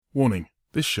Warning,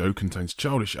 this show contains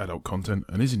childish adult content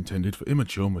and is intended for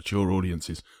immature, mature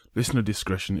audiences. Listener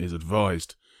discretion is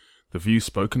advised. The views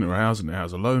spoken are ours and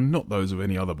ours alone, not those of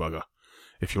any other bugger.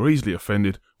 If you're easily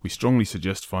offended, we strongly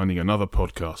suggest finding another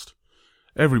podcast.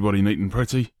 Everybody neat and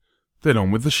pretty, then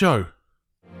on with the show.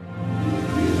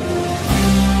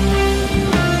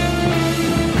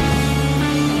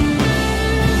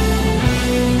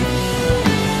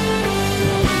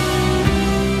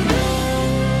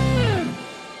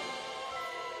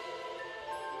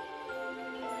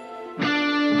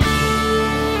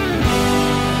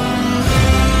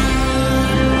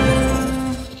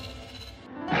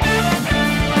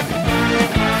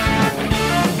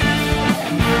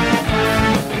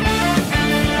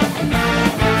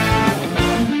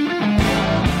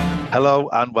 Hello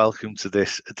and welcome to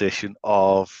this edition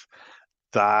of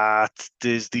That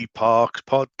Disney Parks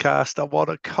podcast. I want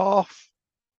to cough.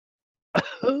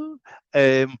 No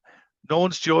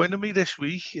one's joining me this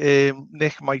week.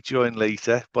 Nick might join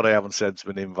later, but I haven't sent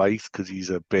him an invite because he's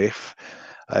a biff.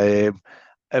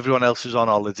 Everyone else is on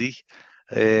holiday.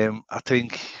 I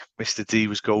think Mr. D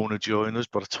was going to join us,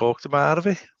 but I talked him out of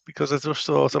it because I just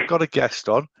thought I've got a guest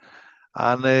on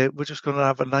and we're just going to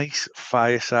have a nice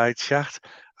fireside chat.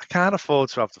 I can't afford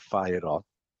to have the fire on,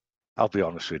 I'll be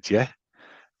honest with you,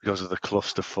 because of the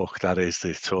clusterfuck that is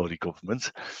the Tory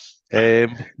government.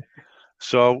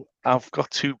 So I've got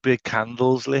two big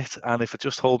candles lit, and if I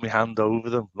just hold my hand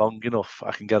over them long enough,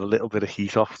 I can get a little bit of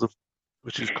heat off them,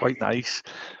 which is quite nice.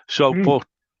 So, but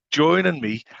joining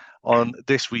me on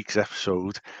this week's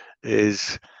episode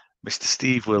is Mr.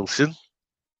 Steve Wilson,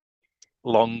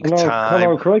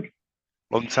 Hello, Craig.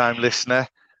 Long-time listener.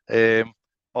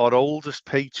 Our oldest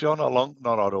patron, our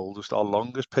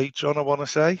longest patron, I want to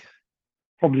say.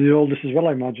 Probably the oldest as well,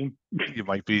 I imagine. You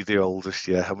might be the oldest,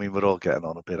 yeah. I mean, we're all getting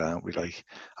on a bit, aren't we? Like,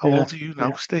 how old are you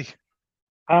now, Steve?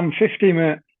 I'm 50,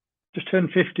 mate. Just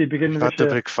turned 50 beginning of this year.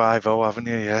 Had the big 5-0, haven't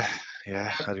you?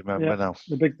 Yeah, I remember now.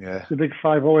 The big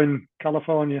 5-0 in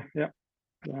California, yeah.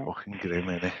 Fucking grim,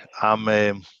 innit?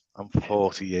 I'm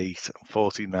 48. I'm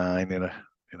 49 in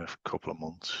a couple of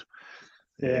months.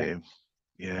 Yeah.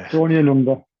 It's only a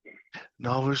number.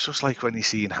 No, it was just like when you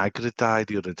seen Hagrid die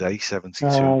the other day, 72,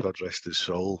 God rest his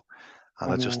soul.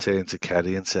 And I just turned to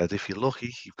Kerry and said, if you're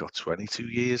lucky, you've got 22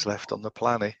 years left on the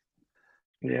planet.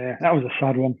 Yeah, that was a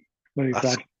sad one. Very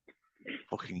sad.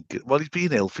 Fucking good. Well, he's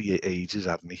been ill for ages,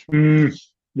 hasn't he?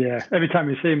 Yeah, every time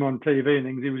you see him on TV and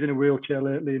things, he was in a wheelchair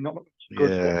lately. Not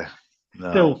good. Yeah,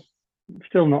 no.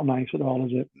 Still not nice at all,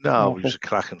 is it? No, he was a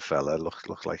cracking fella. Looked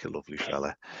like a lovely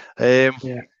fella.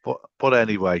 But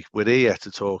anyway, we're here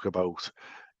to talk about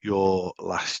your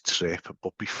last trip.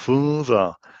 But before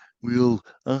that, we'll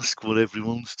ask what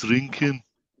everyone's drinking.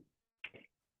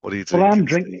 What are you drinking? Well,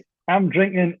 I'm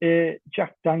drinking a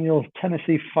Jack Daniel's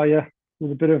Tennessee Fire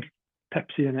with a bit of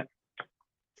Pepsi in it.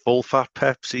 Full fat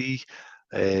Pepsi,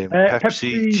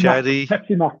 Pepsi cherry,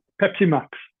 Pepsi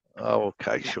Max. Oh,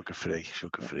 okay, sugar free,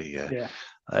 yeah.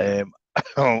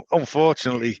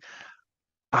 Unfortunately,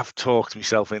 I've talked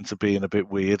myself into being a bit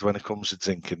weird when it comes to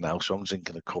drinking now, so I'm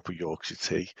drinking a cup of Yorkshire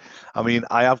tea. I mean,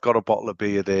 I have got a bottle of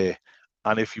beer there,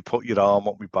 and if you put your arm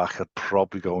up my back, I'd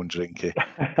probably go and drink it.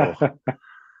 But...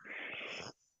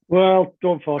 Well,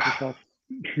 don't force yourself.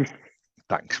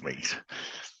 Thanks, mate.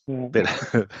 Yeah. Bit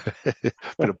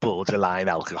of borderline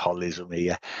alcoholism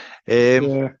here.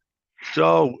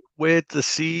 So, where the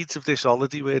seeds of this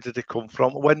holiday, where did it come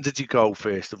from? When did you go,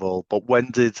 first of all? But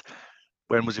when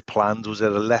was it planned? Was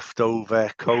it a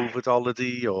leftover COVID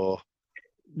holiday, or?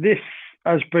 This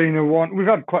has been a one. We've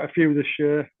had quite a few this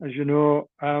year, as you know.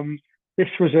 This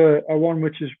was a one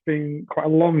which has been quite a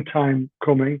long time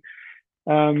coming.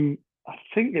 I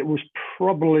think it was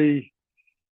probably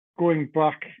going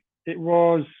back. It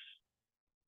was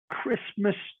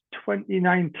Christmas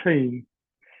 2019.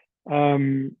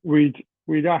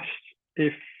 We'd asked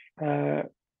if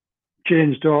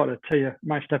Jane's daughter, Tia,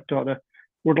 my stepdaughter,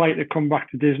 would like to come back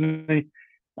to Disney,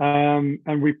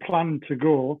 and we planned to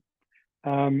go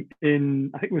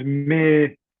in, I think it was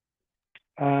May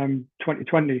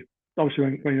 2020,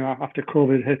 obviously when after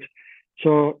COVID hit.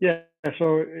 So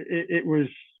it was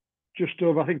just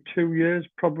over, I think, 2 years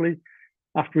probably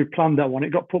after we planned that one.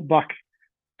 It got put back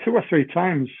 2 or 3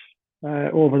 times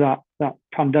over that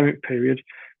pandemic period.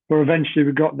 But eventually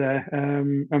we got there,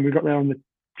 and we got there on the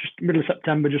just middle of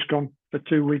September, just gone for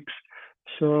 2 weeks.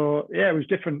 So yeah, it was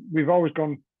different. We've always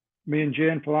gone, me and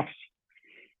Jane, for the last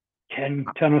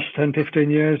 10,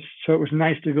 15 years. So it was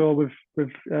nice to go with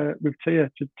Tia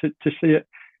to see it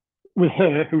with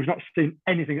her, who's not seen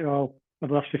anything at all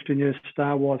over the last 15 years.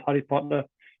 Star Wars, Harry Potter,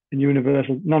 in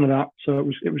Universal. None of that. So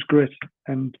it was great,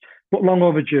 but long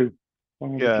overdue.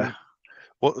 Yeah.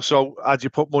 Well, so had you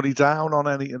put money down on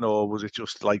anything, or was it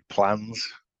just like plans?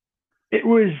 It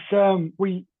was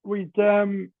it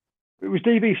was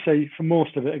DVC for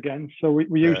most of it again. So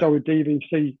we used our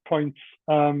DVC points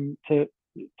to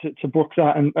book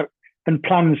that, and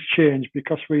plans changed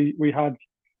because we had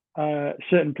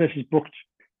certain places booked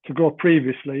to go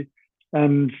previously,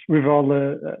 and with all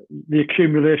the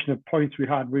accumulation of points we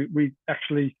had, we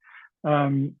actually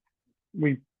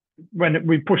we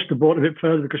pushed the boat a bit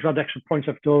further because we had extra points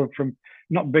left over from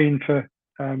not being for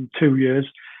 2 years.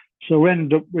 So we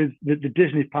ended up with the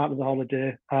Disney part of the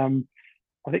holiday. I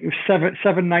think it was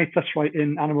seven nights. That's right,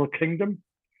 in Animal Kingdom,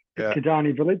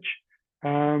 Kidani Village,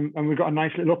 and we got a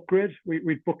nice little upgrade.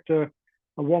 We booked a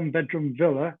 1-bedroom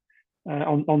villa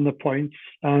on the points,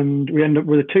 and we ended up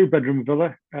with a 2-bedroom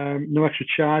villa. No extra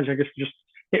charge, I guess. Just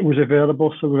it was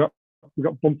available, so we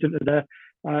got bumped into there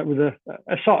with a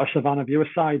sort of savannah view, a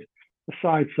side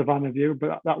savannah view,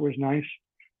 but that was nice.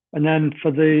 And then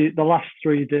for the last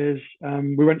 3 days,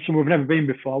 we went somewhere we've never been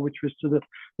before, which was to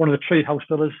one of the treehouse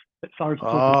villas at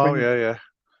Saratoga Springs. Yeah.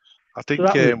 I think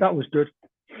so that was good.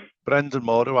 Brendan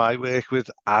Moore, who I work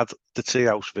with, had the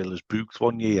treehouse villas booked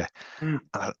one year. And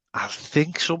I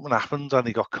think something happened and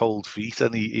he got cold feet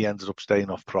and he ended up staying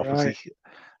off property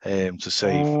to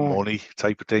save money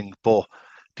type of thing. But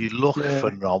they look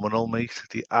phenomenal, mate.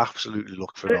 They absolutely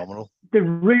look phenomenal.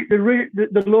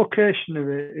 The location of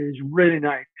it is really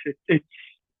nice.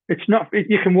 It's not.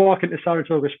 You can walk into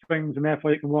Saratoga Springs, and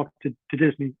therefore you can walk to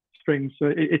Disney Springs.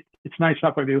 So it's nice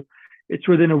that point of view. It's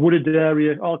within a wooded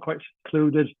area, all quite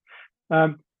secluded.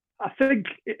 I think,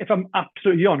 if I'm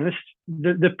absolutely honest,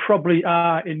 they probably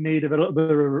are in need of a little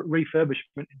bit of a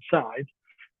refurbishment inside.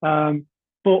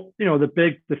 But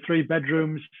the 3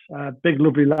 bedrooms, big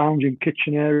lovely lounge and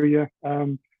kitchen area,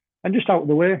 and just out of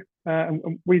the way.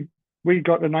 And we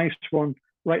got a nice one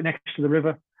right next to the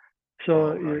river,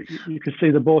 so you could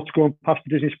see the boats going past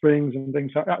the Disney Springs and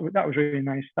things. That was really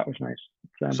nice. That was nice.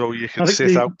 So you can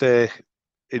sit out there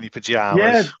in your pajamas.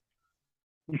 Yeah,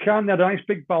 you can. They had a nice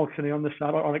big balcony on the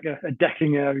side, or like a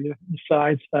decking area on the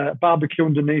sides. Barbecue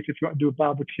underneath if you want to do a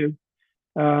barbecue.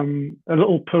 A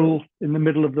little pool in the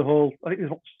middle of the whole. I think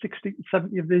there's 60,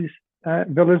 70 of these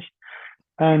villas,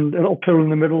 and a little pool in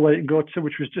the middle where you can go to,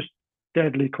 which was just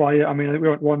deadly quiet. I mean, we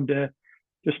went one day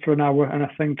just for an hour, and I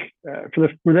think we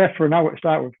were there for an hour to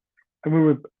start with, and we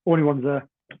were only ones there.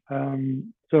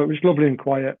 So it was lovely and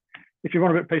quiet. If you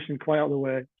want a bit of peace and quiet out of the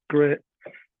way, great.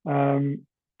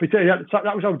 But yeah,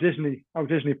 that was our Disney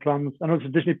plans. I know it's a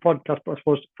Disney podcast, but I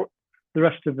suppose to put the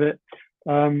rest of it,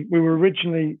 we were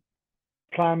originally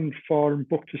planned for and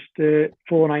booked to stay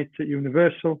 4 nights at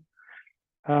Universal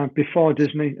before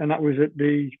Disney, and that was at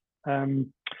the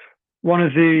one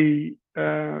of the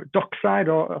Dockside,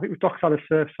 or I think it was Dockside or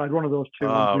Surfside, one of those two.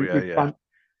 We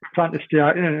planned to stay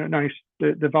out, nice,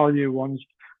 the value ones.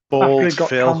 Bald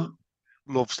Phil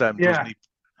loves them, doesn't he?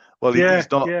 Well,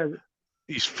 he's not. Yeah.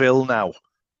 He's Phil now,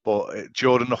 but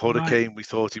during the hurricane, we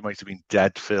thought he might have been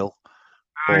dead Phil.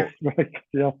 But,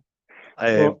 yeah.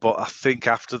 But I think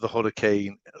after the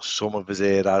hurricane, some of his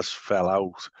hair has fell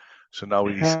out, so now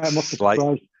he's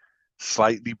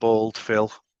slightly bald Phil,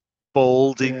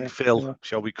 balding Phil,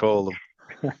 shall we call him?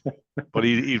 But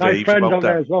he raves about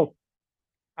that as well.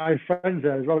 I had friends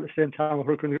there as well at the same time. I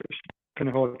couldn't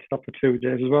hold it up for 2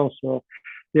 days as well. So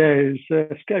yeah, it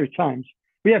was scary times.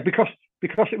 But yeah, because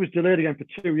it was delayed again for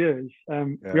 2 years,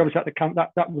 we obviously had to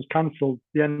that was cancelled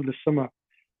the end of the summer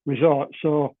resort.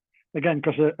 So again,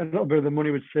 because a little bit of the money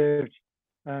was saved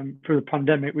through the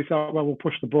pandemic, we thought, well, we'll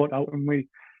push the boat out, and we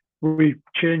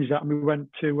changed that, and we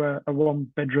went to a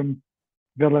 1-bedroom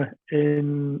villa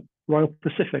in Royal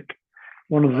Pacific.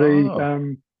 One of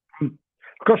the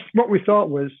because what we thought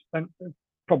was, and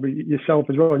probably yourself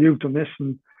as well, you've done this,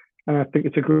 and I think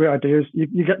it's a great idea. Is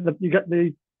you get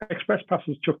the express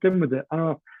passes chucked in with it. I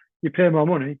know you pay more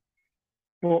money,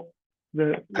 but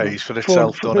the pays for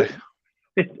itself, doesn't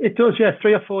it? It does, yeah.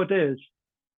 3 or 4 days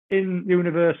in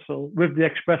Universal with the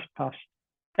express pass.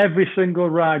 Every single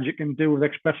ride you can do with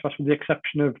express pass, with the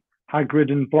exception of Hagrid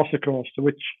and Velocicoaster,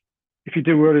 which if you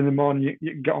do early in the morning,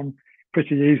 you can get on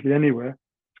pretty easily anyway.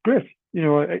 It's great.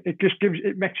 It just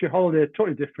makes your holiday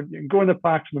totally different. You can go in the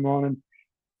parks in the morning,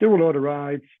 do a load of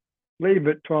rides, leave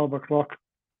at 12 o'clock,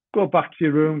 go back to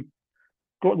your room,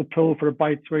 go to the pool for a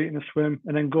bite to eat and a swim,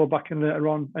 and then go back in later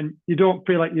on. And you don't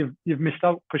feel like you've missed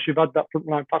out because you've had that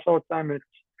frontline pass all the time.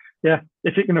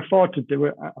 If you can afford to do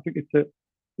it, I think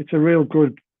it's a real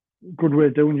good way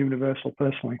of doing Universal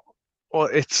personally. Well,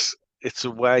 it's a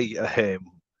way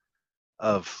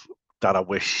of that I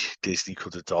wish Disney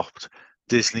could adopt.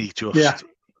 Disney just, Yeah.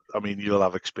 I mean, you'll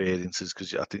have experiences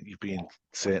because I think you've been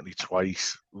certainly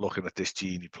twice looking at this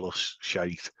Genie Plus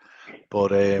shite.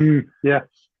 But Yeah.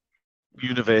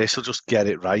 Universal just get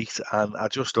it right, and I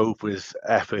just hope with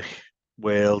Epic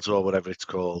Worlds or whatever it's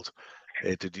called,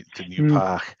 the new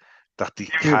park, that they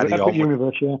carry Epic on with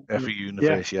Universe, yeah. every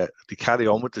universe. Yeah, they carry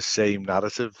on with the same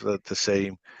narrative, the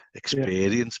same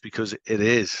experience, because it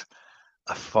is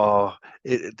a far.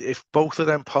 If both of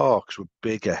them parks were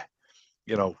bigger,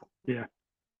 you know, Yeah.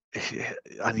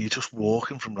 and you're just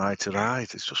walking from ride to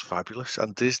ride, it's just fabulous.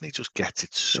 And Disney just gets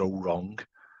it so wrong,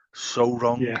 so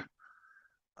wrong. Yeah.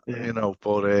 Yeah. You know,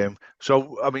 but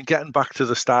so I mean, getting back to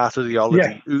the start of the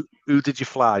holiday, who did you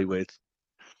fly with?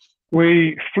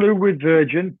 We flew with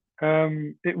Virgin.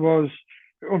 It was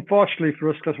unfortunately for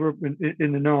us, because we're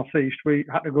in the northeast, we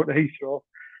had to go to Heathrow.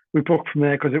 We booked from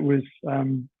there because it was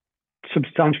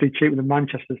substantially cheaper than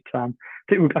Manchester's time.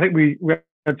 I think we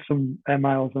had some air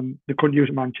miles and they couldn't use it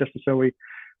in Manchester, so we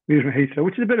used it in Heathrow,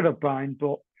 which is a bit of a bind,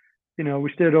 but you know,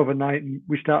 we stayed overnight and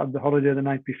we started the holiday the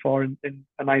night before in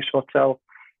a nice hotel,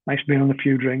 nice meal and a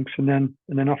few drinks, and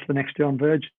then off the next day on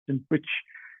Virgin, which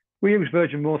we use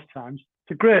Virgin most times.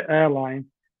 It's a great airline.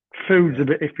 Food's a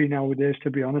bit iffy nowadays, to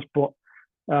be honest, but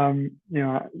you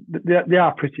know, they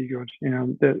are pretty good. You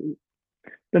know,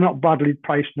 they're not badly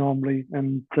priced normally,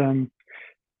 and from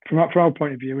our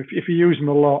point of view, if you use them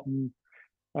a lot, and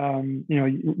you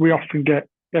know, we often get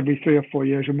every 3 or 4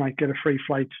 years we might get a free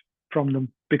flight from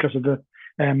them because of the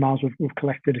air miles we've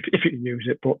collected if you can use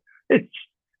it. But it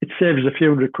saves us a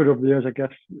few £100 over the years, I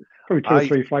guess. Probably 2 or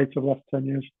 3 flights over the last 10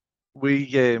 years. We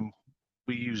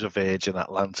use a Virgin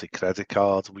Atlantic credit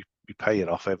card. We pay it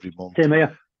off every month. Same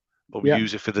here. But we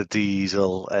use it for the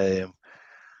diesel and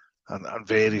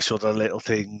various other little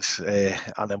things,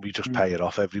 and then we just pay it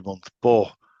off every month.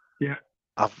 But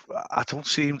I don't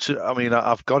seem to. I mean,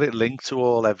 I've got it linked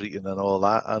to everything and all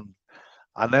that, and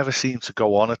I never seem to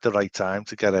go on at the right time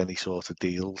to get any sort of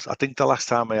deals. I think the last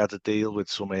time I had a deal with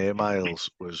some air miles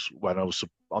was when I was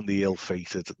on the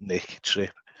ill-fated Nick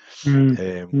trip,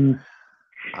 and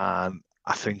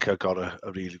I think I got a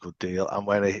really good deal. And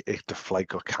when the flight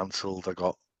got cancelled, I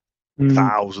got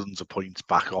thousands of points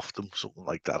back off them, something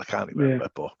like that. I can't remember,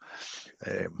 but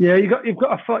you've got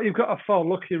to fall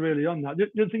lucky really on that. The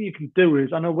other thing you can do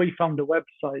is, I know we found a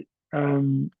website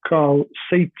called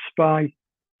Seat Spy.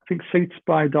 I think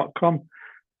seatspy.com,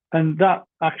 and that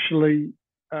actually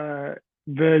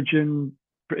Virgin,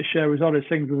 British Airways, all those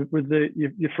things with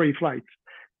your free flights.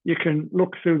 You can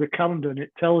look through the calendar and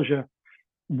it tells you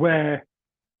where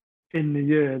in the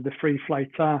year the free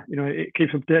flights are. You know, it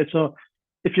keeps updated. So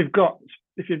if you've got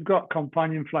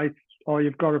companion flights or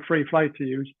you've got a free flight to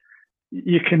use,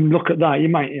 you can look at that. It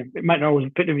might not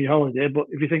always fit in your holiday, but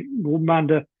if you think we'll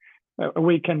mind a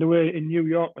weekend away in New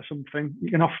York or something,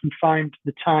 you can often find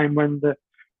the time when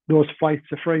those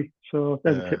flights are free. So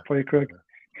there's a tip for you, Craig.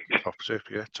 Top tip,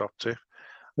 top tip.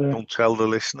 Don't tell the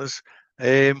listeners.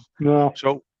 No.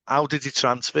 So how did you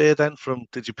transfer then?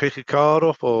 Did you pick a car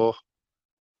up or?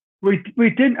 We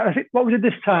didn't. I think what we did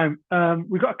this time,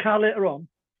 we got a car later on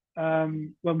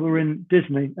when we were in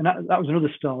Disney, and that was another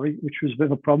story, which was a bit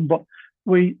of a problem. But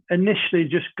we initially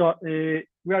just got we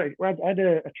had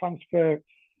a transfer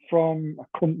from a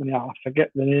company, I forget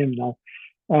the name now,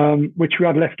 which we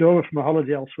had left over from a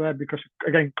holiday elsewhere because,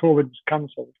 again, COVID was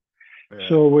cancelled. Yeah.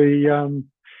 So we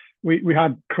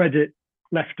had credit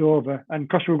left over, and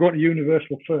because we were going to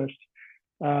Universal first,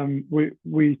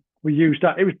 we used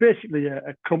that. It was basically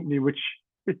a company which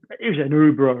it was an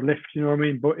Uber or a Lyft, you know what I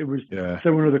mean? But it was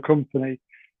still another company,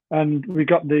 and we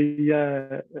got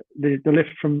the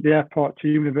lift from the airport to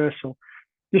Universal.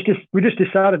 We just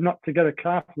decided not to get a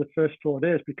car for the first 4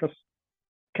 days because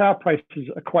car prices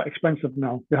are quite expensive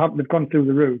now. They've gone through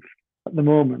the roof at the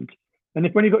moment.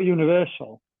 And when you got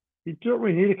Universal, you don't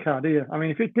really need a car, do you? I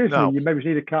mean, if it's Disney, you maybe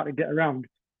need a car to get around.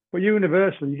 But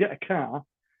Universal, you get a car,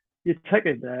 you take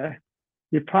it there,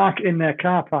 you park it in their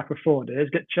car park for 4 days,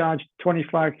 get charged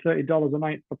 $25, $30 a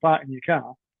night for parking your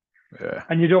car,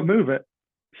 and you don't move it.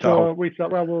 So we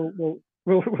thought, well,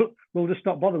 we'll just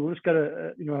not bother. We'll just get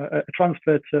a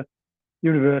transfer to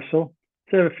Universal,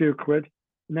 save a few quid,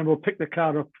 and then we'll pick the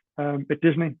car up at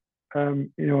Disney. 4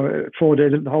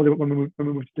 days into the holiday when we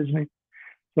moved to Disney.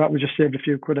 So that we just saved a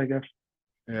few quid, I guess.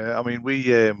 Yeah, I mean, we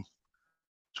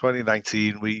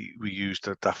 2019 we used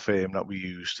that firm that we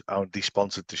used, and they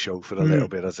sponsored the show for a little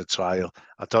bit as a trial.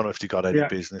 I don't know if they got any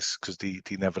business because they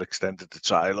never extended the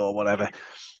trial or whatever.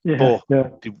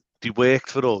 They worked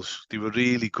for us. They were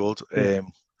really good. And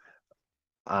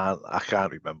I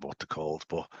can't remember what they're called,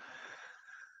 but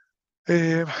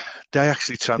They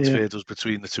actually transferred us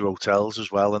between the two hotels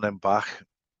as well and then back.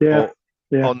 Yeah, But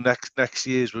yeah. on next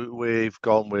year's, we've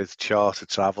gone with charter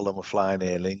travel and we're flying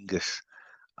Aer Lingus,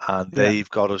 and they've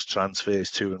got us transfers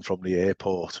to and from the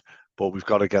airport. But we've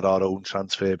got to get our own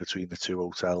transfer between the two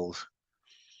hotels.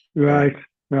 Right.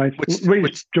 We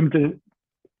Which just jumped in.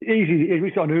 Easy.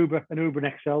 We got an Uber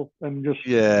and XL, and just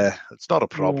it's not a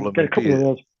problem. get a couple of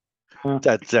those.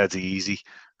 Dead easy.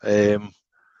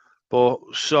 But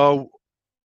so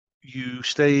you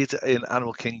stayed in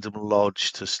Animal Kingdom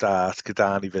Lodge to start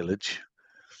Kidani Village.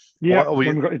 Yeah, we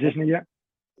haven't got to Disney yet.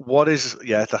 What is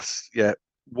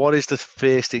What is the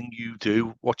first thing you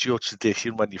do? What's your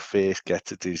tradition when you first get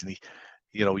to Disney?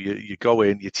 You know, you go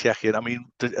in, you check in. I mean,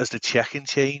 has the check-in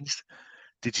changed?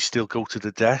 Did you still go to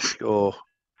the desk or?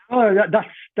 Oh,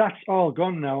 that's all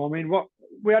gone now. I mean,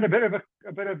 we had a bit of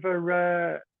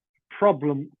a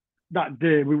problem that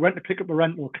day. We went to pick up a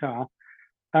rental car,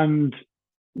 and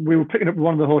we were picking up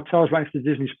one of the hotels right next to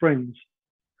Disney Springs.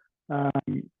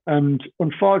 And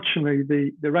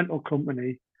unfortunately, the rental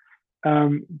company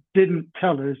didn't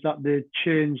tell us that they'd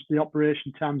changed the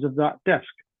operation times of that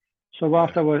desk. So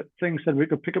whilst our thing said we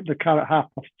could pick up the car at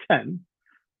 10:30,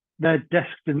 their desk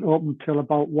didn't open till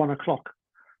about 1 o'clock.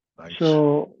 Nice.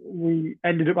 So we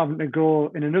ended up having to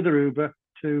go in another Uber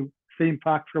to theme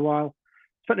park for a while.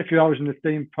 Spent a few hours in the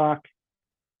theme park.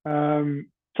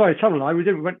 Sorry, tell a lie. We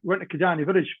went to Kidani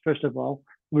Village first of all.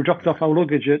 We dropped off our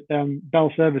luggage at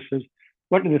Bell Services.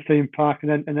 Went to the theme park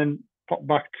and then popped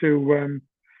back to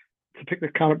pick the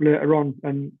car up later on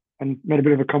and made a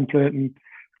bit of a complaint, and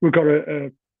we got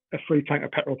a free tank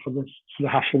of petrol for the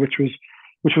hassle, which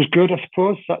was good, I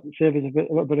suppose. That saved us a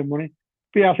little bit of money.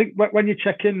 But yeah, I think when you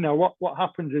check in now, what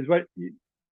happens is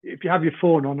if you have your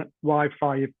phone on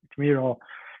Wi-Fi from here, or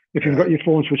if you've got your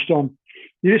phone switched on,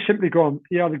 you just simply go on.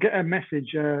 You either get a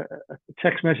message, a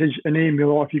text message, an email,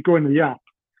 or if you go into the app,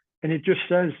 and it just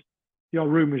says your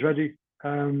room is ready.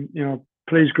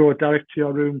 Please go direct to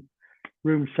your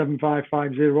room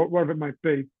 7550, whatever it might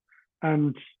be.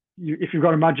 And if you've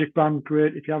got a magic band,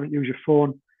 great. If you haven't, use your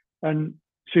phone. And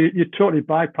so you totally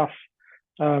bypass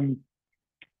that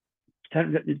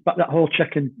whole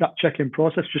check-in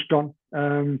process. Just gone.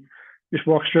 Just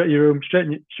walk straight to your room, straight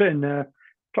in there,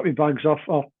 drop your bags off,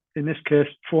 or in this case,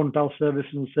 phone Bell Service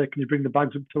and say, can you bring the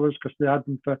bags up to us, because they had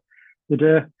them for the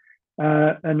day.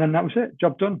 And then that was it.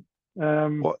 Job done.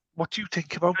 What do you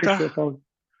think about that?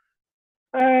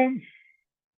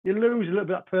 You lose a little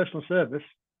bit of personal service.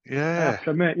 Yeah. I have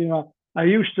to admit, I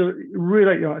used to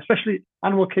really, especially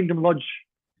Animal Kingdom Lodge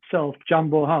itself,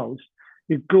 Jambo House,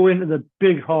 you go into the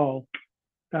big hall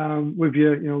with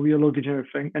your luggage and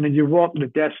everything, and then you walk to the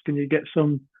desk and you get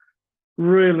some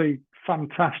really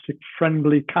fantastic,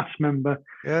 friendly cast member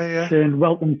saying,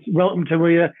 welcome to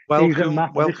where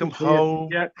welcome home.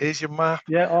 Yeah. Here's your map.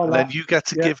 Yeah, all and that. Then you get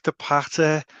to give the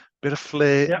patter, bit of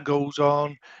flirting goes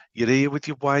on. You're here with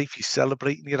your wife, you're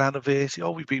celebrating your anniversary.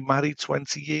 Oh, we've been married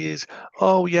 20 years.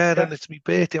 Oh, yeah, then it's my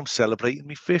birthday. I'm celebrating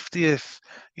my 50th.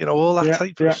 All that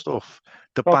type of stuff.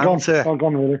 The all banter. All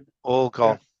gone, really. All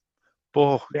gone.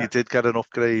 But you did get an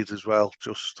upgrade as well,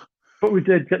 But we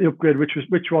did get the upgrade, which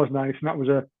was nice, and that was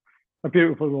a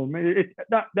beautiful room.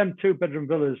 Them 2-bedroom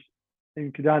villas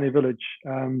in Kidani Village,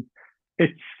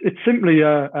 it's simply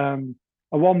a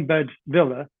 1-bed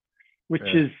villa,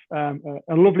 which is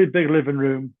a lovely big living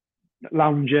room,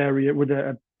 lounge area with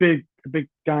a big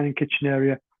dining kitchen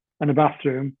area and a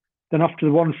bathroom. Then off to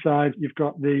the one side, you've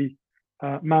got the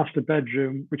master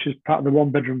bedroom, which is part of the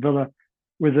 1-bedroom villa,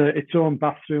 with its own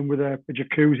bathroom with a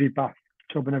jacuzzi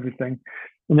bathtub and everything.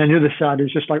 And then the other side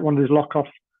is just like one of these lock-off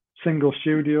single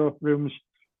studio rooms.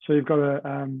 So you've got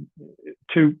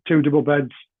two double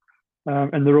beds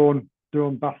and their own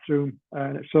bathroom.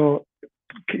 So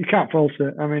you can't fault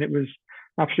it. I mean, it was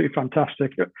absolutely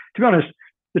fantastic. To be honest,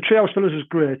 the Treehouse Villas was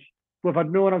great. But if I'd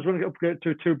known I was going to get upgraded to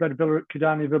a 2-bed villa at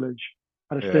Kidani Village,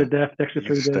 I'd have stayed there for the extra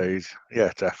 3 days.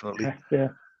 Yeah, definitely. Yeah.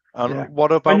 And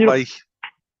what about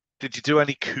did you do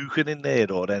any cooking in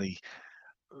there or any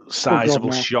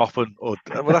sizable shopping? Or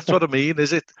well, that's what I mean.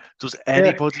 Is it? Does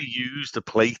anybody use the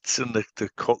plates and the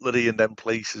cutlery in them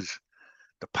places?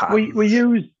 The pans. We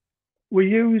use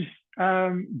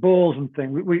bowls and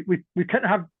things. We tend to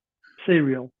have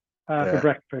cereal for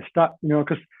breakfast. That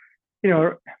because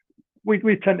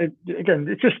we tend to, again,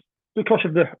 it's just because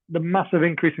of the massive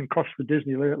increase in cost for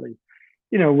Disney lately.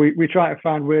 We try to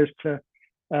find ways to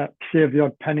save the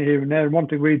odd penny here and there. And one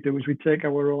thing we do is we take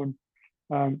our own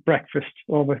breakfast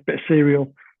over a bit of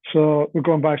cereal. So we'll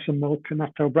go and buy some milk, and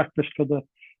that's our breakfast for the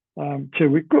 2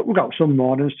 weeks. We've got some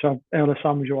mornings to have ale or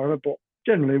sandwich or whatever, but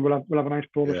generally we'll have a nice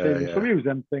bowl of cereal. So we use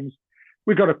them things.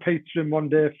 we got a pizza in one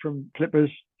day from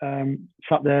Clippers.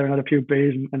 Sat there and had a few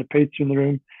beers and a pizza in the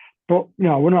room. But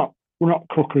no, we're not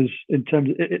cookers in terms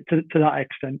of it, to that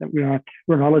extent. That we're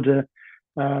on holiday,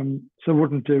 so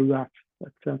wouldn't do that.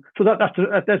 But, so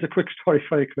there's a quick story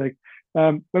for you, Craig.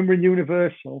 When we're in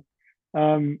Universal,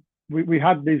 we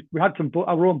had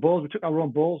our own bowls. We took our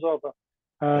own bowls over.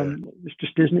 It's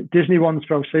just Disney ones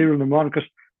for our cereal in the morning, because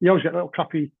you always get little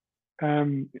crappy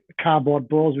cardboard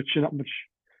bowls, which are not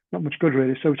much good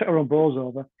really. So we took our own bowls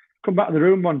over. Come back to the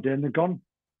room one day and they're gone.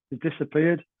 They've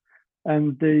disappeared,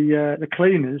 and the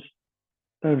cleaners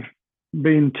have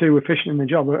been too efficient in the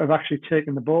job. Have actually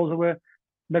taken the bowls away.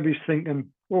 Maybe he's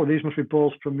thinking, oh, these must be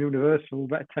balls from Universal. We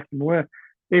better take them away,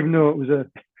 even though it was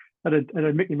had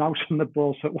a Mickey Mouse on the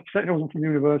ball, so it wasn't from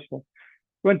Universal.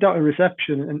 Went down to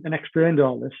reception and explained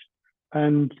all this,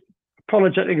 and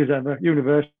apologetic as ever.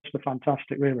 Universal are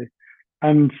fantastic, really.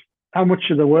 And how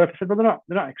much are they worth? I said, well,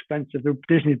 they're not expensive. They're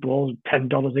Disney balls,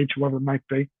 $10 each, whatever it might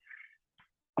be.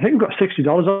 I think we've got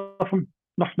 $60 off them.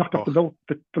 Knocked off the bill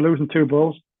for losing two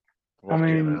balls. I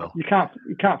mean, you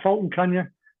can't fault them, can you?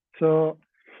 So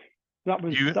that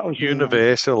was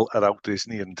Universal are out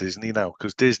Disney and Disney now,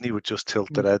 because Disney would just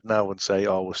tilt their head now and say,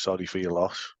 "Oh, we're sorry for your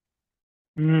loss."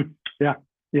 Yeah.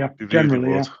 They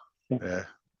Generally, really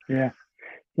yeah.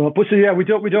 Well, but so yeah, we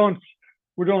don't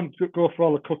go for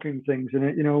all the cooking things in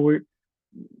it.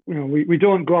 We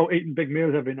don't go out eating big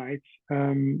meals every night.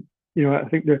 I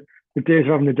think the days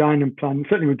of having a dining plan,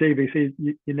 certainly with DVC,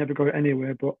 you never go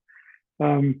anywhere. But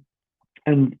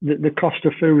and the cost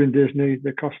of food in Disney,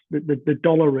 the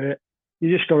dollar rate,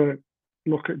 you just got to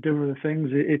look at doing other things.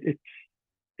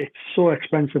 It's so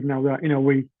expensive now that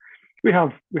we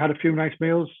had a few nice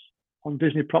meals on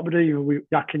Disney property.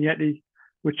 Yak and Yeti,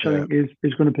 which I think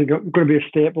is going to be a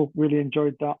staple. Really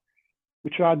enjoyed that. We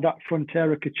tried that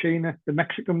Frontera Cocina, the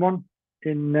Mexican one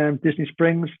in Disney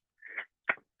Springs.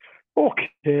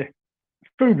 Okay,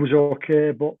 food was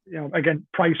okay, but again,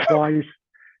 price wise,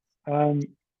 Are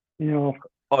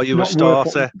you a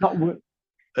starter,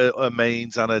 a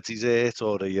mains and a dessert,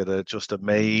 or are you just a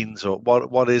mains, or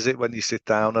what is it when you sit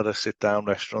down at a sit-down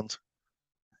restaurant?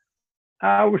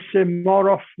 I would say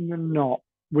more often than not,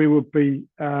 we would be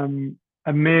a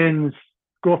mains,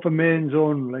 go for mains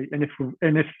only, and if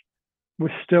we're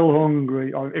still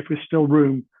hungry or if there's still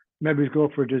room, maybe we go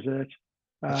for a dessert.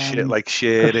 Like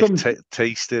share it,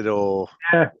 taste it, or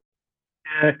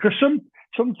because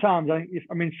sometimes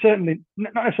certainly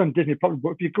not necessarily on Disney property,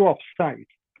 but if you go off site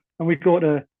and we go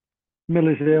to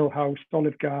Miller's Ale House,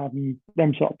 Olive Garden,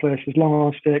 them sort of places, Long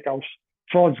Island Steakhouse,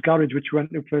 Ford's Garage, which we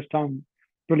went to first time,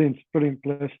 brilliant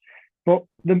place. But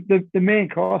the main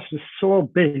course is so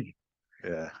big,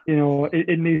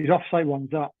 in these off-site ones,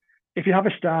 that if you have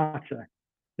a starter,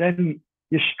 then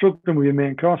you're struggling with your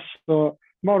main course. So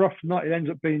more often than not, it ends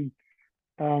up being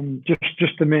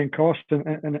just the main course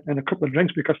and a couple of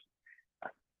drinks, because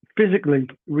physically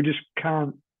we just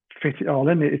can't fit it all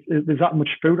in. There's that much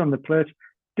food on the plate.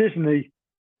 Disney,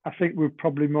 I think we'd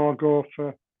probably more go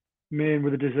for main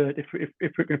with a dessert if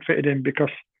we can fit it in, because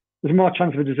there's more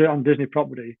chance of a dessert on Disney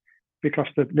property, because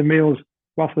the meals,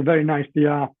 whilst they're very nice, they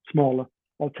are smaller,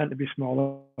 or tend to be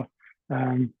smaller.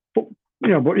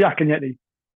 But Yak and Yeti,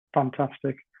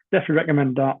 fantastic. Definitely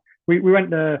recommend that. We went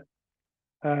there,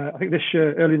 I think this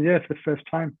year, early in the year, for the first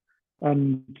time,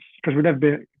 and because we'd never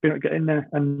been able to get in there,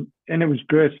 and it was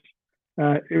great.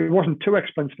 It wasn't too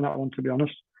expensive in that one, to be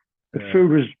honest. The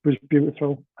food was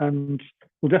beautiful, and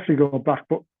we'll definitely go back.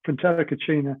 But Frontera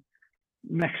Cocina,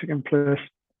 Mexican place,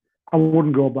 I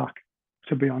wouldn't go back,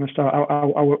 to be honest.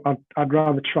 I'd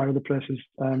rather try other places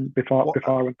before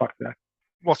I went back there.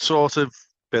 What sort of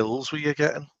bills were you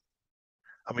getting?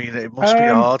 I mean, it must be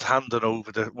hard handing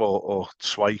over or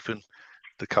swiping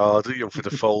the card for the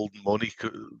folding money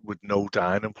with no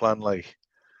dining plan. Like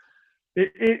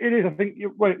it is. I think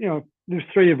there's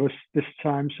three of us this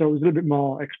time, so it was a little bit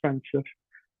more expensive.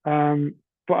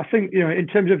 But I think in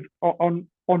terms of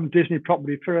on Disney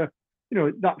property for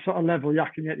that sort of level,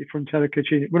 Yak and Yeti, Frontera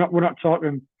Cocina, we're not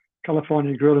talking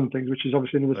California Grill and things, which is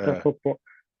obviously another step up, but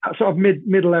that sort of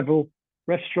mid-level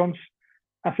restaurants,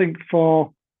 I think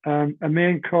for a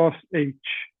main course each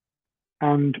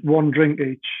and one drink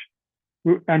each,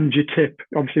 and your tip,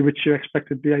 obviously, which you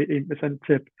expected the 18%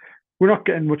 tip, we're not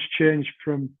getting much change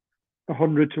from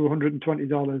 $100 to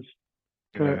 $120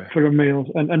 for a meal,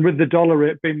 and with the dollar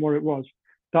rate being what it was,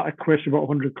 that equates to about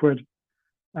 100 quid.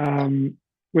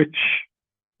 Which,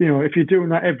 if you're doing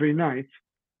that every night,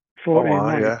 14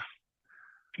 nights,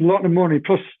 a lot of money.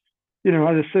 Plus, as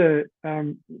I say,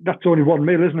 that's only one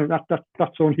meal, isn't it?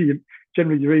 That's only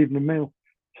generally your evening meal,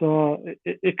 so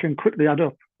it can quickly add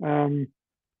up.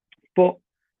 But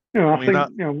I think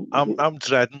I'm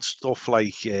dreading stuff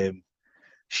like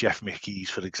Chef Mickey's,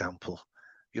 for example.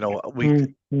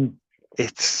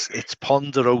 It's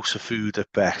ponderosa food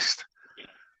at best.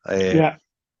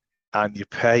 And you're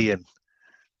paying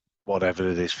whatever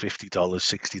it is, $50,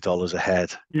 $60 a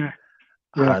head. Yeah.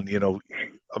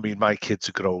 And my kids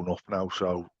are grown up now,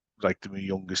 so like my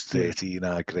youngest 13,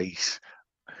 our Grace.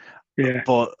 Yeah.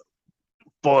 But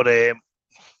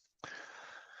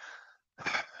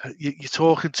you're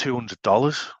talking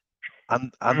 $200,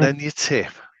 and then you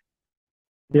tip.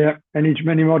 Yeah, and each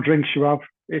many more drinks you have,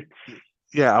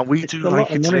 and we do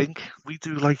like a drink. We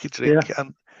do like a drink,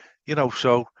 and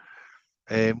so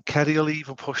Kerry will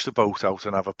even push the boat out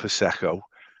and have a prosecco,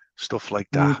 stuff like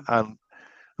that. And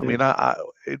I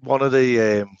one of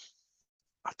the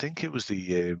I think it was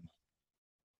the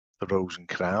Rose and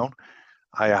Crown.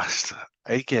 I asked,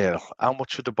 "Hey girl, how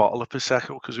much for the bottle of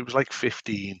prosecco?" Because it was like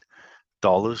 $15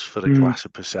 for a glass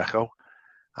of prosecco.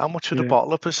 How much for the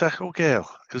bottle of prosecco, girl?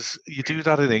 Because you do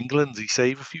that in England, you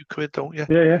save a few quid, don't you?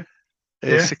 Yeah.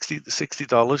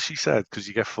 $60, she said, because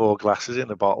you get 4 glasses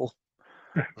in a bottle.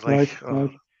 I was like,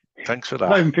 right. Thanks for that.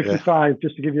 Not even 55,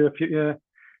 just to give you a few.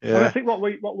 Yeah. I think what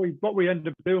we ended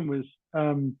up doing was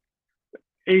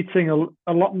eating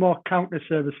a lot more counter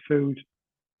service food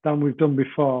than we've done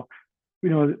before.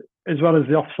 As well as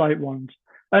the off-site ones,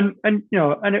 and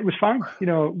it was fine.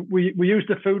 We used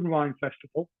the Food and Wine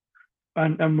Festival,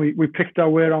 and we picked our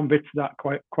way on bits of that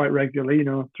quite regularly.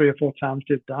 3 or 4 times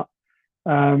did that.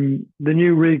 The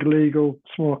new Regal Eagle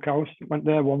Smokehouse, went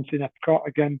there once in Epcot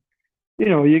again.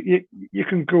 You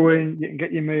can go in, you can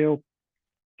get your meal,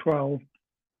 $12,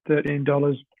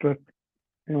 $13 for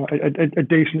a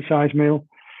decent sized meal.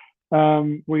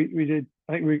 We did.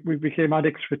 I think we became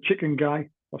addicts for Chicken Guy,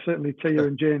 or certainly Tia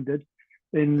and Jane did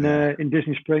in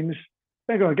Disney Springs.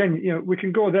 Again, we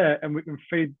can go there and we can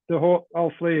feed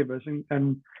all 3 of us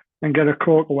and get a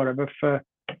Coke or whatever for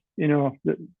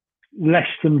less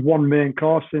than 1 main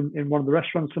course in one of the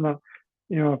restaurants, and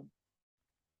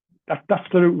that's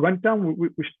the route we went down.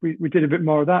 We did a bit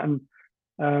more of that, and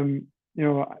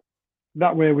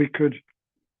that way we could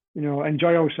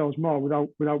enjoy ourselves more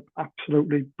without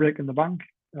absolutely breaking the bank.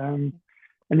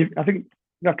 I think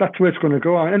that's where it's going to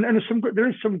go. And there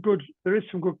is some good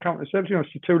counter service.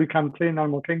 Satuli Canteen,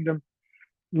 Animal Kingdom,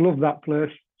 love that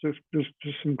place. There's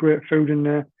some great food in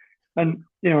there, and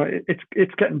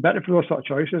it's getting better for those sort of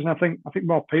choices. And I think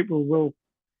more people will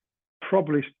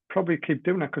probably keep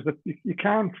doing that, because you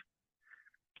can't,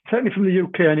 certainly from the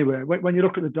UK anyway. When you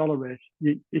look at the dollar rate,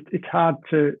 it's hard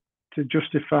to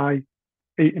justify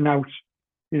eating out,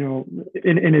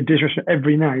 in a dish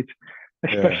every night,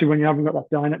 especially when you haven't got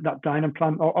that dining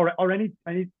plan or any.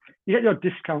 You get your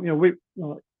discount.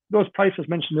 Those prices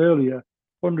mentioned earlier,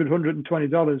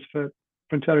 $120 for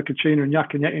Frontera Cucina and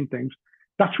Yak and Yeti and things.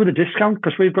 That's with a discount,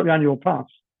 because we've got the annual pass,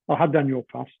 or had the annual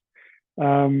pass,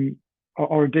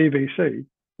 or a DVC,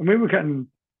 and we were getting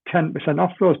 10%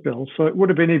 off those bills. So it would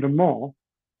have been even more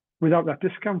without that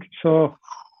discount. So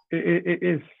it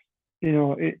is,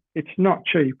 it's not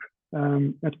cheap.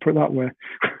 Let's put it that way.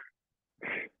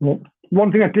 Well,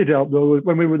 one thing that did help though was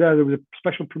when we were there was a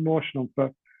special promotion on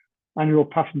for annual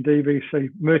pass and DVC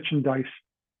merchandise.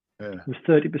 It was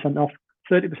 30% off.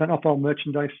 30% off all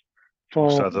merchandise for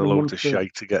a load of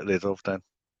shite to get rid of then.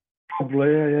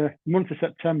 Probably, yeah. Month of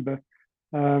September.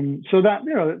 So that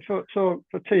so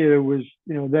for Tia, who was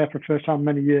there for the first time in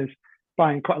many years,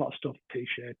 buying quite a lot of stuff,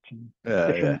 t-shirts and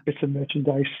different bits of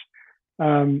merchandise.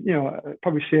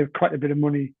 Probably saved quite a bit of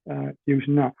money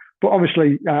using that. But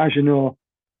obviously, as you know,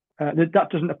 that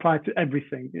doesn't apply to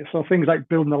everything. So things like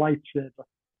building a lightsaber,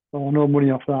 no money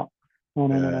off that.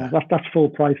 No. That's full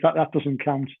price. That doesn't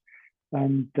count.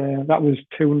 And that was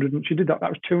 $200. She did that.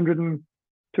 That was $220.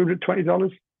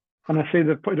 And I see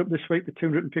they've put it up this week to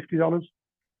 $250.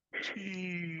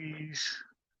 Jeez.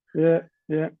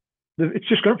 Yeah. It's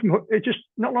just gone up from. It just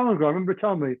not long ago. I remember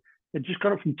telling me it just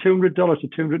got up from $200 to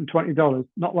 $220.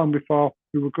 Not long before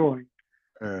we were going.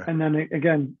 And then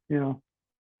again,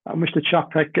 Mr.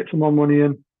 Chapek gets some more money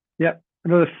in. Yep,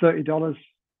 another $30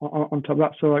 on top of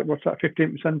that. So what's that?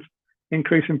 15%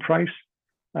 increase in price.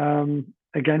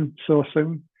 Again, so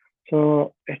soon.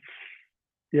 So it's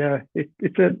a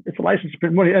license to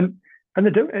print money, and they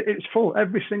do. It's full.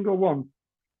 Every single one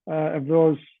of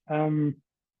those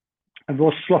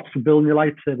slots for building your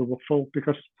lightsaber were full,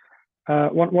 because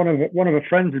one of her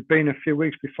friends had been a few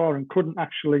weeks before and couldn't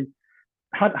actually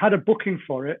had a booking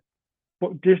for it,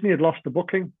 but Disney had lost the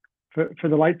booking for the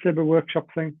lightsaber workshop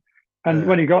thing, and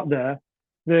when he got there,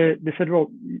 they said,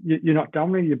 "Well, you're not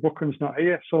down here. Your booking's not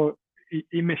here." So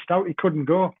he missed out. He couldn't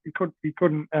go. He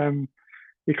couldn't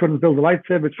he couldn't build a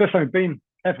lightsaber. It's the first time he'd been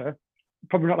ever.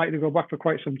 Probably not likely to go back for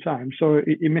quite some time. So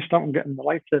he missed out on getting the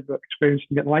lightsaber experience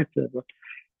and getting the lightsaber.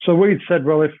 So we'd said,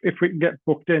 well, if we can get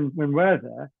booked in when we're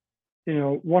there,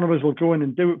 one of us will go in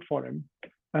and do it for him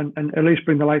and at least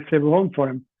bring the lightsaber home for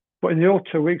him. But in the old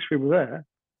 2 weeks we were there,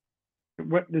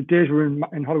 the days we were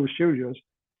in Hollywood Studios,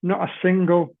 not a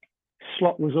single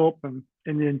slot was open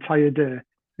in the entire day.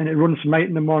 And it runs from 8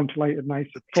 in the morning to late at night.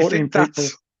 14 people.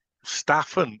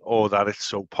 Staffing, or that it's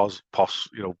so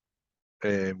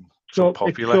so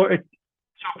popular? It's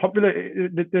so popular.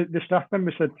 The staff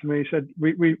member said to me, he said,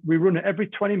 we run it every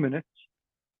 20 minutes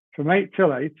from 8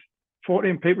 till 8,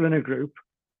 14 people in a group.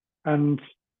 And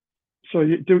so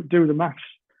you do the maths,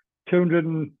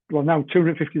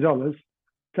 $250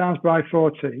 times by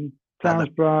 14, times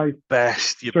by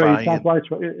best you're 3, buying. times by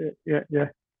 20, yeah.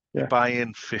 You're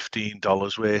buying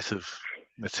 $15 worth of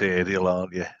material,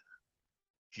 aren't you?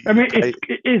 I mean,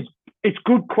 it's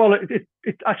good quality.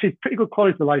 It's actually pretty good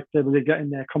quality, the lightsaber they get in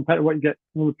there compared to what you get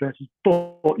in other places.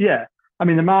 But yeah, I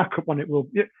mean, the markup on it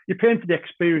you're paying for the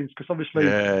experience, because obviously,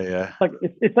 it's like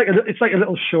a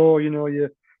little show.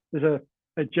 There's a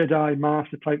Jedi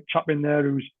master type chap in there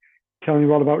who's telling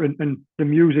you all about it, and the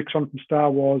music's on from Star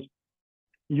Wars.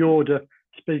 Yoda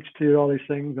speaks to you, all these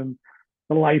things, and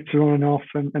the lights are on and off,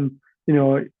 and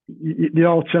they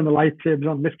all turn the lightsabers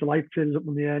on, lift the lightsabers up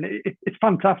in the air, and it's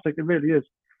fantastic. It really is.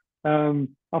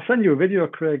 I'll send you a video,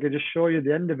 Craig, and just show you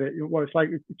the end of it, what it's like.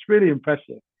 It's really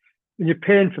impressive. And you're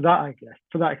paying for that, I guess,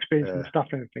 for that experience and the stuff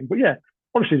and everything. But yeah,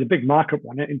 obviously there's a big markup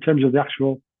on it in terms of the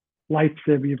actual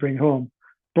lightsaber you bring home.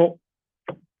 But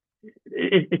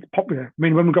it's popular. I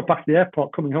mean, when we got back to the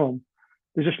airport coming home,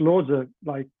 there's just loads of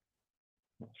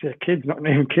kids, not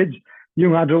even kids,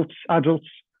 young adults,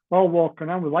 all walking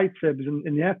around with lightsabers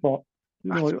in the airport.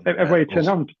 Everywhere you turn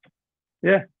around.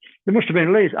 Yeah, there must have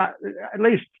been at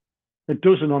least a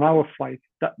dozen on our flight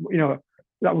that were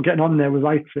getting on there with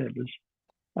lightsabers.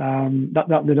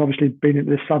 That they'd obviously been in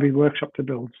this savvy workshop to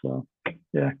build. So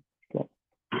yeah,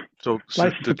 so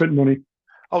license to print money.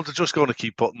 Oh, they're just going to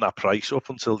keep putting that price up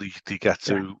until they get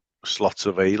to slots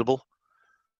available,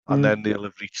 and then they'll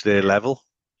have reached their level.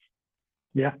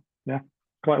 Yeah,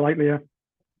 quite likely. I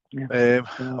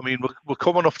mean, we're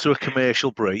coming up to a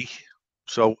commercial break,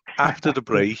 so after the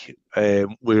break,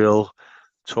 we'll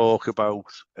talk about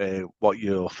what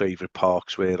your favourite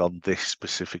parks were on this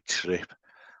specific trip.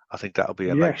 I think that'll be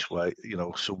a nice way,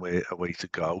 somewhere a way to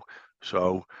go.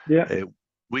 So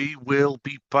we will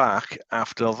be back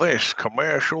after this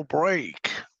commercial break.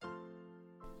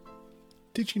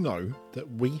 Did you know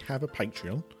that we have a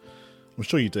Patreon? I'm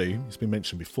sure you do. It's been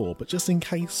mentioned before, but just in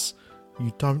case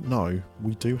you don't know,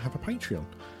 we do have a Patreon.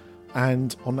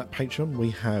 And on that Patreon,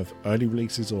 we have early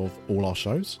releases of all our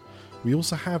shows. We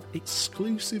also have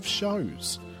exclusive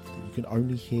shows that you can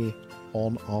only hear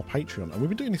on our Patreon. And we've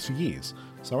been doing this for years.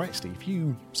 So actually, if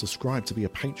you subscribe to be a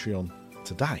Patreon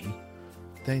today,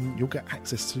 then you'll get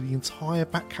access to the entire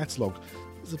back catalogue.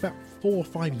 There's about 4 or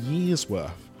 5 years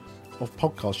worth of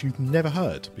podcasts you've never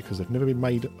heard, because they've never been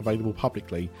made available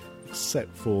publicly,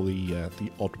 except for the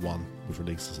odd one we've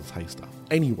released as a taster.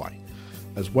 Anyway,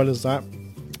 as well as that,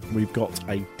 we've got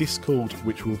a Discord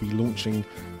which will be launching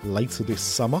later this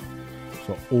summer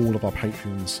for all of our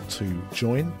patrons to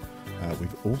join.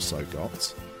 We've also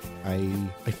got a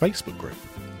Facebook group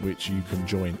which you can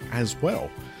join as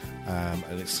well,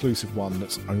 an exclusive one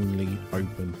that's only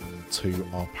open to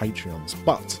our Patreons.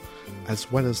 But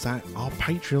as well as that, our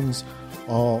Patreons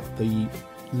are the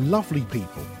lovely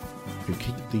people who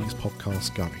keep these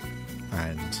podcasts going.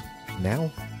 And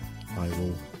now I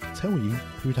will tell you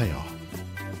who they are.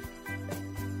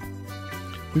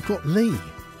 We've got Lee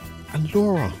and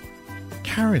Laura,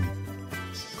 Karen,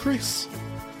 Chris,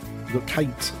 we've got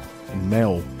Kate and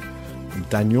Mel and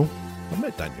Daniel. I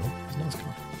met Daniel, he's a nice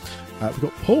guy. We've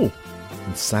got Paul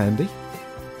and Sandy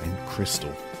and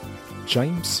Crystal,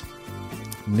 James,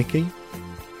 Nikki,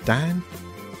 Dan,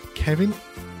 Kevin,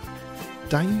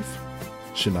 Dave,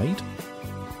 Sinead,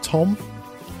 Tom,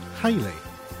 Hayley,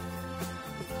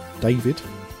 David, I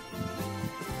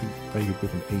think David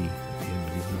with an E at the end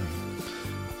of his name.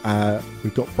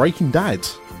 We've got Breaking Dad,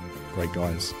 great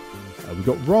guys. We've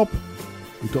got Rob,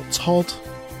 we've got Todd,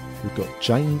 we've got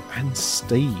Jane and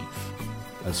Steve,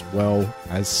 as well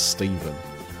as Stephen.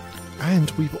 And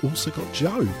we've also got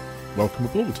Joe. Welcome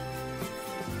aboard.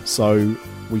 So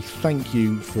we thank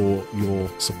you for your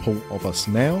support of us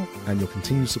now and your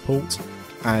continued support.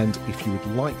 And if you would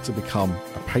like to become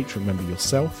a Patreon member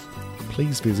yourself,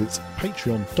 please visit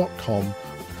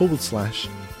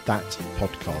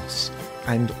patreon.com/thatpodcast.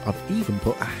 And I've even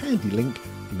put a handy link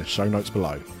in the show notes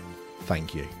below.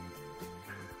 Thank you.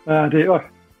 And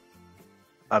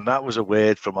that was a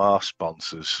word from our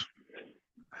sponsors.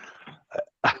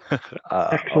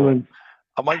 Excellent.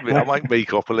 I might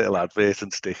make up a little advert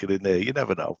and stick it in there. You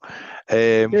never know.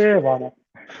 Yeah, why not?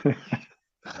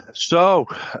 So,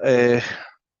 I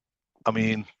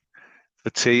mean,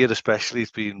 for Tia especially,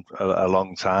 it's been a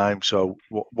long time. So,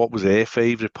 what was her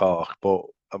favourite park? But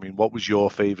I mean, what was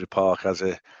your favourite park as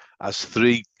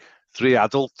three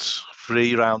adults,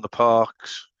 free around the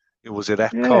parks? Was it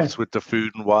Epcot with the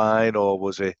food and wine, or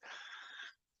was it,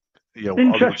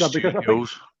 interesting because I think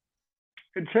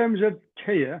in terms of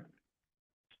Tia,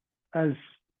 as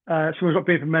someone's got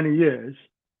been for many years,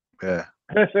 yeah,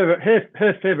 her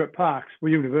favourite parks were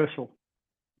Universal,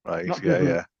 right? Not Yeah, Disney.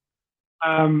 yeah.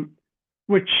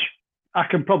 Which I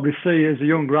can probably see as a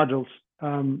younger adult.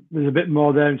 There's a bit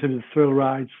more there in terms of thrill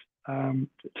rides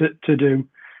to do,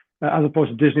 as opposed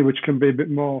to Disney, which can be a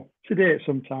bit more sedate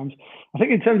sometimes. I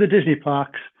think in terms of Disney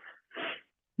parks,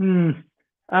 I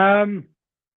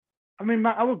mean,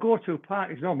 our go-to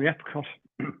park is normally Epcot,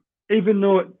 even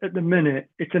though at the minute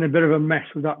it's in a bit of a mess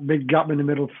with that big gap in the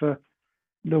middle for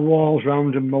the walls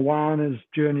round and Moana's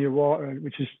Journey of Water,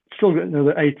 which is still got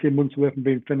another 18 months away from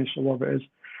being finished, or whatever it is.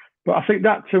 But I think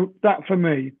that for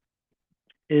me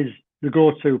is the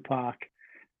go-to park.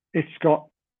 It's got,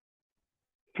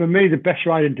 for me, the best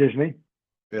ride in Disney,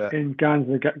 in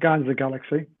Guardians of the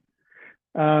Galaxy.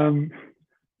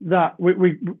 That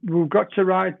we got to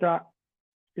ride that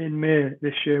in May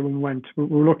this year when we went. We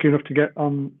were lucky enough to get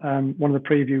on one of the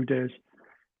preview days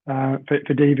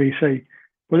for DVC.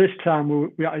 But this time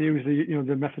we had to use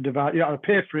the method of you had to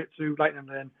pay for it through Lightning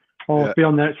Lane, or be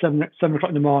on there at 7 o'clock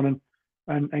in the morning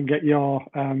and get your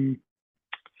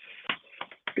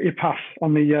pass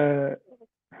on the your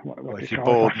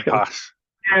boarding pass.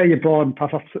 Yeah, your boarding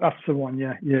pass. That's the one.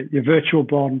 Yeah, your virtual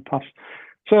boarding pass.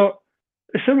 So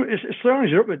as long as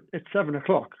you're up at 7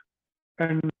 o'clock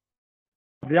and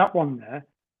the app on there,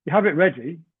 you have it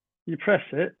ready, you press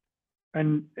it,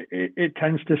 and it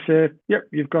tends to say, "Yep,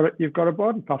 you've got a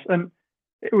boarding pass." And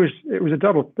it was a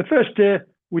double. The first day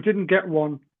we didn't get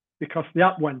one because the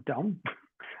app went down,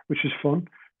 which was fun.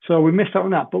 So we missed out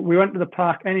on that. But we went to the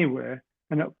park anyway,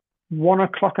 and at 1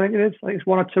 o'clock, I think it's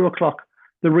 1 or 2 o'clock,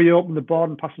 they reopened the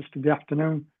boarding passes to the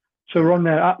afternoon. So we're on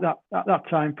there at that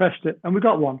time, pressed it, and we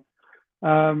got one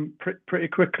pretty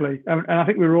quickly. And I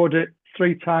think we rode it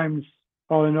 3 times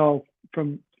all in all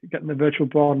from getting the virtual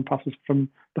boarding passes from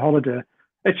the holiday.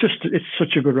 It's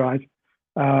such a good ride.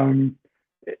 Apparently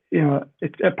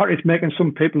it's making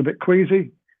some people a bit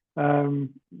queasy.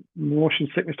 Motion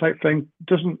sickness type thing.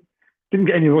 Didn't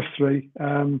get any of us 3.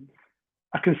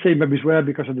 I can see maybe it's where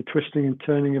because of the twisting and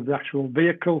turning of the actual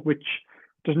vehicle, which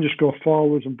doesn't just go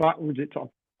forwards and backwards, it sort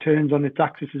of turns on its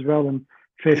axis as well and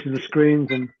faces the screens.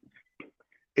 And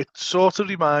it sort of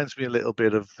reminds me a little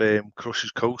bit of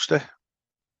Crush's Coaster.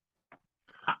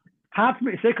 Hard for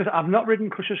me to say because I've not ridden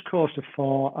Crush's Coaster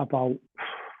for about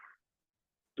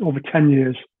over 10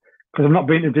 years because I've not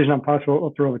been to Disneyland Paris for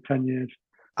over 10 years.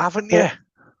 Haven't you?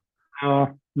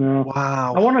 No.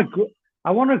 Wow. I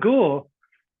want to go,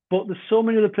 but there's so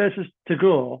many other places to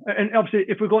go. And obviously,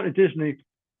 if we're going to Disney,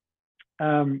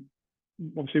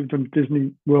 obviously we've done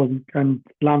Disney World and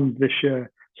Land this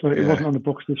year, so it wasn't on the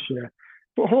books this year.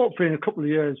 But hopefully in a couple of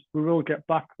years, we will get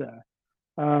back there.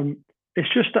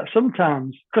 It's just that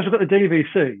sometimes, because we've got the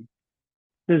DVC,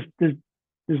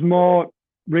 there's more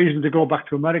reason to go back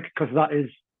to America because that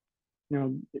is,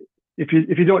 if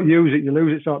you don't use it, you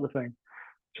lose it sort of thing.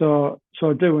 So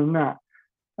doing that.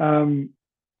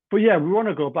 But yeah, we want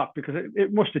to go back because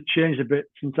it must have changed a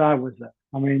bit since I was there.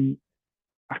 I mean,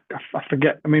 I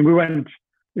forget. I mean, we went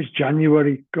this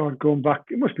January, going back,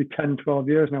 it must be 10, 12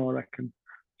 years now, I reckon,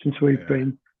 since we've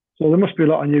been. So there must be a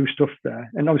lot of new stuff there.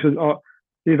 And obviously,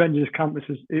 the Avengers Campus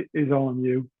is all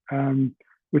new,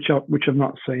 which I've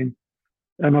not seen.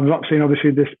 And I've not seen,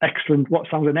 obviously, this what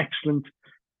sounds an excellent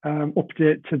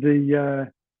update to the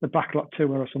backlot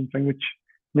tour or something, which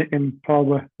Nick and Paul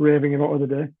were raving about the other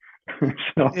day.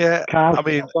 So, I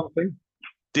mean,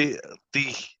 they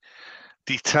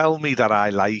tell me that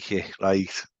I like it,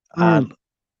 right? And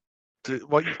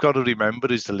what you've got to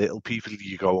remember is the little people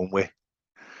you're going with.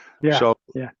 Yeah. So,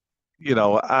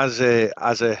 as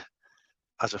a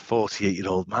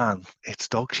 48-year-old man, it's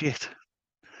dog shit.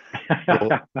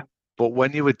 But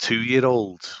when you're a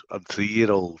 2-year-old and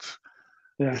 3-year-old,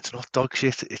 it's not dog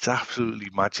shit. It's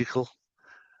absolutely magical.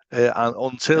 And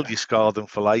until you scar them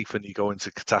for life and you go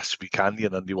into Catastrophe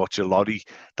Canyon and you watch a lorry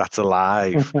that's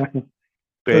alive,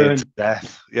 burned to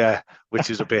death, which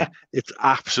is it's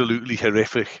absolutely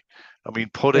horrific. I mean,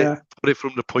 put it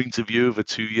from the point of view of a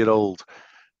 2-year-old.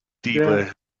 They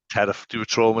You were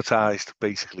traumatized,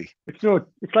 basically. It's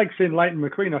like seeing Lightning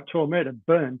McQueen or Tormator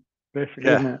burn,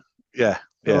 basically, isn't it? Yeah.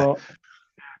 So,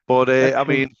 But I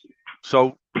mean,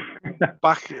 so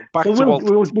back to Walt.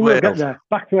 We'll get there.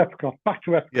 Back to Epcot.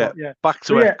 Yeah. Back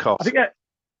to Epcot. I think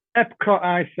Epcot,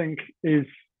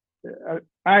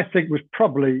 I think was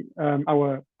probably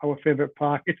our favourite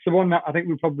park. It's the one that I think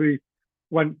we probably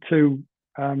went to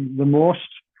the most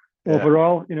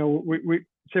overall. You know, we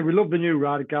love the new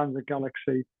ride, Guardians of the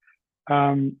Galaxy.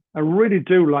 I really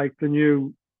do like the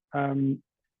new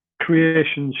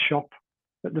Creations shop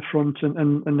at the front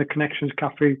and the Connections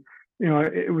Cafe. You know,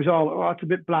 it was it's a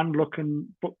bit bland looking,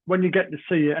 but when you get to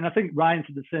see it, and I think Ryan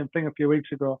said the same thing a few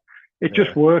weeks ago, it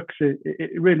just works.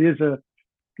 It really is a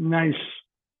nice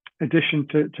addition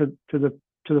to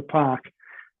the park.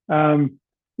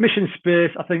 Mission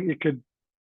Space, I think you could.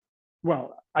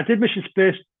 Well, I did Mission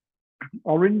Space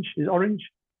Orange. Is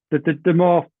Orange the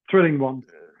more thrilling one?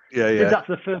 Yeah. I did that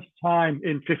for the first time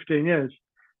in 15 years,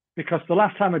 because the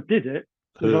last time I did it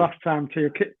was the last time Tia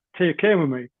came with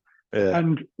me. Yeah.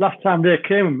 And last time they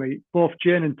came with me, both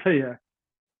Jane and Tia,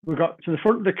 we got to the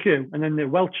front of the queue and then they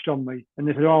welched on me and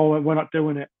they said, "Oh, we're not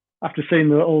doing it," after seeing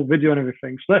the old video and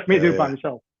everything. So left me to do it by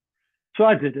myself. So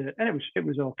I did it and it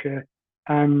was okay.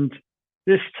 And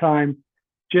this time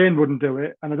Jane wouldn't do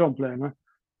it, and I don't blame her.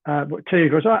 But Tia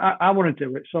goes, I want to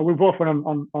do it. So we both went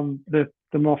on the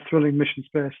more thrilling Mission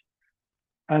Space.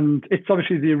 And it's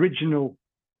obviously the original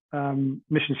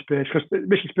Mission Space, because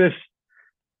Mission Space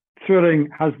thrilling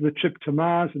has the trip to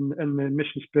Mars, and the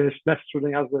Mission Space less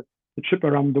thrilling has the trip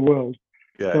around the world.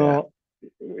 So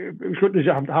it was good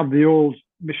to have the old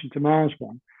Mission to Mars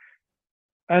one.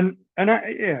 And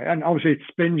obviously it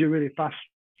spins you really fast.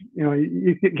 You know,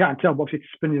 you can't tell, but it's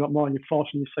spinning a lot more and you're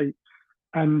forcing your seat.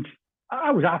 And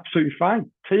I was absolutely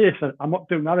fine. Tia said, "I'm not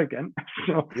doing that again."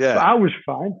 So I was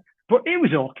fine. But it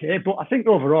was okay. But I think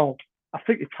overall, I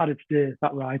think it's had its day,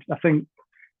 that ride. I think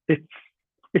it's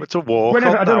a walk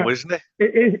on now, isn't it?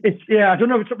 It's I don't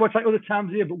know if it's like other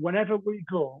times here, but whenever we've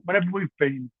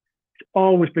been, it's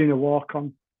always been a walk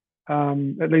on,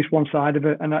 at least one side of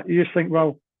it. And you just think,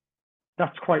 well,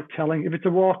 that's quite telling. If it's a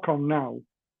walk on now,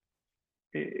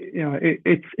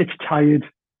 it's tired.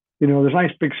 You know, there's a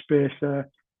nice big space there.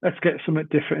 Let's get something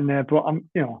different in there. But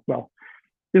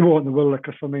it won't in the world,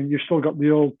 because I mean, you've still got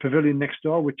the old pavilion next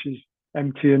door, which is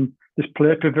empty, and this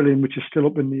play pavilion, which is still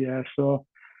up in the air. So,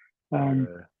 I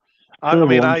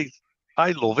mean,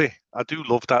 I love it. I do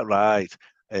love that ride,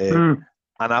 and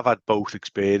I've had both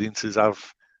experiences.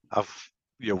 I've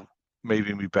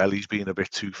maybe my belly's been a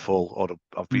bit too full, or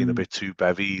I've been a bit too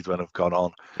bevied when I've gone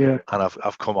on, and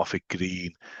I've come off it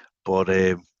green. But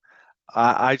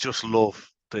I just love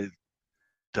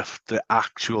the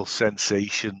actual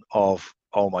sensation of,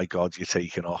 oh my God, you're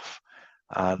taking off,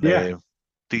 and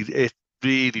it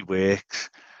really works.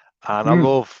 And I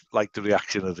love like the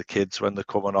reaction of the kids when they're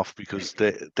coming off, because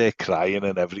they're crying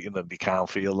and everything, and they can't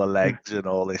feel their legs and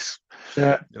all this.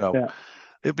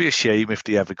 It'd be a shame if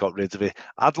they ever got rid of it.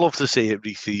 I'd love to see it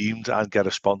rethemed and get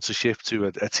a sponsorship to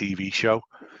a TV show.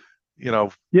 You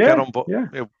know, get on,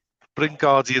 bring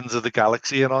Guardians of the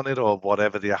Galaxy in on it, or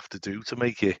whatever they have to do to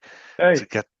make it. To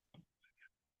get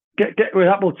with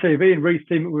Apple TV and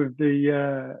retheme it with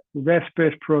their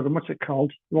space program. What's it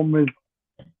called? The one with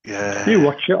you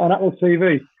watch it on Apple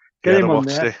TV. Get him on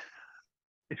there.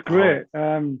 It's great.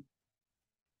 Oh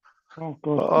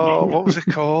God. What was it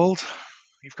called?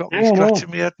 You've got me scratching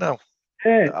my head now.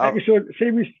 Episode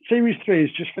series 3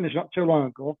 is just finished not too long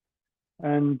ago,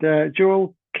 and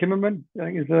Joel Kimmerman, I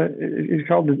think is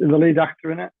called the lead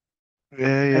actor in it.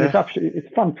 And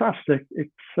it's fantastic.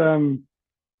 It's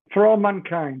for all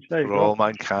mankind. There you go. All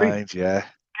mankind,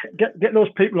 Get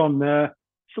those people on there.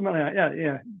 Something like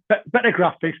that, better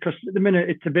graphics, because at the minute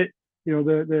it's a bit,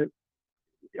 the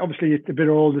obviously it's a bit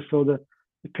older, so the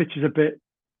picture's a bit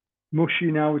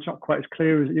mushy now. It's not quite as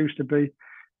clear as it used to be.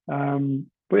 But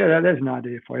there's an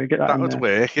idea for you. Get that. That would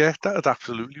work. Yeah, that would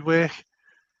absolutely work.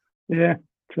 Yeah.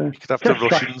 You could have the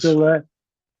Russians.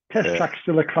 Test track's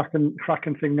still a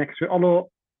cracking thing next to it. Although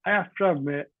I have to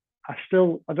admit, I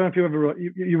don't know if you ever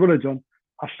you would have done.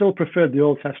 I still preferred the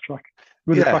old test track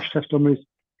with the crash test dummies.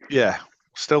 Yeah,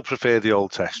 still prefer the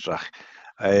old test track.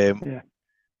 I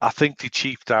think they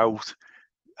cheaped out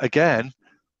again.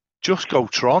 Just go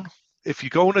Tron. If you're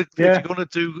going to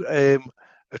do a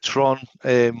Tron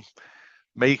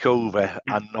makeover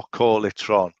and not call it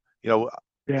Tron,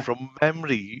 from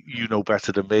memory, you know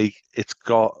better than me, it's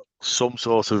got some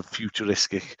sort of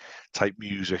futuristic type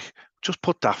music. Just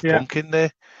put Daft Punk in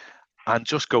there and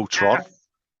just go Tron.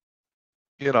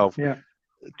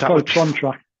 That would Tron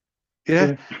track.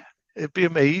 It'd be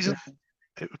amazing.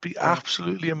 It would be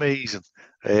absolutely amazing.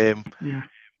 Um, Yeah.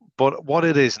 but what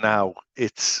it is now,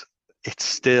 it's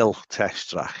still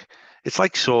test track. It's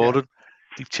like Soren.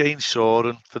 They've changed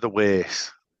Soren for the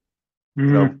worse. You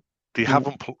know, Mm. they Yeah.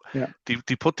 haven't Yeah.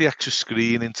 they put the extra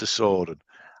screen into Soren,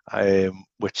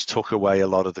 which took away a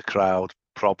lot of the crowd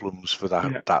problems for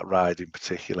that ride in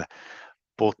particular.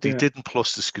 But they didn't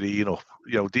plus the screen up.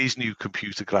 You know, these new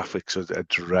computer graphics are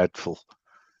dreadful.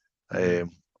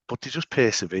 But they just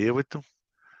persevere with them.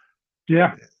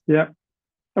 Yeah. Yeah.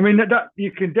 I mean, that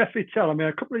you can definitely tell. I mean,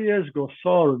 a couple of years ago,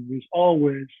 Soren was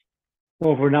always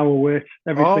over an hour wait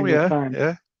every single time.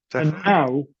 Yeah, definitely. And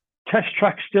now, test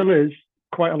track still is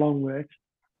quite a long wait.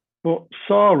 But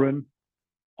Soren,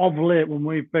 of late, when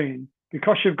we've been,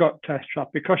 because you've got test track,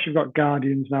 because you've got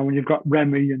Guardians now, and you've got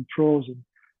Remy and Frozen,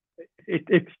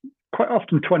 it's quite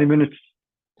often 20 minutes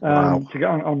to get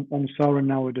on Soren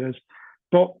nowadays.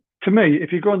 But to me,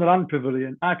 if you go in the Land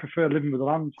Pavilion, I prefer living with the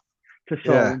Land to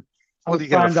Soren. Well, you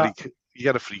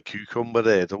get a free cucumber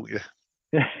there, don't you?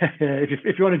 Yeah,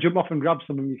 if you want to jump off and grab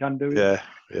something, you can do it. Yeah.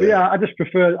 But yeah, I just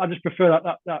prefer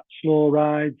that slow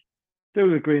ride.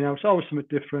 Do the greenhouse, always something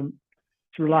different.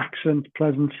 It's relaxing,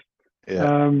 pleasant.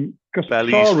 Yeah. Because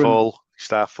belly's full,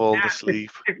 start falling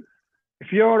asleep.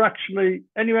 If you're actually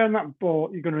anywhere on that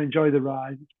boat, you're going to enjoy the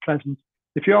ride. It's pleasant.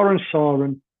 If you're on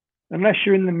Soren, unless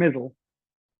you're in the middle,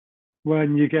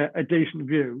 when you get a decent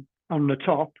view on the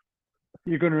top,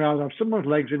 you're going to have someone's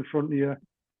legs in front of you,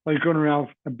 or you're going to have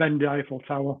a bendy Eiffel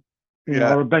Tower,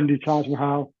 or a bendy Taj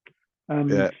Mahal,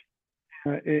 and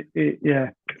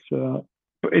So,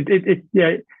 but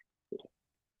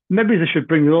maybe they should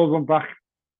bring the old one back.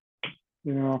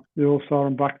 You know, the old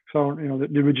Soren back, the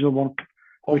original one.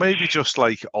 Or maybe just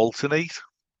like alternate,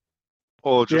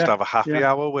 or just have a happy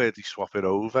hour where they swap it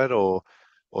over, or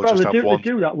just have one.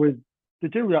 They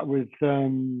do that with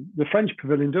the French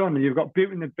Pavilion, don't they? You've got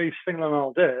Beauty and the Beast singing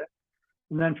all day,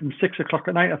 and then from 6 o'clock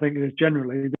at night, I think it is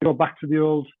generally, they go back to the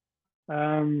old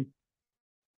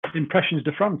Impressions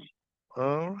de France.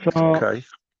 Oh, okay.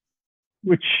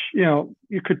 Which,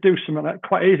 you could do something like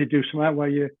quite easy, do something like where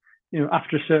you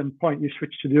after a certain point you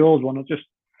switch to the old one, or just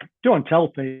don't tell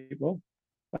people,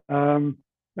 and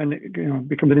it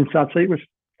becomes an inside secret.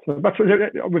 So that's what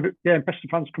Impressions de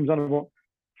France comes on about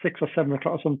 6 or 7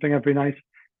 o'clock or something every night.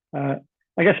 I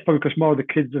guess probably because more of the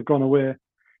kids have gone away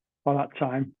by that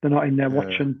time. They're not in there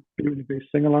watching Beauty and the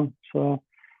Beast sing along. So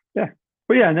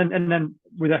and then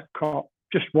with Epcot,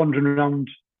 just wandering around,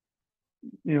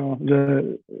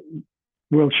 the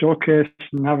World Showcase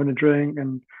and having a drink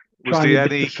and trying to get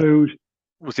the food.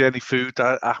 Was there any food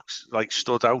that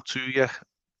stood out to you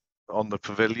on the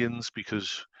pavilions,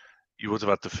 because you would have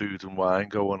had the food and wine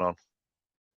going on?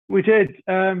 We did.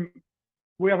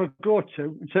 We have a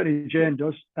go-to, and certainly Jane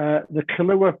does, the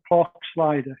Kahlua pork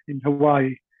slider in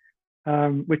Hawaii,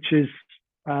 which is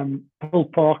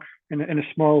pulled pork in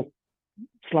a small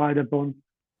slider bun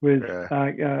with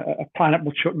a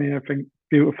pineapple chutney. I think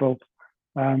beautiful.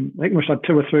 I think we must have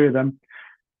 2 or 3 of them.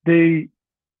 There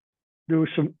were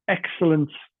some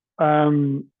excellent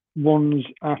ones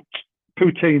at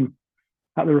Poutine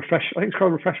at the I think it's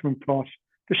called Refreshment Pot.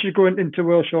 Just you go into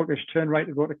World Showcase, turn right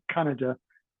to go to Canada,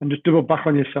 and just double back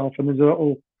on yourself. And there's a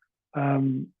little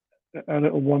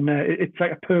one there. It's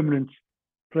like a permanent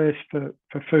place for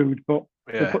food, but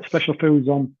they put special foods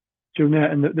on during there,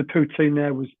 and the poutine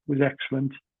there was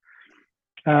excellent.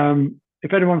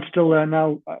 If anyone's still there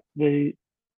now, they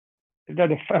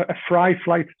had a fry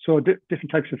flight, so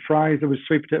different types of fries. There was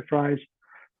sweet potato fries,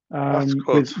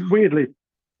 with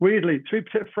weirdly sweet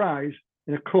potato fries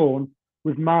in a cone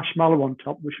with marshmallow on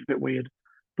top, which is a bit weird.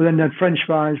 But then they had French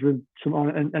fries with some on,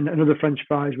 and another French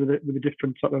fries with a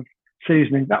different sort of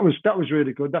seasoning. That was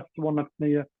really good. That's the one that's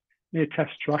near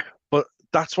Test Track. But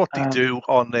that's what they do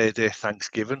on their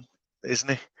Thanksgiving, isn't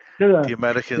it? The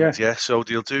Americans, So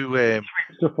they'll do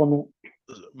stuff on it.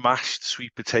 Mashed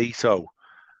sweet potato,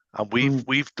 and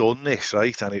we've done this,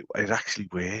 right, and it actually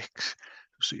works.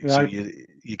 So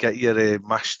you get your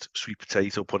mashed sweet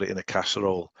potato, put it in a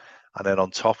casserole, and then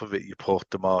on top of it you put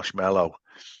the marshmallow.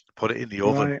 Put it in the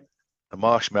oven. The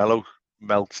marshmallow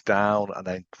melts down and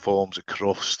then forms a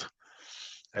crust,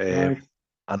 and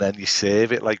then you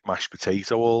serve it like mashed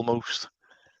potato almost.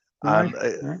 And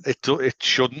it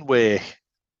shouldn't work,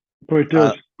 but it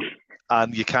does.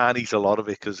 And you can't eat a lot of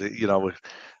it because you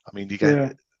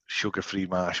get sugar-free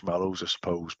marshmallows, I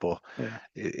suppose, but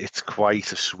it's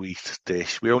quite a sweet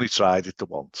dish. We only tried it the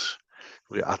once.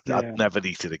 I'd never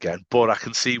eat it again, but I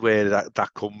can see where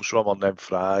that comes from on them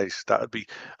fries. That would be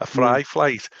a fry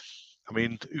flight. I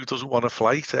mean, who doesn't want a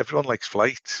flight? Everyone likes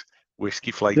flights.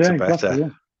 Whiskey flights are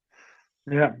better.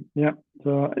 Yeah, yeah.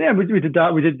 So yeah, we did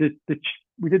that. We did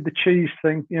the cheese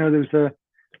thing. You know, there was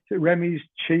is it Remy's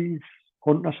cheese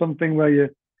hunt or something where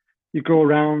you go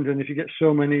around, and if you get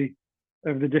so many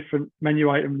of the different menu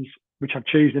items which have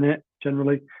cheese in it,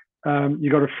 generally, you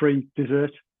got a free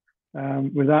dessert.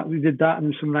 With that, we did that,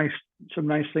 and some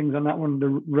nice things on that one. The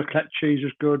raclette cheese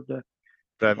was good. The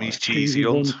Remy's cheesy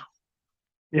hunt.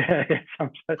 Yeah, it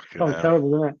sounds Yeah.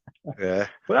 terrible, doesn't it? Yeah.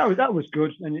 But that was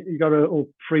good, and you got a little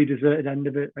free dessert at the end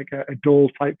of it, like a dole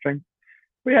type thing.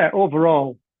 But yeah,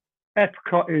 overall,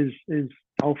 Epcot is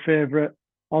our favourite.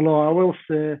 Although I will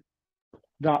say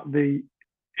that the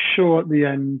show at the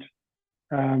end,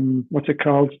 what's it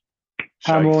called?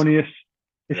 Shite. Harmonious,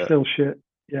 is Yeah. still shit.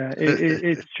 Yeah,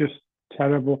 it's just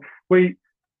terrible.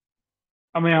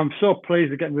 I'm so pleased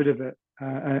they're getting rid of it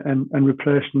and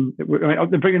replacing it.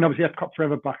 They're bringing obviously Epcot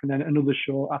Forever back and then another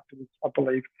show afterwards, I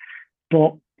believe.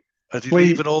 But Are they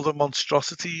leaving all the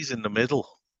monstrosities in the middle?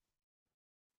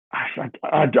 I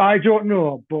don't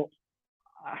know, but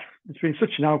it's been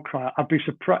such an outcry. I'd be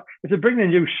surprised if they're bringing a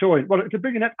new show in. Well, if they're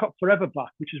bringing Epcot Forever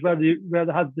back, which is where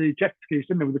they had the jet skis,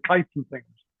 didn't they, with the kites and things.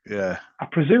 Yeah. I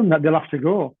presume that they'll have to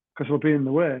go because we'll be in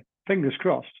the way. Fingers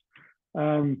crossed.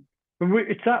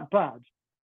 It's that bad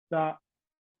that,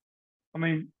 I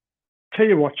mean,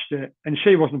 Tia watched it and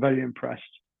she wasn't very impressed.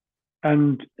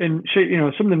 And she, you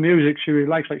know, some of the music she really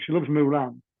likes, like she loves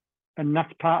Mulan, and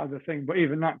that's part of the thing. But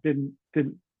even that didn't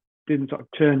sort of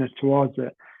turn her towards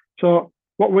it. So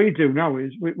what we do now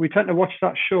is we tend to watch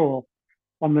that show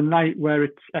on the night where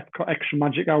it's Epcot Extra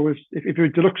Magic Hours. If you're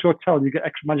a deluxe hotel, you get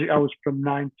Extra Magic Hours from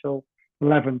 9 till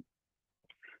 11.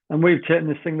 And we've taken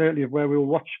this thing lately of where we'll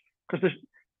watch, because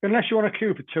unless you want to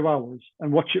queue for 2 hours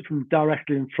and watch it from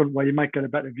directly in front where you might get a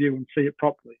better view and see it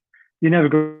properly, you're never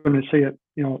going to see it,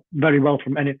 you know, very well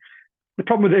from any. The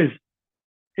problem with it is,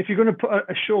 if you're going to put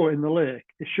a show in the lake,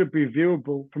 it should be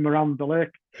viewable from around the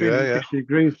lake, 360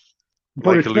 degrees.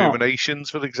 But like Illuminations,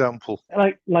 for example.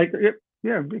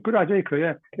 Yeah, good idea,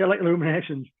 Chris. Yeah, like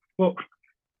Illuminations, but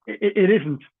it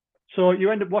isn't. So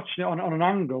you end up watching it on an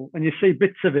angle, and you see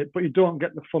bits of it, but you don't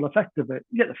get the full effect of it.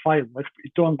 You get the fireworks, but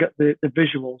you don't get the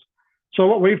visuals. So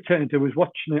what we've turned to is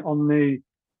watching it on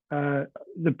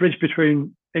the bridge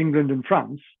between England and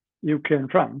France, UK and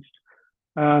France.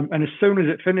 And as soon as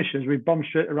it finishes, we bomb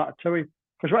straight to Ratatouille,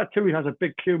 because Ratatouille has a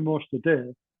big queue most of the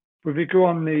day. But if you go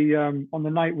on the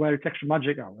night where it's Extra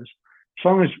Magic Hours,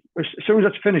 as soon as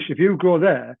that's finished, if you go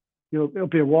there, it'll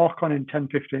be a walk on in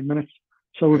 10-15 minutes.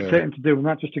 So we've taken to doing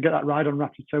that just to get that ride on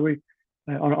Ratatouille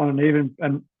on an evening.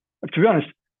 And to be honest,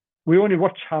 we only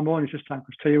watched Harmonious this time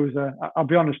because Tia was there. I'll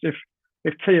be honest, if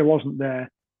Tia wasn't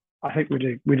there, I think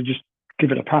we'd have just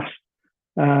give it a pass,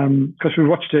 because we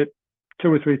watched it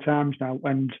 2 or 3 times now,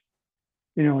 and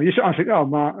you know, you sort of think, oh,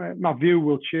 my view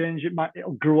will change.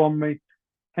 It'll grow on me,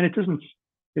 and it doesn't.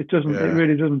 It doesn't. It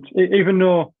really doesn't. Even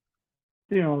though,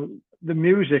 you know, the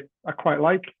music I quite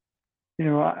like. You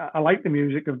know, I like the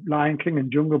music of Lion King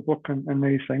and Jungle Book and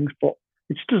these things, but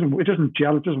it doesn't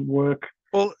gel. It doesn't work.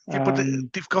 Well, yeah, but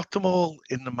they've got them all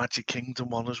in the Magic Kingdom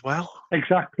one as well.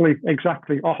 Exactly.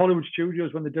 Or Hollywood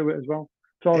Studios when they do it as well.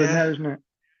 It's all in there, isn't it?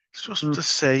 It's just the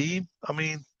same. I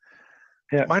mean,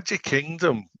 Magic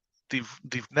Kingdom,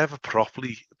 they've never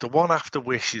properly. The one after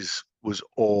Wishes was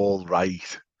all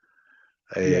right.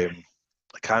 I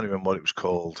can't remember what it was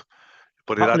called,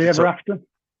 but it Happily Ever After.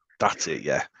 That's it.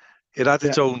 Yeah, it had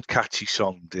its own catchy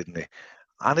song, didn't it?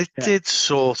 And it did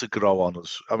sort of grow on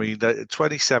us. I mean,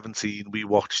 2017, we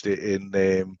watched it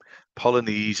in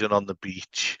Polynesian on the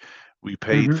beach. We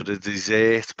paid for the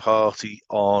dessert party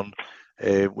on.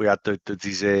 We had the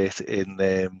dessert in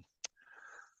the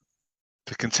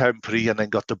Contemporary, and then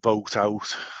got the boat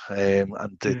out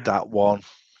and did that one.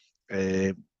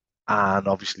 And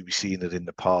obviously, we've seen it in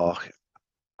the park.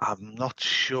 I'm not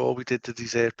sure we did the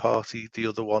dessert party, the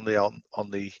other one on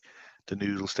the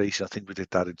noodle station. I think we did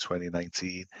that in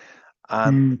 2019.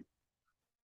 And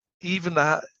even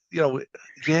that, you know,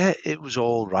 it was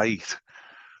all right,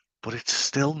 but it's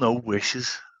still no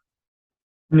Wishes.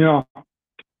 No.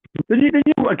 The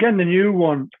new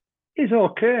one is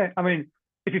okay. I mean,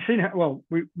 if you've seen it, well,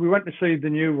 we went to see the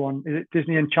new one. Is it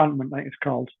Disney Enchantment? I think it's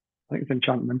called. I think it's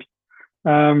Enchantment.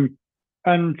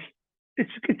 And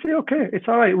it's okay. It's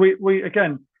all right.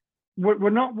 We're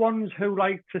not ones who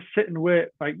like to sit and wait.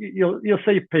 Like you'll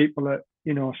see people at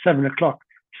 7:00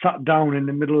 sat down in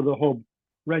the middle of the hub,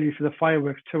 ready for the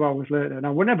fireworks 2 hours later.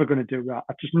 Now we're never going to do that.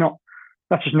 That's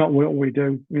just not what we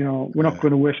do. You know, we're not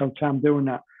going to waste our time doing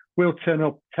that. We'll turn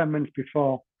up 10 minutes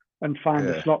before and find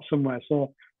a slot somewhere.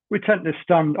 So we tend to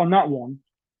stand on that one.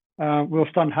 We'll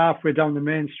stand halfway down the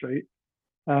main street,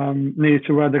 near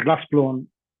to where the glass blown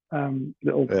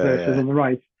little Yeah, places yeah. on the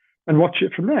right, and watch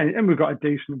it from there. And we've got a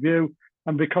decent view.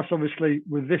 And because obviously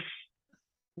with this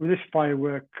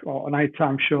firework or a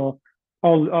nighttime show,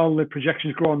 all the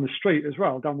projections go on the street as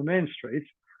well, down the main street.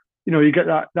 You know, you get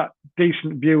that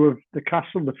decent view of the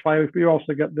castle, the fireworks, but you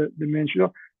also get the main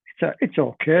show. It's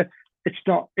okay. It's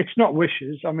not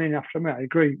Wishes. I mean, after me, I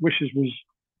agree. Wishes was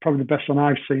probably the best one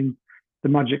I've seen, the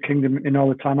Magic Kingdom, in all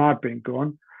the time I've been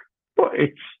going. But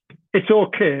it's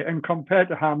okay, and compared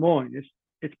to Harmonious,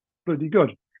 it's pretty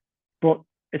good. But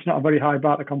it's not a very high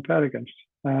bar to compare against.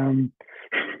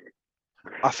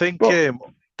 I think But-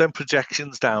 them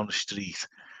projections down the street,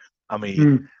 I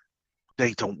mean,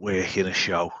 they don't work in a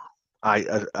show.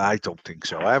 I don't think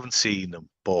so. I haven't seen them,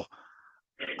 but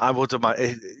I would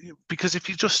imagine, because if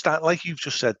you just stand, like you've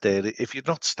just said there, if you're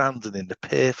not standing in the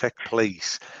perfect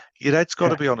place, your head's got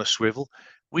to be on a swivel.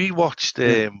 We watched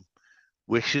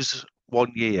Wishes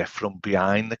one year from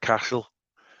behind the castle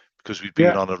because we'd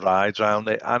been on a ride around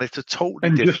it, and it's a totally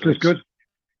and different, just as good.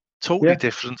 totally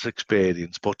different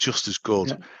experience, but just as good.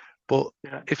 Yeah. But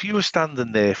Yeah. if you were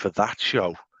standing there for that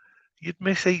show, you'd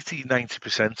miss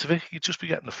 80-90% of it. You'd just be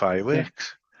getting the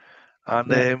fireworks.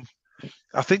 And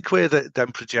I think where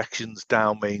them projections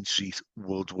down Main Street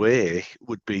would work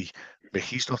would be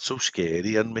Mickey's Not So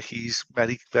Scary and Mickey's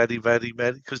Very, Very, Very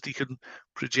Merry, because they can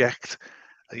project,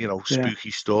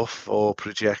 spooky stuff or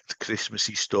project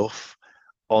Christmassy stuff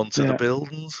onto the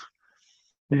buildings.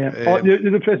 Yeah. The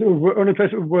only place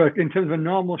it would work in terms of a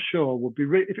normal show would be,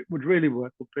 if it would really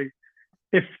work, would be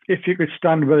if you could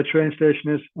stand where the train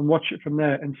station is and watch it from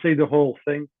there and see the whole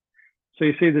thing. So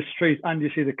you see the street and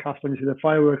you see the castle and you see the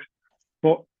fireworks,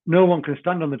 but no one can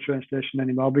stand on the train station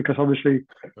anymore because obviously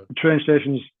the train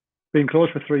station's been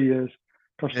closed for 3 years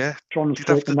because Tron's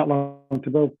taken that long to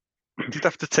build. You'd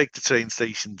have to take the train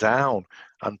station down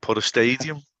and put a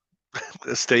stadium,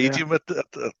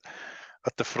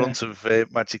 at the front of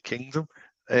Magic Kingdom.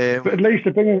 But at least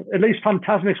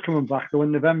Fantasmic's coming back though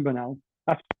in November now.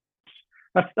 That's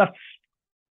that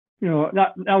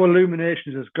now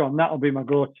Illuminations has gone. That'll be my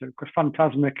go-to because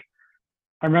Fantasmic.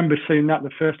 I remember seeing that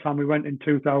the first time we went in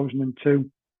 2002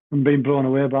 and being blown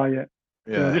away by it.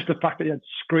 Yeah. Just the fact that you had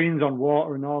screens on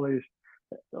water and all these,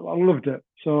 I loved it.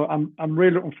 So I'm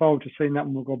really looking forward to seeing that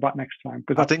when we'll go back next time.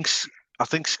 I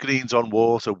think screens on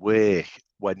water work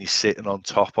when you're sitting on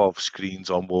top of screens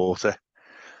on water.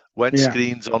 When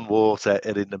screens on water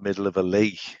are in the middle of a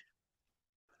lake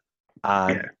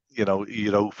and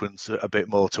you're open a bit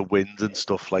more to wind and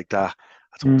stuff like that,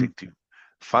 I don't think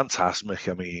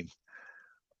Fantasmic. I mean,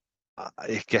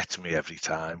 it gets me every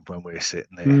time when we're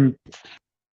sitting there.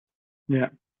 Yeah,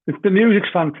 the music's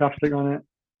fantastic on it,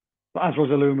 but as was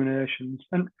Illuminations,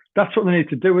 and that's what they need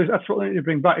to do. That's what they need to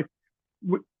bring back.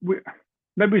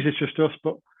 Maybe it's just us,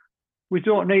 but we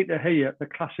don't need to hear the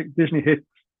classic Disney hits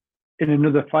in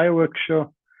another fireworks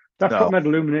show. That's what made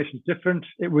Illuminations different.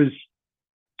 It was,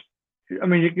 I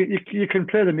mean, you can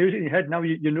play the music in your head now.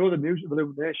 You know the music of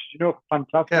Illuminations. You know,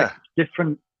 fantastic. Yeah. It's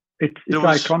different. It's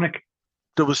iconic.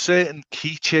 There were certain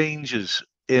key changes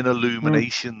in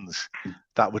Illuminations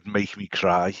that would make me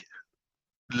cry.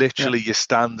 Literally, you're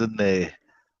standing there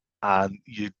and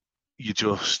you've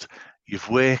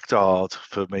worked hard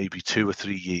for maybe 2 or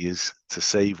 3 years to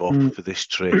save up for this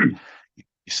trip. You're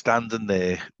standing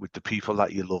there with the people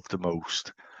that you love the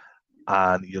most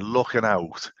and you're looking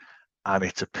out and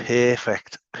it's a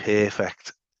perfect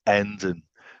ending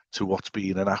to what's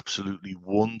been an absolutely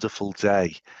wonderful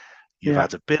day. You've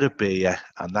had a bit of beer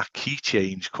and that key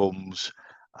change comes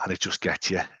and it just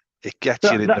gets you. It gets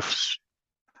you in the...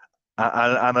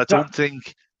 And I don't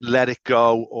think Let It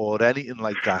Go or anything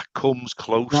like that comes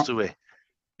close to it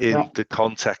in the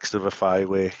context of a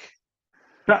firework.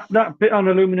 That bit on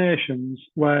Illuminations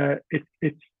where it's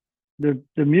the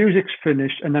music's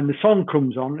finished and then the song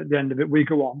comes on at the end of it, We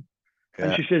Go On. Yeah.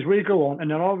 And she says, We Go On.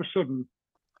 And then all of a sudden,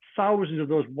 thousands of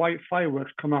those white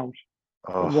fireworks come out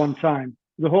at one time.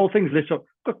 The whole thing's lit up.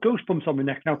 I've got goosebumps on my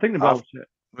neck now thinking about it.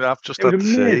 I've just done the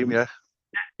same, yeah.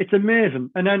 It's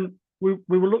amazing. And then we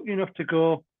were lucky enough to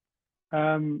go,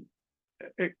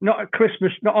 not at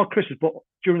Christmas, not on Christmas, but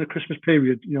during the Christmas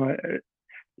period,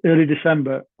 early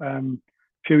December, a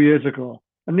few years ago.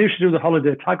 And they used to do the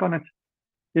holiday tag on it,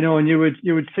 and you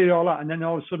would see all that. And then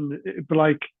all of a sudden it'd be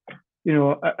like,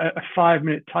 a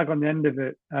 5-minute tag on the end of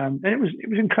it. And it was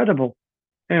incredible.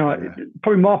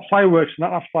 Probably more fireworks in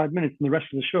that last 5 minutes than the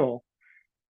rest of the show.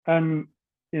 And,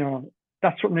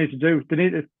 that's what they need to do. They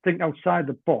need to think outside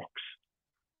the box.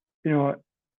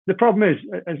 The problem is,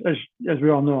 as we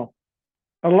all know,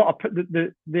 a lot of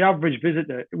the average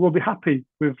visitor will be happy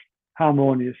with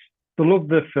Harmonious. They love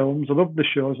the films, they love the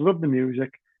shows, they love the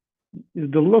music.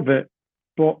 they'll love it,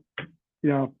 but you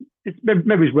know,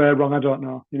 maybe we're wrong. I don't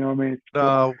know. You know what I mean?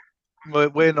 No,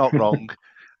 we're not wrong.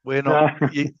 We're not.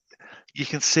 But, You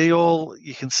can see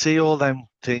all them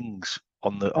things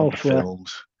on the elsewhere.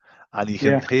 films, and you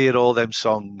can Yeah, hear all them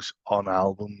songs on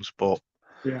albums, but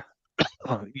yeah,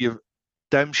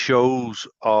 them shows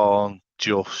aren't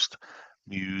just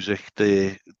music,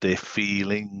 their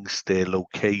feelings, their yeah,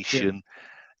 location,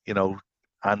 you know,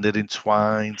 and they're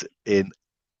entwined in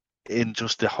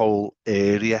just the whole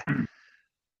area,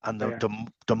 and yeah,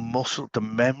 the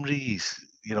memories,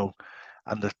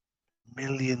 and the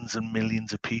millions and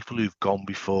millions of people who've gone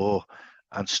before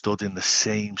and stood in the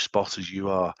same spot as you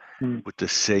are mm. with the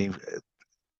same,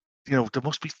 there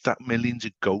must be that millions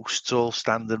of ghosts all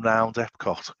standing around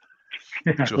Epcot.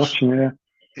 Yeah. Just, Watching it.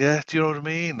 yeah, do you know what I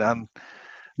mean? And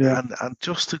Yeah, and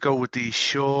just to go with these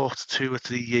short 2 or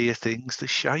 3 year things, they're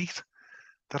shite.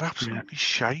 They're yeah, absolutely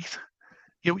shite.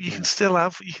 You yeah, can still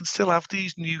have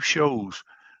these new shows,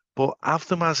 but have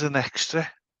them as an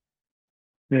extra.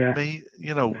 yeah,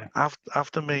 yeah,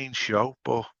 Have the main show.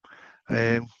 But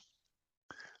yeah, um,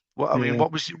 what I mean, yeah.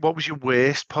 what was your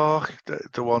worst park?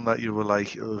 The one that you were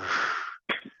like, ugh.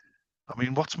 I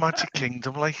mean, what's Magic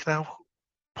Kingdom like now,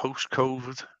 post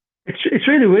COVID? It's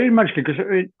really weird, Magic, because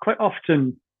quite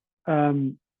often,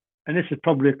 and this is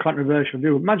probably a controversial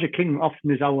view, but Magic Kingdom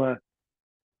often is our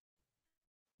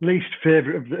least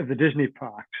favorite of the Disney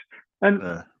parks, and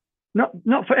Uh,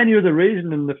 not for any other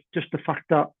reason than just the fact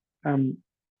that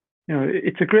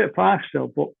it's a great park still,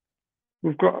 but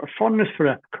we've got a fondness for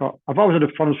Epcot. I've always had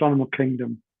a fondness for Animal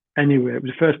Kingdom. Anyway, it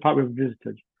was the first park we ever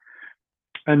visited,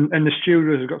 and the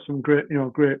studios have got some great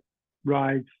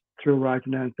rides, thrill rides,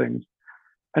 and things.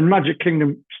 And Magic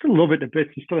Kingdom, still love it a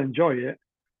bit, you still enjoy it,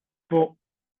 but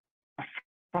I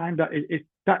find that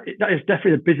that is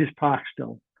definitely the busiest park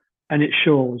still, and it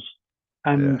shows.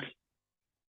 yeah, And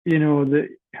you know the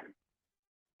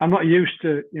I'm not used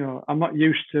to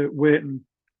waiting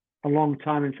a long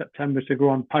time in September to go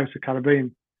on Pirates of the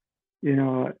Caribbean. You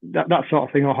know that sort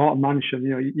of thing, or Haunted Mansion. You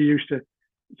know, you're used to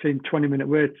seeing 20-minute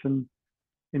waits, and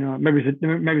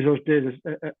maybe those days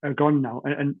are gone now.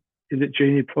 And is it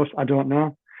Genie Plus? I don't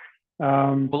know.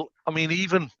 well, I mean,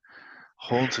 even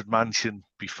Haunted Mansion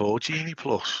before Genie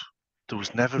Plus, there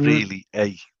was never mm, really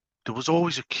there was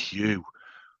always a queue,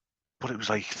 but it was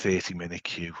like 30-minute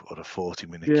queue or a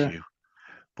 40-minute yeah, queue.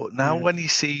 But now yeah, when you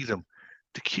see them,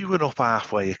 the queuing up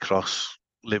halfway across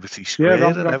Liberty yeah, Square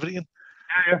and everything.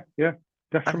 yeah,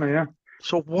 And definitely, yeah.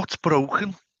 so what's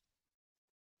broken?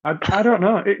 I don't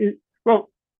know. Well,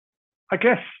 I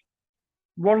guess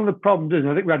one of the problems is, and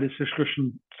I think we had this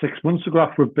discussion 6 months ago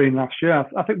after we've been last year.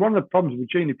 I think one of the problems with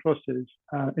Genie Plus is,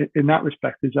 in that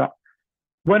respect, is that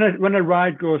when a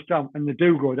ride goes down, and they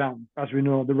do go down, as we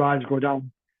know, the rides go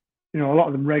down. You know, a lot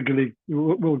of them regularly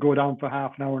will go down for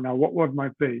half an hour now, what it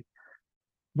might be.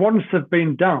 Once they've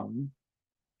been down,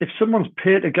 if someone's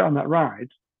paid to get on that ride,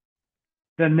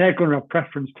 then they're going to have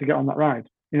preference to get on that ride.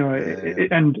 You know,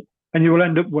 and you will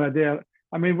end up where they're.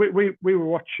 I mean, we were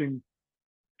watching.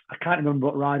 I can't remember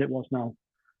what ride it was now,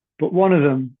 but one of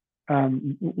them,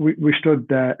 we stood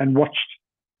there and watched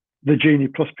the Genie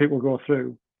Plus people go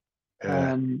through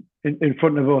Yeah, in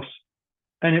front of us,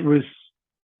 and it was,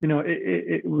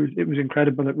 it was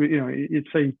incredible that you'd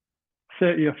see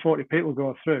 30 or 40 people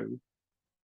go through,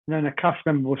 and then a cast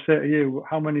member will say to you,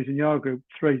 "How many's in your group?"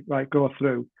 3, right? Go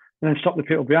through, and then stop the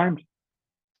people behind.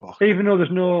 Even though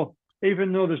there's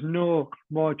no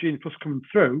more Genie Plus coming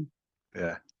through,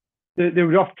 yeah, they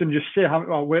would often just say,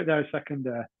 "Oh, wait there a second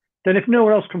there." Then if no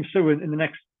one else comes through in the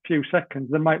next few seconds,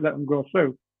 they might let them go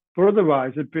through. But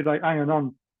otherwise, it'd be like hanging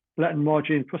on, letting more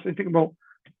Genie Plus. And think about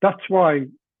that's why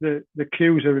the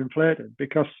queues are inflated,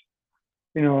 because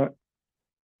you know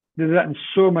they're letting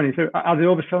so many through. Are they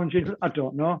overselling Genie Plus? I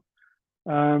don't know.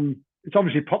 It's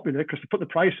obviously popular because they put the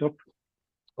price up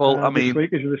well, I this mean,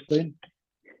 week, as you were saying.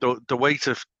 the way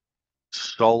to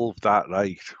solve that,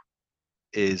 right,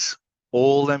 is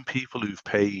all them people who've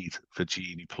paid for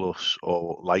Genie Plus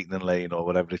or Lightning Lane or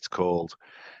whatever it's called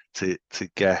to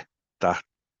get that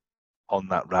on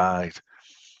that ride.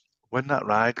 When that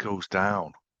ride goes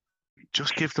down,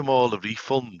 just give them all a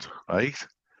refund, right?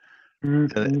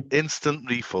 An Mm-hmm. instant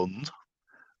refund,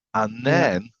 and Yeah,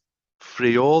 then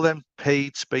free all them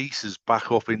paid spaces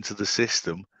back up into the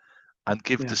system and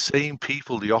give yeah, the same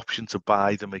people the option to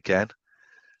buy them again.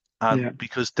 And yeah,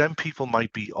 because then people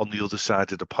might be on the other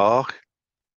side of the park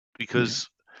yeah,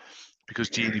 because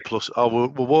Genie Plus, oh,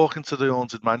 we're walking to the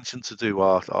Haunted Mansion to do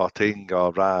our thing,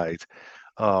 our ride.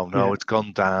 Oh no, yeah, it's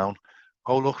gone down.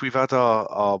 Oh look, we've had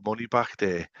our money back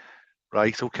there.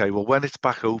 Right, okay, well when it's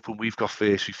back open, we've got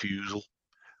first refusal.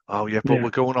 Oh yeah, but Yeah. we're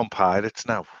going on Pirates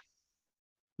now.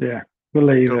 Yeah, we'll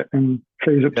leave Go- it and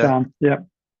frees up Yeah. time. Yeah,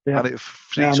 yeah, And it yeah. I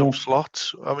frees up know.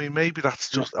 slots. I mean, maybe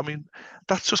that's Yeah. just. I mean,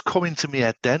 that's just coming to me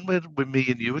head then, with me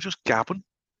and you are just gabbing.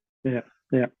 Yeah,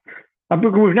 yeah. But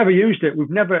we've never used it. We've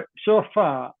never, so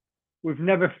far, we've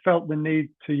never felt the need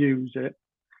to use it.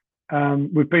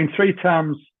 We've been 3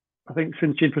 times, I think,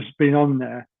 since Jeepers has been on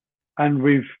there, and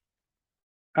we've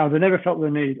either never felt the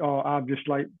need, or I've just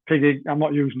like, piggy, I'm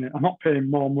not using it. I'm not paying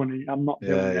more money. I'm not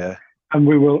doing it. Yeah. And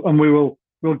we'll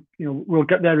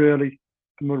get there early,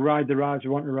 and we'll ride the rides we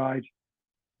want to ride.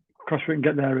 CrossFit and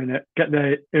get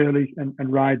there early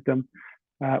and ride them.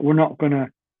 We're not going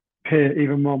to pay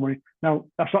even more money. Now,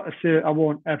 that's not to say I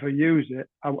won't ever use it.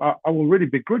 I will really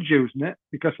begrudge using it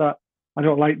because I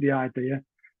don't like the idea.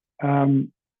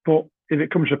 But if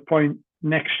it comes to a point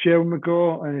next year when we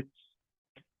go and it's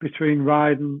between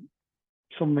riding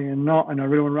something and not, and I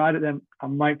really want to ride it, then I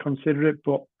might consider it.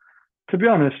 But to be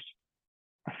honest,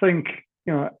 I think,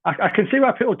 I can see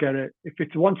why people get it. If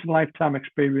it's a once in a lifetime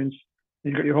experience,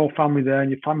 you've got your whole family there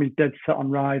and your family's dead set on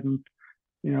riding,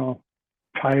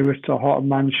 Pirates or Haunted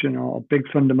Mansion or Big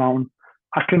Thunder Mountain,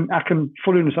 I can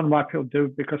fully understand why people do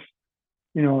it, because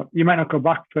you might not go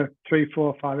back for 3,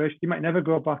 4, 5 years. You might never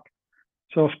go back.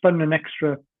 So spending an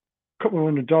extra couple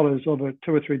of $100 over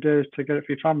 2 or 3 days to get it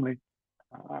for your family,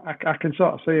 I can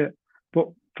sort of see it. But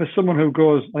for someone who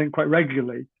goes, I think, quite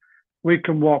regularly, we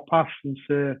can walk past and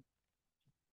say,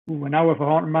 "Ooh, an hour for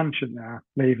Haunted Mansion there,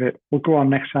 leave it. We'll go on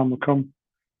next time we come."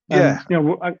 Yeah.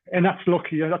 And that's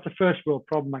lucky. That's a first world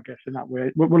problem, I guess, in that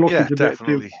way. We're lucky Yeah, to be able to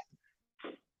do definitely.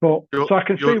 that. But so I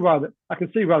can see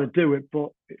why they do it,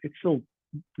 but it still,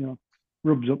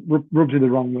 rubs you the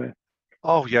wrong way.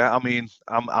 Oh yeah, I mean,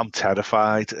 I'm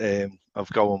terrified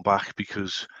of going back,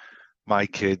 because my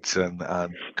kids and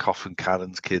Coff and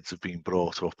Karen's kids have been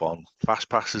brought up on fast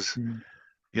passes,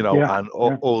 and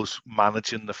us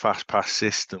managing the fast pass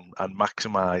system and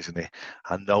maximising it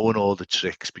and knowing all the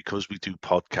tricks, because we do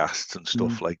podcasts and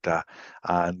stuff like that,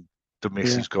 and the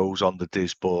missus goes on the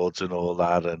Diz boards and all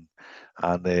that, and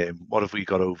what have we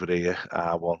got over here?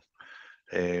 One,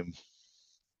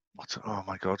 oh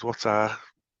my God, what's our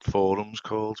forums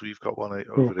called? We've got one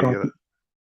over here.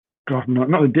 God, no,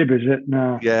 not the Dib, is it?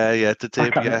 No. Yeah, the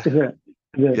Dib, yeah. Is it?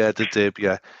 Yeah, the Dib,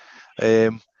 yeah.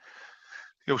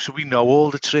 So we know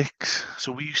all the tricks.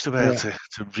 So we used to be able to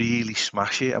really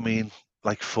smash it. I mean,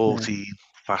 like 14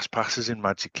 fast passes in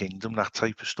Magic Kingdom, that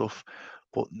type of stuff.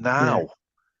 But now,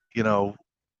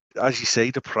 as you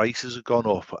say, the prices have gone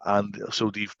up, and so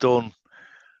they've done.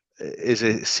 Is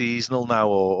it seasonal now,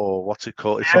 or what's it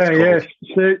called? It's not called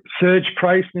surge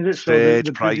pricing, is it?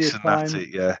 Surge pricing, that's it.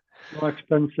 Yeah, more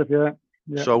expensive.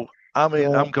 Yeah. So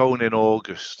I'm going in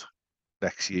August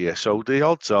next year. So the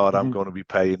odds are I'm going to be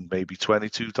paying maybe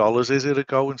 $22. Is it a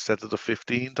go instead of the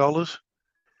 $15?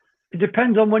 It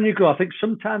depends on when you go. I think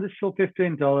sometimes it's still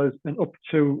 $15 and up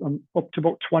to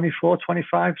about 24,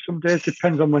 25 some days.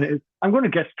 Depends on when it is. I'm going to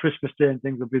guess Christmas Day and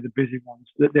things will be the busy ones,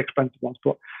 the expensive ones.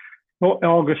 But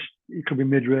August, it could be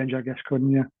mid-range, I guess,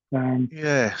 couldn't you?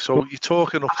 Yeah. So you're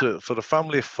talking up to, for the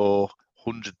family of 4,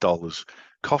 $100.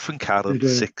 Coff and Karen,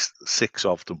 six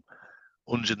of them,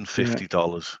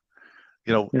 $150.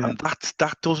 And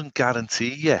that doesn't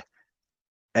guarantee you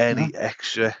any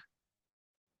extra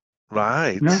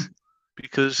rides,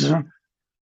 because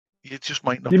you just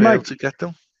might not be able to get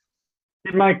them.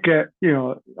 You might get,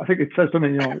 I think it says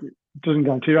something, it doesn't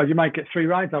guarantee you might get 3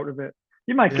 rides out of it.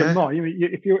 You might get more.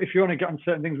 If you only get on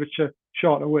certain things which are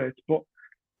shorter waits, but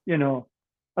I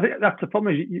think that's the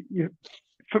problem. Is you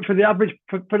for the average,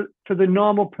 for the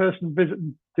normal person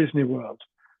visiting Disney World,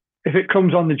 if it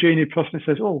comes on the Genie Plus and it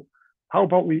says, "Oh, how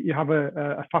about you have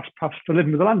a fast pass for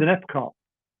Living with the Land in Epcot?"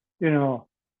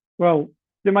 Well,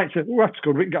 they might say, "Oh, that's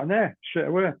good. We can get on there straight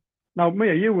away." Now, me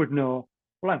or you would know.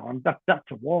 Well, hang on,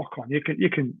 that's a walk on. You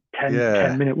can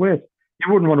 10-minute wait.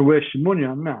 You wouldn't want to waste your money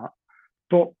on that.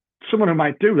 But someone who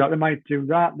might do that, they might do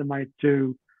that. They might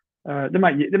do. They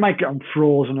might get on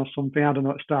Frozen or something. I don't know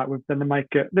what to start with. Then they might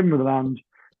get Living with the Land.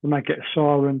 They might get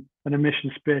Soarin' and a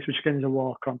Mission Space, which again is a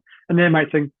walk on. And they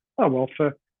might think, "Oh well,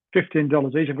 for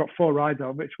 $15 each, I've got 4 rides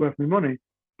out of it. It's worth my money."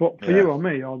 But for you or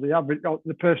me, or the average, or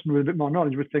the person with a bit more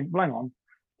knowledge would think, "Well, hang on,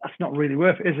 that's not really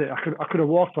worth it, is it? I could have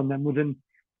walked on them within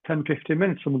 10, 15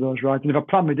 minutes, some of those rides. And if I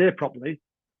plan my day properly,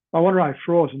 I want to ride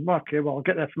Frozen. Well, okay, well, I'll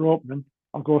get there for opening.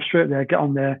 I'll go straight there, get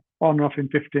on there, on and off in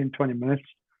 15, 20 minutes,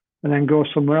 and then go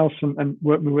somewhere else and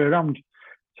work my way around."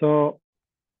 So,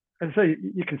 as I say,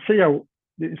 you can see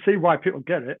why people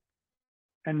get it,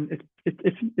 and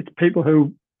it's people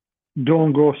who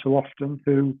don't go so often,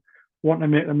 who want to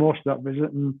make the most of that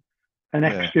visit and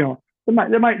extra.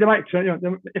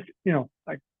 if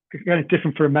like again, it's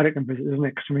different for American visitors, isn't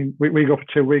it? Because I mean, we go for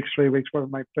 2 weeks, 3 weeks, whatever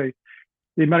it might be.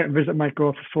 The American visit might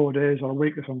go for 4 days or a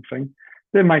week or something.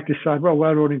 They might decide, well,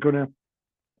 we're only going to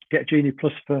get Genie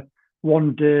Plus for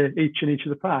 1 day each in each of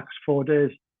the parks, 4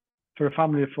 days for a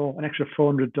family for an extra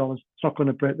 $400. It's not going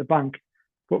to break the bank.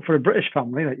 But for a British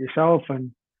family like yourself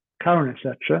and Karen,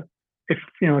 etc., if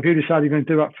you decide you're going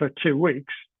to do that for 2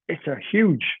 weeks, it's a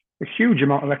huge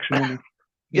amount of extra money.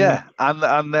 Yeah,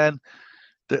 and then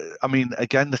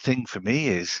again, the thing for me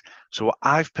is, so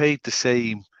I've paid the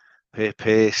same per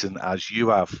person as you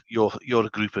have. You're a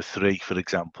group of 3, for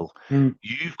example.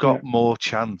 You've got more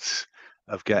chance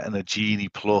of getting a Genie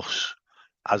Plus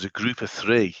as a group of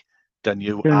 3 than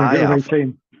I have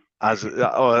 18. as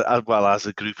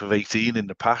a group of 18 in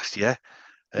the past.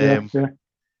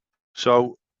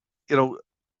 So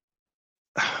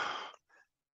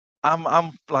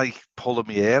I'm like pulling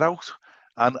my hair out,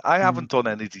 and I haven't done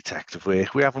any detective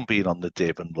work. We haven't been on the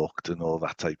Dib and looked and all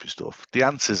that type of stuff. The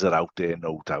answers are out there,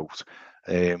 no doubt.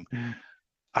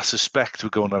 I suspect we're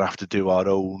going to have to do our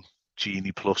own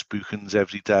Genie Plus bookings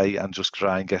every day and just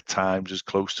try and get times as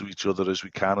close to each other as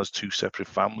we can as 2 separate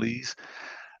families,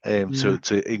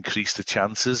 to increase the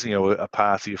chances. A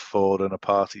party of 4 and a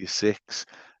party of 6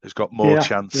 has got more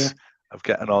chance of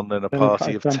getting on than a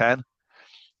party of 10.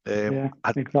 I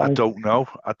don't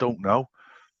know,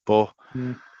 but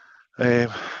should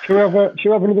we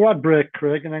have another ad break,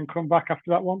 Craig, and then come back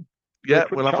after that one? Yeah,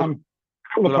 we'll have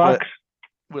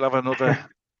another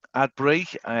ad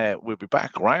break. We'll be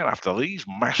back right after these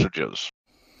messages.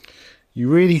 You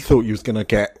really thought you was going to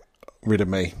get rid of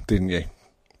me, didn't you?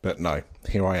 But no,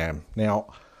 here I am.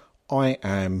 Now, I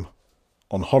am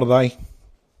on holiday.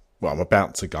 Well, I'm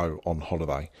about to go on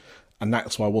holiday. And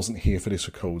that's why I wasn't here for this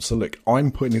record. So look,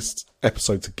 I'm putting this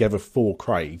episode together for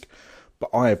Craig, but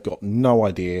I have got no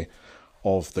idea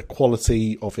of the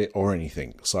quality of it or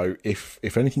anything. So if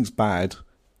anything's bad,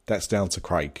 that's down to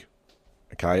Craig.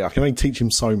 Okay, I can only teach him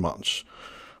so much.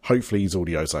 Hopefully his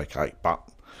audio's okay, but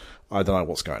I don't know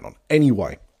what's going on.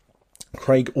 Anyway,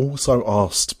 Craig also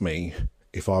asked me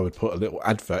if I would put a little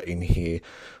advert in here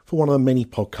for one of the many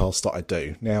podcasts that I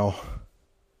do. Now,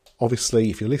 obviously,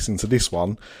 if you're listening to this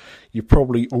one, you're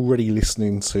probably already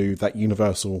listening to that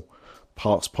Universal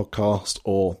Parks podcast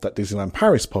or that Disneyland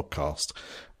Paris podcast.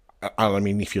 And I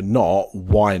mean, if you're not,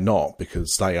 why not?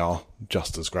 Because they are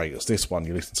just as great as this one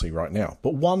you listen to right now.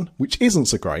 But one which isn't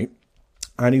so great,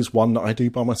 and is one that I do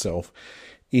by myself,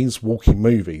 is Walking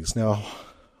Movies. Now,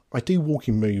 I do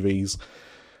Walking Movies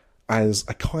as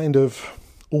a kind of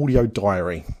audio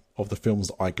diary of the films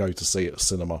that I go to see at the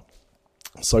cinema.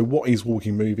 So what is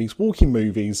Walking Movies? Walking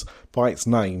Movies, by its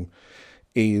name,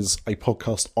 is a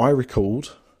podcast I record,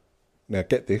 now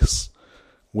get this,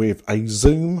 with a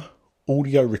Zoom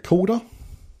audio recorder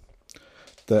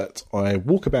that I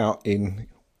walk about in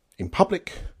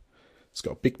public. It's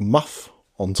got a big muff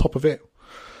on top of it,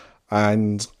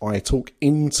 and I talk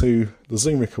into the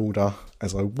Zoom recorder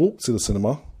as I walk to the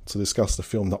cinema to discuss the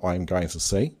film that I'm going to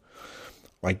see.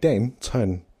 I then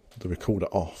turn the recorder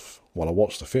off while I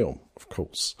watch the film, of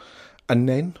course. And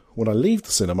then when I leave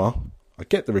the cinema, I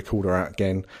get the recorder out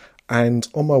again, and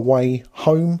on my way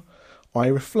home, I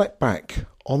reflect back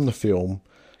on the film,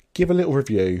 give a little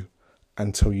review,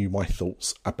 and tell you my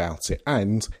thoughts about it.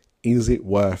 And is it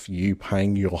worth you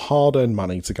paying your hard-earned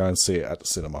money to go and see it at the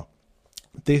cinema?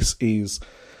 This is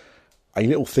a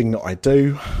little thing that I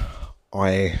do.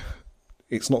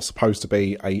 It's not supposed to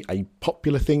be a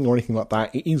popular thing or anything like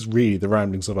that. It is really the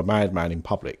ramblings of a madman in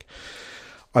public.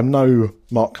 I'm no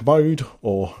Mark Commode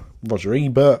or Roger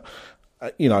Ebert.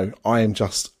 I am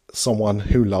just someone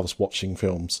who loves watching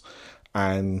films.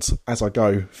 And as I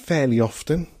go fairly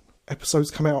often,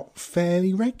 episodes come out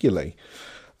fairly regularly.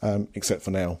 Except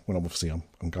for now, when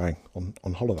I'm going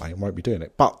on holiday and won't be doing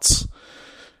it. But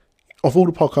of all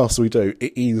the podcasts we do,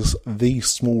 it is the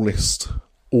smallest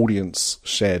audience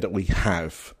share that we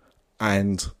have,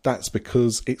 and that's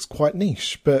because it's quite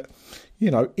niche. But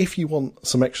if you want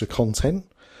some extra content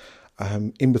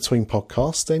in between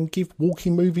podcasts, then give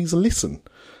Walking Movies a listen.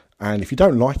 And if you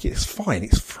don't like it, it's fine,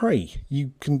 it's free,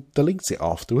 you can delete it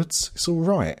afterwards, it's all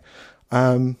right.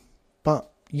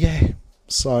 But yeah,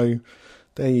 so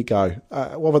there you go.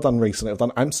 What have I done recently? I've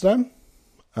done Amsterdam,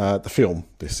 the film.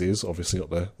 This is obviously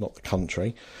not the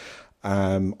country.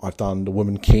 I've done The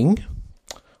Woman King.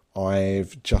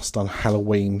 I've just done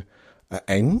Halloween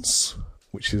Ends,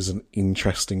 which is an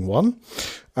interesting one.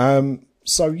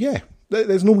 So yeah,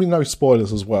 there's normally no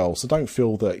spoilers as well, so don't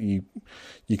feel that you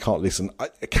can't listen.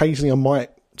 Occasionally I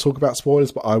might talk about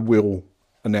spoilers, but I will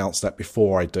announce that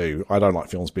before I do. I don't like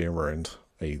films being ruined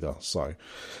either, so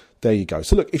there you go.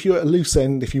 So look, if you're at a loose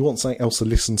end, if you want something else to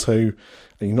listen to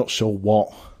and you're not sure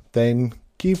what, then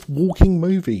give Walking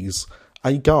Movies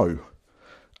a go.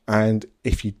 And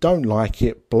if you don't like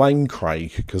it, blame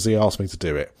Craig, because he asked me to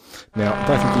do it. Now, I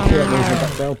don't think you can hear that noise in the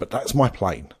background, but that's my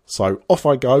plane. So off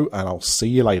I go, and I'll see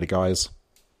you later, guys.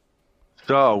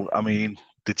 So, I mean,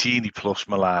 the Genie Plus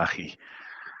malarkey.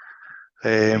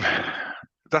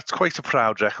 That's quite a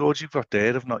proud record you've got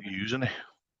there of not using it.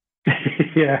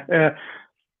 Yeah,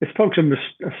 it's probably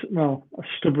a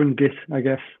stubborn git, I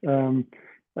guess.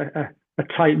 A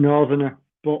tight northerner,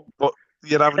 but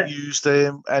you haven't used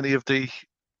any of the,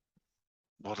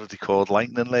 what are they called,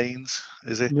 lightning lanes?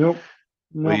 Is it? Nope.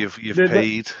 Where you've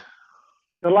paid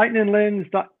the lightning lanes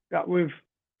that we've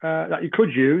that you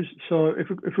could use. So if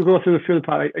we go through the field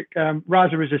part,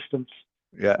 Rise of Resistance.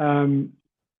 Yeah.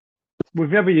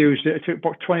 We've never used it. It took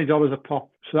about $20 a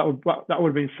pop, so that would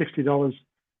have been $60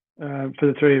 for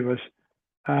the three of us.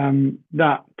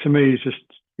 That to me is just,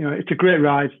 it's a great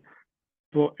ride,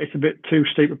 but it's a bit too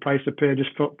steep a price to pay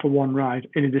just for one ride,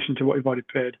 in addition to what you've already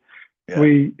paid. Yeah.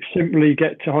 We simply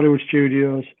get to Hollywood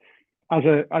Studios as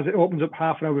it opens up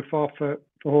half an hour before for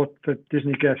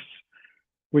Disney guests.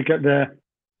 We get there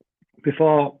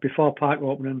before park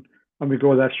opening, and we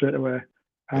go there straight away.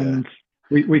 And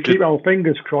we keep our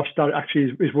fingers crossed that it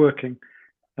actually is working,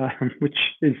 which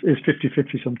is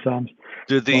 50-50 sometimes.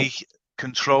 Do they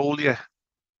control you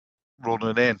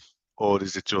running in? Or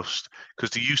is it just because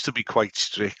they used to be quite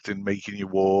strict in making you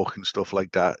walk and stuff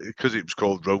like that? Because it was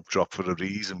called rope drop for a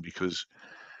reason, because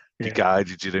they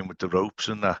guided you in with the ropes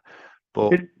and that.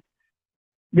 But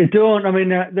they don't. I mean,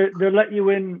 they let you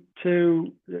in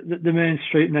to the main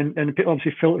street, and people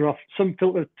obviously filter off. Some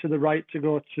filter to the right to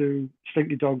go to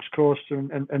Slinky Dog's Coaster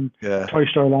and Toy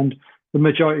Story Land. The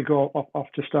majority go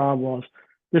off to Star Wars.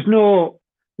 There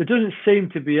doesn't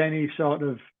seem to be any sort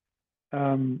of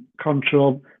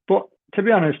control. But to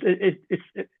be honest,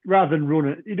 it's rather than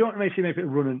running, you don't really see many people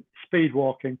running, speed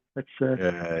walking. Let's to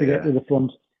get to the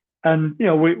front. And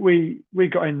we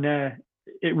got in there.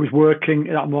 It was working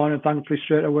that morning, thankfully,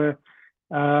 straight away.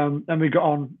 And we got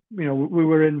on. We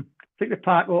were in. I think the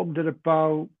park opened at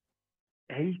about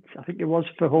 8. I think it was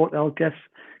for hotel guests.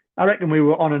 I reckon we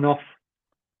were on and off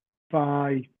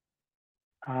by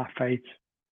 8:30,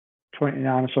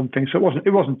 29 or something. So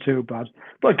it wasn't too bad.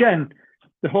 But again,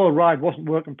 the whole ride wasn't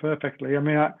working perfectly. I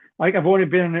mean, I've only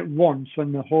been in it once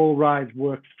when the whole ride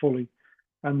worked fully.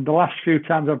 And the last few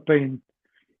times I've been,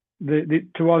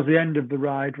 towards the end of the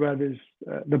ride, where there's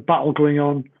the battle going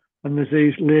on and there's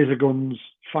these laser guns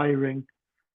firing.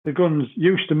 The guns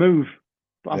used to move,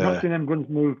 but I've not seen them guns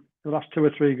move the last 2 or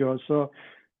 3 goes. So,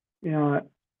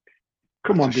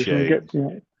 come on, Disney.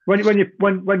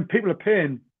 When people are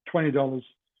paying $20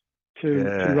 to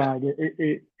ride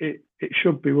it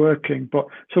should be working. But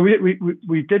so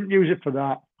we didn't use it for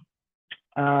that.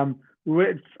 I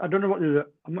don't know what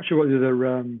I'm not sure what the other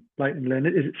lightning lane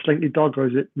is. It Slinky Dog or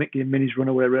is it Mickey and Minnie's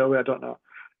Runaway Railway? I don't know.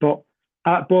 But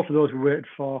both of those we waited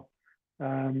for.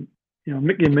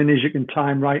 Mickey and Minnie's you can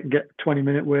time right and get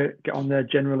 20-minute wait, get on there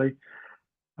generally.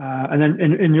 And then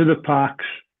in the other parks,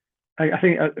 I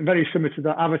think very similar to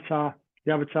the Avatar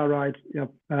ride,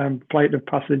 Flight of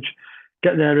Passage,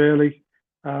 get there early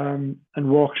and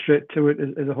walk straight to it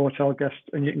as a hotel guest,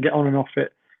 and you can get on and off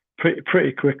it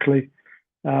pretty quickly.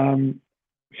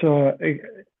 So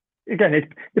again,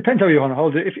 it depends how you want to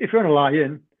hold it. If you want to lie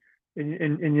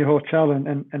in your hotel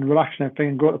and relax and everything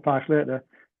and go to the park later,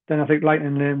 then I think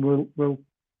Lightning Lane will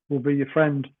be your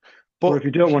friend. But if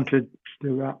you don't want to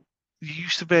do that, you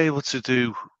used to be able to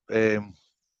do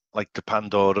like the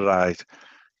Pandora ride.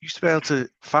 You used to be able to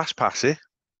fast pass it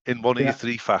in one of your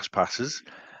 3 fast passes,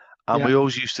 and we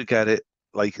always used to get it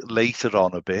like later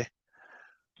on a bit,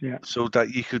 so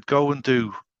that you could go and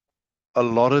do a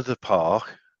lot of the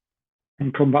park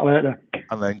and come back later,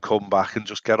 and then come back and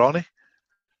just get on it.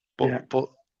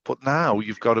 But now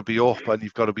you've got to be up and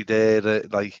you've got to be there.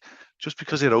 Like just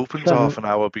because it opens half an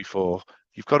hour before,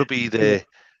 you've got to be there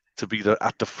to be there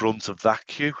at the front of that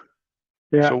queue.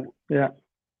 It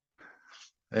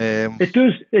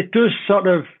does sort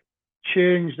of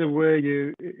change the way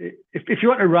if you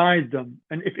want to ride them,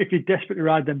 and if you're desperate to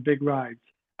ride them big rides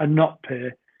and not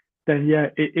pay, then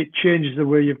it changes the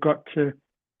way you've got to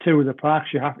of the parks.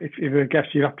 If you're a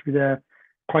guest, you have to be there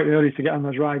quite early to get on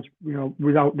those rides,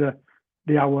 without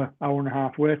the hour and a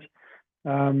half wait.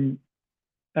 And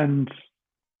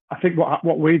I think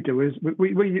what we do is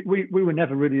we were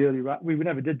never really early. We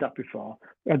never did that before.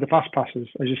 We had the fast passes,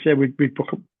 as you say. We'd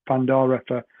book up Pandora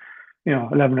for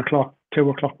 11 o'clock, 2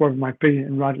 o'clock, whatever it might be,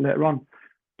 and ride it later on.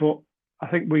 But I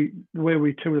think the way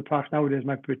we tour the parks nowadays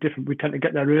might be different. We tend to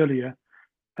get there earlier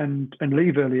and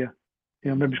leave earlier.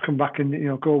 Maybe just come back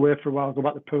and go away for a while, go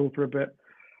back to the pool for a bit,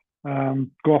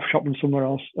 go off shopping somewhere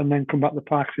else, and then come back to the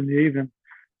parks in the evening.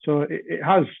 So it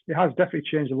has definitely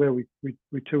changed the way we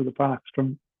tour the parks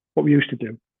from what we used to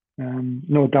do.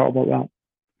 No doubt about that.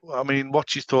 Well, I mean,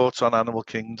 what's your thoughts on Animal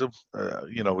Kingdom?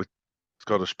 It's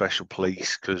got a special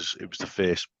place because it was the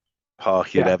first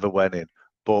park you ever went in.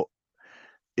 But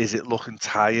is it looking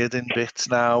tired in bits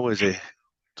now? Does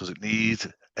it need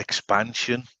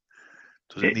expansion?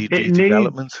 Does it need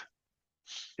redevelopment?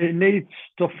 It needs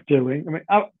stuff doing. I mean,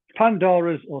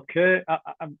 Pandora's okay.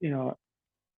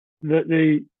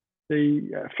 The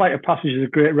Flight of Passage is a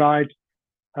great ride.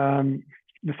 The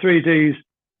 3D's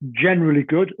generally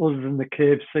good, other than the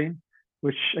cave scene,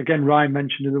 which again Ryan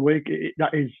mentioned in the week.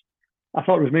 I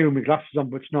thought it was me with my glasses on,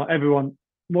 but it's not.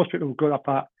 Most people go that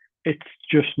part. It's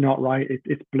just not right.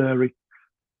 It's blurry,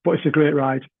 but it's a great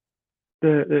ride.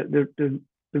 The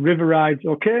river ride's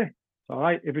okay. It's all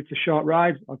right. If it's a short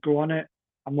ride, I'll go on it.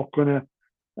 I'm not going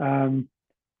to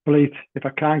bleat if I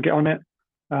can't get on it,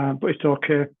 but it's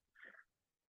okay.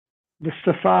 The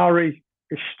safari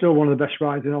is still one of the best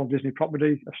rides in all Disney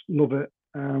properties. I love it.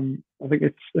 I think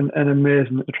it's an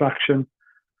amazing attraction.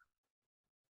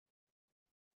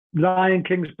 Lion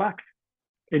King's back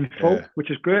in full, which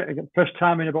is great. Again, first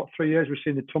time in about 3 years we've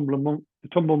seen the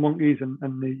tumble monkeys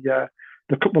and the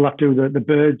couple that do the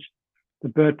birds, the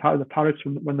bird part of the parrots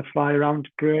when they fly around.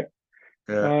 Great.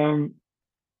 Yeah.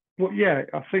 But yeah,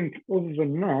 I think other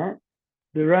than that,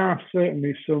 there are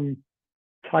certainly some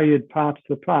tired parts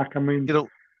of the park. I mean,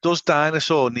 does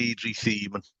Dinosaur need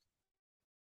retheming?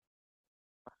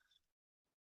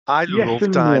 I love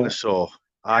Dinosaur.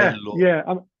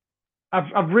 No.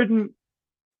 I've ridden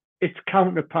its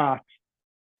counterpart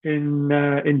in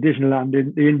Disneyland,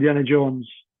 in the Indiana Jones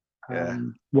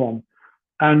one,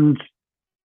 and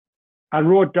I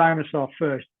rode Dinosaur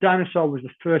first. Dinosaur was the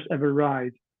first ever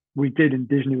ride we did in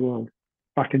Disney World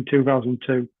back in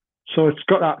 2002. So it's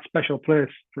got that special place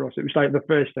for us. It was like the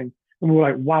first thing, and we were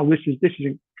like, "Wow, this is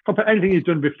compared to anything you've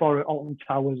done before at Alton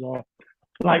Towers or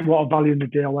like Water Valley in the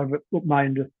Day, or whatever up my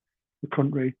end of the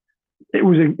country."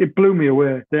 It blew me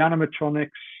away. The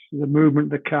animatronics, the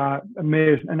movement, of the car,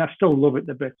 amazing, and I still love it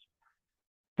a bit.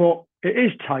 But it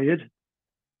is tired.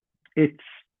 It's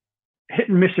hit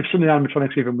and miss if some of the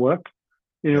animatronics even work.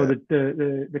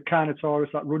 The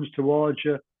Carnotaurus that runs towards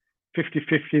you,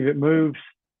 50-50 if it moves.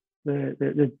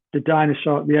 The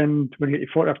dinosaur at the end, when you get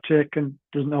your photograph taken,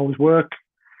 doesn't always work.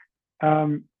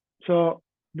 So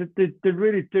they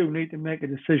really do need to make a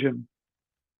decision.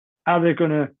 Are they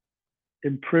going to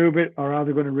improve it, or are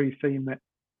they going to retheme it?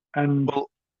 And well,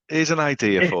 here's an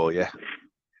idea for you.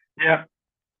 Yeah.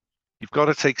 You've got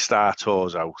to take Star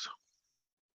Tours out.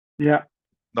 Yeah.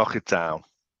 Knock it down.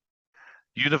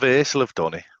 Universal have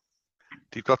done it.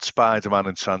 They've got Spider-Man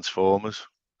and Transformers.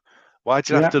 Why'd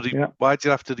you have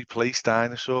to replace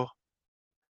Dinosaur?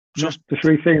 Just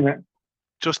retheme it.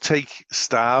 Just take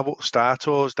Star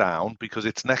Tours down, because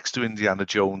it's next to Indiana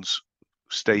Jones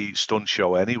stunt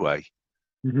show anyway.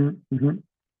 Mm-hmm.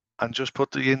 And just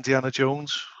put the Indiana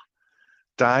Jones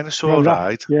dinosaur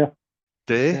ride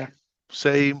there.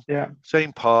 Same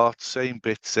parts, same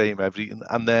bits, same everything,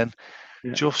 and then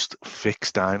just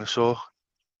fix Dinosaur.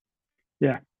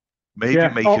 Yeah. Maybe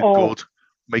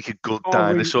make a good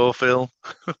dinosaur film.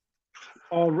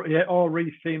 or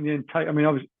retheme the entire. I mean,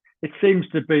 obviously, it seems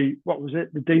to be, what was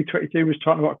it? The D22 was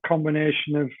talking about a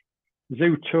combination of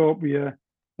Zootopia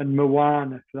and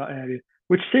Moana for that area,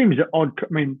 which seems odd. I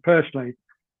mean, personally,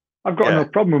 I've got no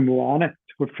problem with Moana.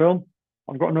 It's a good film.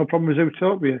 I've got no problem with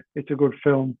Zootopia. It's a good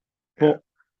film. But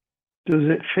does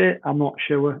it fit? I'm not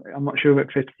sure. I'm not sure if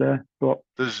it fits there. But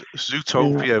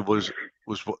Zootopia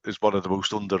is one of the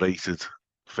most underrated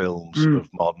films of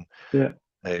modern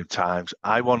times.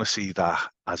 I want to see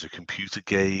that as a computer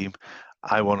game.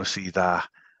 I want to see that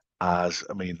as,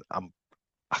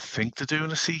 I think they're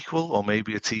doing a sequel or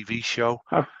maybe a TV show.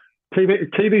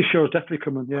 TV show is definitely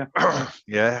coming, yeah.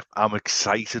 Yeah, I'm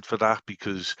excited for that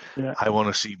because I want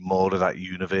to see more of that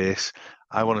universe.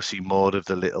 I want to see more of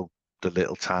the little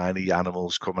tiny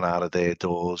animals coming out of their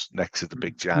doors next to the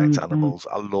big giant animals.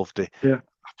 I loved it. Yeah.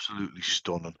 Absolutely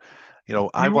stunning.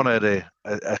 I wanted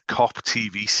a cop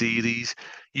TV series.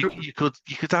 You could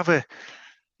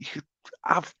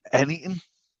have anything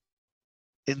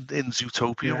in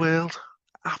Zootopia world.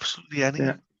 Absolutely anything.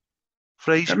 Yeah.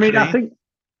 Fraser I think,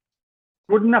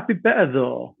 wouldn't that be better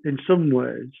though, in some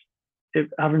ways, if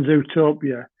having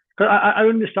Zootopia? Because I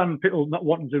understand people not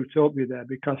wanting Zootopia there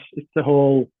because it's the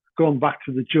whole going back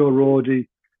to the Joe Roddy,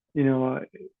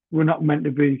 we're not meant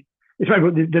to be. It's like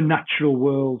the natural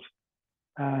world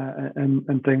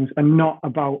and things, and not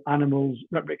about animals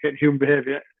replicating human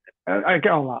behaviour. I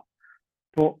get all that,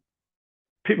 but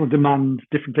people demand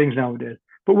different things nowadays.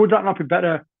 But would that not be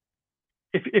better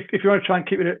if you want to try and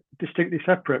keep it distinctly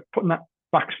separate, putting that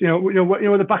back,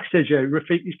 the backstage area,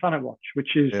 Rafiki's Planet Watch,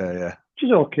 which is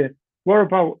okay. What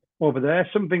about over there?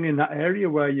 Something in that area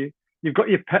where you've got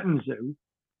your petting zoo,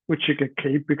 which you could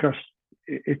keep because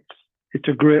it's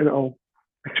a great little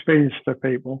experience for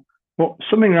people. But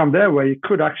something around there where you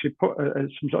could actually put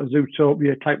some sort of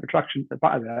Zootopia type attraction at the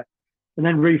back of there, and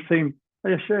then retheme.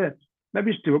 Like I say,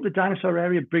 maybe just do up the dinosaur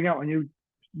area, bring out a new,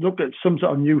 look at some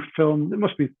sort of new film. There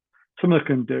must be something they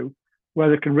can do where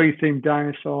they can retheme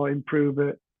dinosaur, improve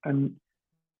it, and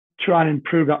try and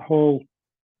improve that whole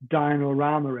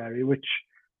Dino-Rama area, which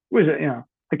was,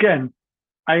 again,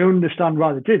 I understand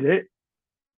why they did it,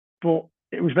 but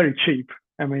it was very cheap.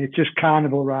 I mean, it's just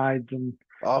carnival rides and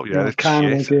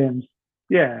carnival games.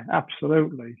 Yeah,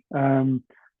 absolutely.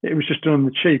 It was just done on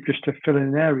the cheap just to fill in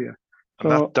an area.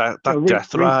 So that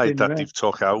death ride that they've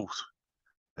took out.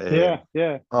 Yeah.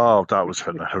 Oh, that was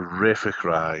a horrific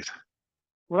ride.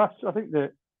 Well, I think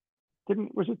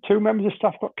was it 2 members of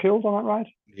staff got killed on that ride?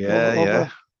 Yeah.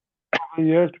 Over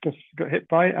years because they got hit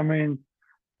by it. I mean,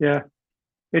 yeah.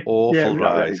 Awful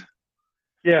ride.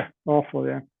 Yeah, awful,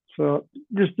 yeah. So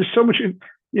there's so much, and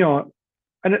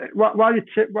while you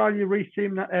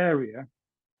retheme that area,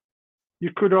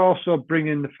 you could also bring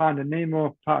in the Finding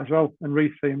Nemo part as well and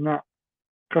retheme that,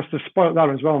 because they've spoiled that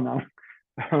as well now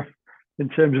in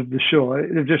terms of the show.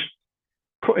 They've just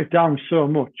cut it down so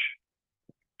much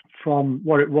from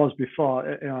what it was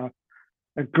before.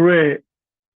 A great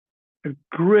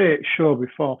show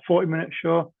before, 40-minute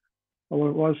show, or what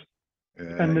it was,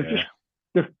 and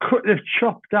they've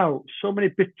chopped out so many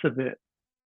bits of it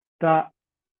that,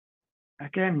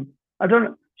 again, I don't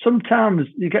know. Sometimes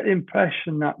you get the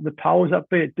impression that the powers that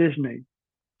be at Disney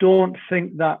don't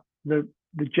think that the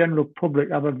general public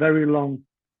have a very long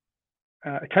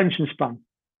attention span.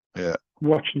 Yeah,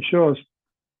 watching shows,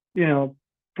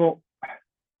 but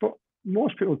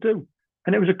most people do,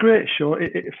 and it was a great show.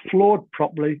 It flowed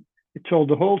properly. It told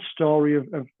the whole story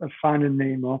of Finding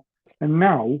Nemo, and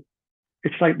now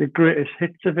it's like the greatest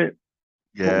hits of it.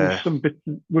 Yeah,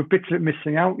 with bits of it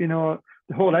missing out. The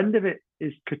whole end of it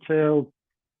is curtailed.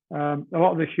 A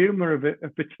lot of the humour of it,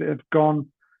 bits of it have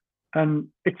gone, and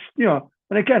it's and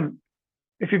again,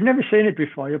 if you've never seen it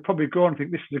before, you'll probably go and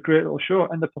think this is a great little show,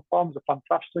 and the performers are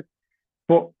fantastic.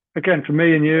 But again, for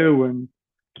me and you and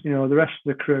the rest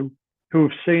of the crew who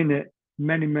have seen it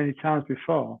many, many times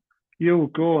before, you'll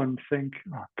go and think,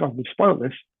 oh God, they've spoiled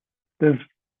this.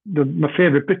 My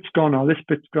favourite bit's gone, or this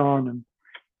bit's gone, and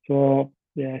so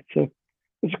yeah,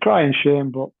 it's a crying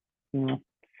shame, but there's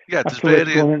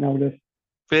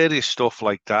various stuff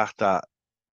like that. That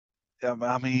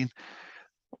I mean,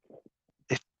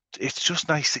 it's just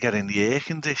nice to get in the air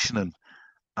conditioning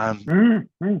and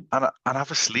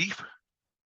have a sleep.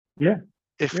 Yeah,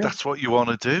 if that's what you want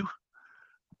to do.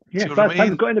 Yeah, by the time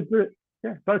you've got in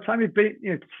by the time you've been,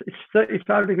 it's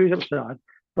 35 degrees outside.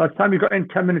 By the time you got in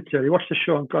 10 minutes early, you watched the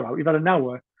show and got out. You've had an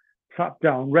hour, sat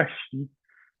down, resting,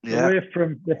 away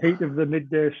from the heat of the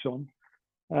midday sun.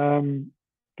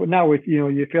 But now,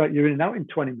 you feel like you're in and out in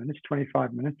 20 minutes,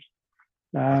 25 minutes.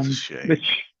 That's a shame.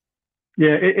 Which,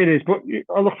 yeah, it is. But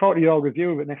I look forward to your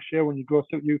review of it next year when you go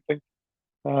through what you think.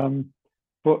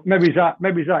 But maybe that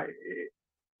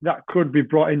could be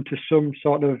brought into some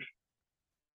sort of,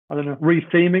 I don't know,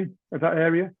 retheming of that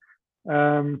area.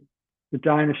 The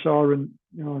dinosaur and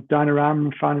Dino-Rama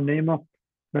and Finding Nemo.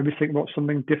 Maybe think about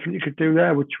something different you could do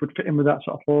there, which would fit in with that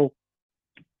sort of whole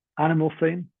animal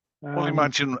theme. Well,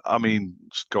 imagine,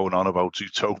 it's going on about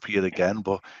Zootopia again,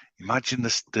 but imagine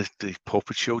the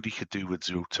puppet show they could do with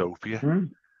Zootopia.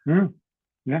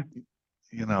 Yeah.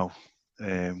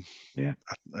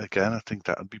 Again, I think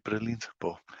that would be brilliant.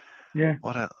 But yeah,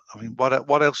 what else do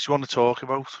you want to talk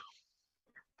about?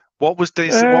 What was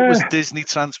Disney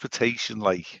transportation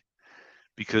like?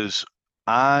 Because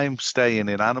I'm staying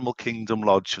in Animal Kingdom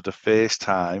Lodge for the first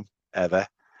time ever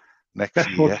next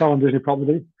best year. hotel on Disney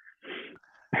property.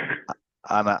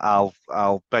 And I'll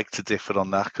beg to differ on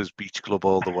that because Beach Club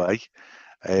all the way.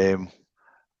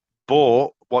 But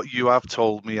what you have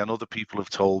told me and other people have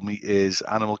told me is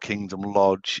Animal Kingdom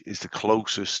Lodge is the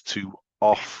closest to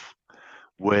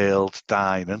off-world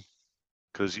dining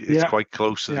because it's quite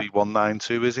close to the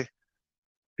 192, is it?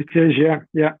 It is,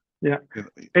 yeah.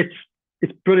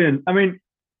 It's brilliant.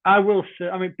 I will say,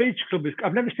 Beach Club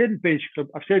I've never stayed in Beach Club.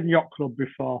 I've stayed in Yacht Club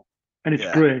before, and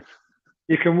it's great.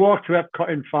 You can walk to Epcot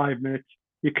in 5 minutes.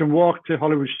 You can walk to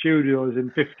Hollywood Studios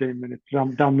in 15 minutes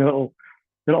down the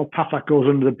little path that goes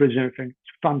under the bridge and everything. It's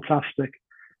fantastic.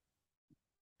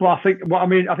 But I think what I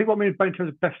mean by in terms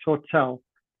of best hotel,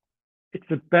 it's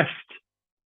the best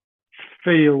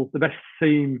feel, the best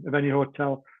theme of any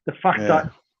hotel. The fact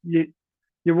that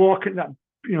you walk in that,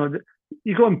 you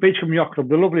go on Beachcombe Yacht Club,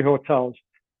 the lovely hotels,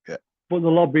 but the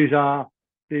lobbies are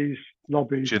these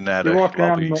lobbies. Generic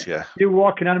lobbies, You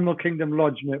walk in Animal Kingdom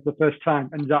Lodge, mate, for the first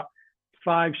time, and that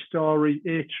 5-story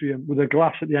atrium with a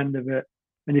glass at the end of it,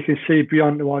 and you can see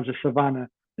beyond towards the savannah.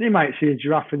 And you might see a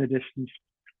giraffe in the distance.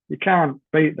 You can't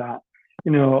beat that,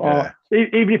 Or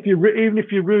even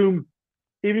if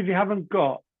you haven't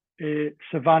got a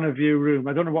savannah view room,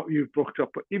 I don't know what you've booked up,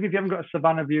 but even if you haven't got a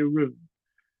savannah view room,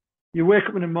 you wake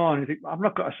up in the morning and think, I've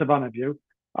not got a savannah view.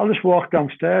 I'll just walk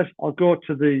downstairs. I'll go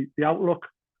to the Outlook,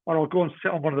 or I'll go and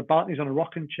sit on one of the balconies on a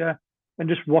rocking chair and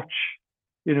just watch,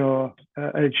 a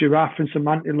giraffe and some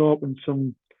antelope and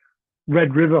some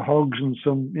Red River hogs and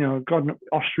some,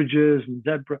 ostriches and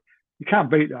zebra. You can't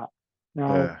beat that.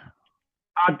 Now,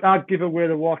 I'd give away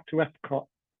the walk to Epcot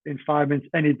in 5 minutes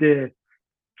any day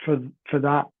for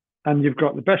that. And you've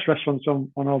got the best restaurants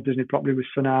on all Disney property with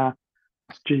Sanaa,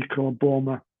 Jiko,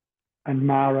 Boma, and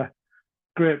Mara.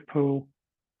 Great pool,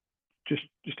 just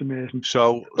amazing.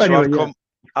 So anyway,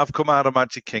 I've come out of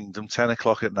Magic Kingdom 10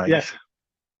 o'clock at night.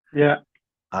 Yeah.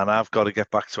 And I've got to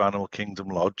get back to Animal Kingdom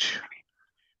Lodge.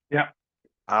 Yeah.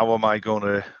 How am I going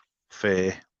to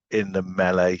fare in the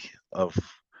melee of?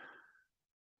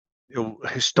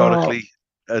 Historically,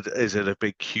 is it a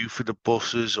big queue for the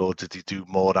buses, or did you do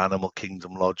more Animal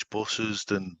Kingdom Lodge buses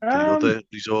than the other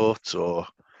resorts? Or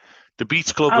the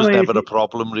Beach Club was never a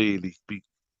problem, really,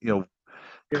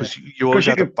 because you always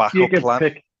had a backup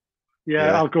plan.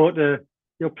 I'll go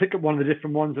you'll pick up one of the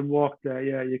different ones and walk there.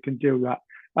 Yeah, you can do that.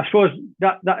 I suppose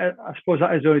that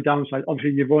is the only downside.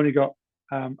 Obviously, you've only got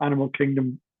Animal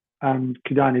Kingdom and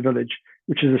Kidani Village,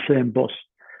 which is the same bus.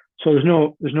 So there's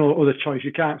no other choice.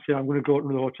 You can't say I'm going to go to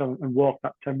the hotel and walk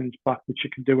that 10 minutes back, which you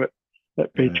can do at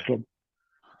Beach Club.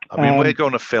 I mean, we're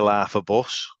going to fill half a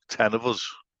bus, 10 of us.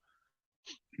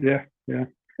 Yeah. If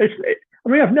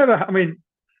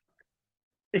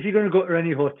you're going to go to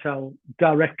any hotel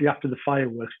directly after the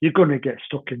fireworks, you're going to get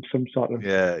stuck in some sort of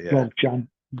log jam.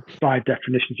 By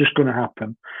definition, it's just going to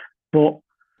happen. But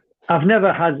I've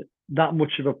never had that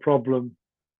much of a problem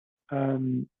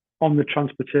on the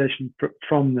transportation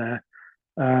from there.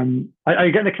 Are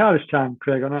you getting a car this time,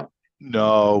 Craig, or not?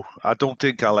 No, I don't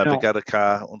think I'll ever get a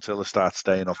car until I start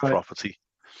staying off property.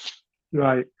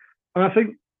 Right. And I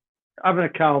think having a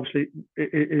car, obviously,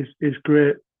 is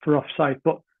great for off-site.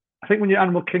 But I think when you're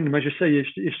Animal Kingdom, as you say, you're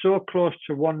so close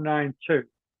to 192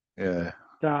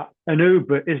 that an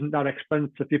Uber isn't that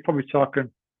expensive. You're probably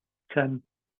talking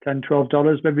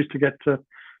 $10-12 maybe to get to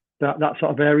that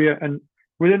sort of area. And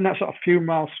within that sort of few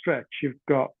mile stretch, you've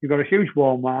got a huge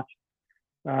Walmart,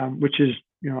 which is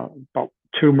about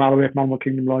 2 miles away from Animal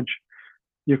Kingdom Lodge.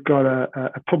 You've got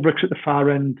a Publix at the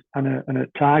far end and a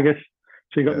Target.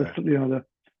 So you've got the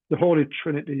holy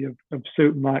trinity of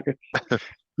supermarkets.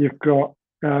 You've got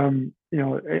in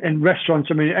restaurants.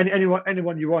 I mean,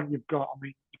 anyone you want, you've got. I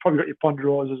mean, you've probably got your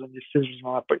Ponderosas and your Scissors and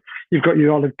all that, but you've got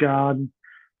your Olive Garden,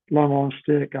 Longhorn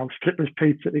Steakhouse, Clippers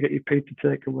Pizza to get your pizza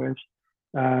takeaways.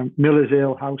 Miller's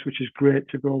Ale House, which is great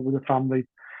to go with the family.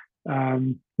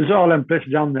 There's all them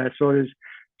places down there, so there's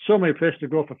so many places to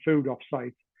go for food off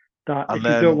site that if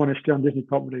you don't want to stay on Disney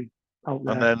property out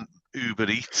there. And then Uber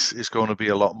Eats is going to be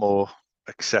a lot more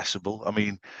accessible. I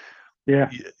mean,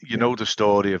 you know the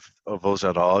story of us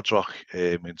at Hard Rock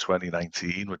in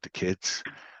 2019 with the kids.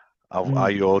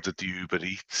 I ordered the Uber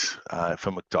Eats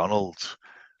for McDonald's,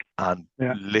 and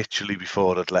literally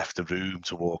before I'd left the room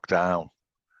to walk down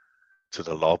to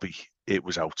the lobby, it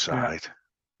was outside.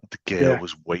 The girl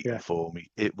was waiting for me.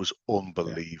 It was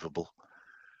unbelievable.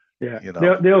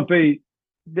 It'll be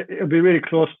really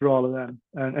close for all of them.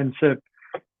 And so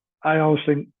I always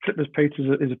think Clippers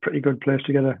Pizza is a pretty good place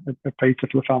to get a pizza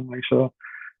for the family. So,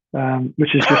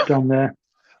 which is just down there.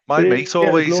 My mate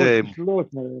always,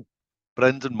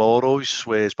 Brendan Moore always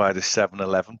swears by the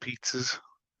 7-Eleven pizzas.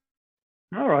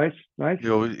 All right, right. I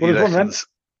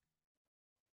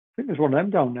think there's one of them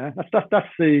down there. That's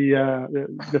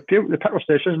the petrol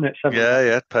station, isn't it? 7?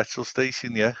 Yeah, petrol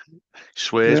station. Yeah,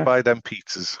 swears by them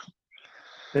pizzas.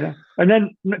 Yeah, and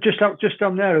then just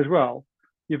down there as well,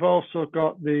 you've also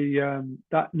got the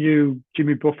that new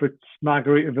Jimmy Buffett's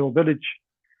Margaritaville Village.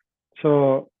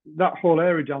 So that whole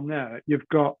area down there, you've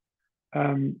got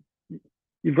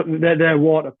their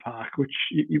water park, which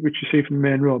you see from the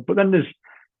main road. But then there's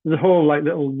a whole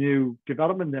little new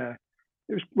development there.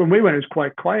 When we went, it was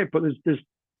quite quiet, but there's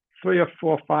 3 or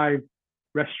 4 or 5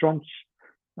 restaurants,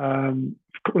 a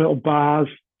couple of little bars,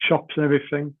 shops and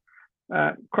everything.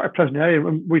 Quite a pleasant area.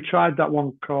 And we tried that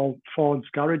one called Ford's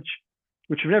Garage,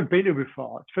 which we've never been to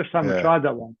before. It's the first time we tried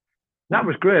that one. That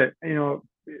was great. You know,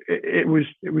 it was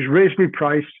reasonably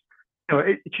priced. You know,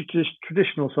 it's just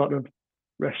traditional sort of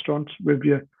restaurant with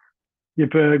your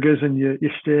burgers and your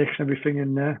steaks and everything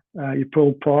in there. Your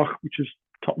pulled pork, which is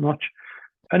top notch,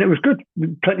 and it was good.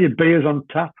 Plenty of beers on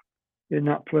tap in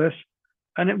that place,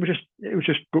 and it was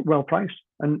just good, well priced.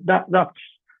 And that's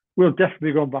we'll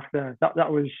definitely go back there.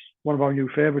 That was one of our new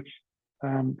favourites,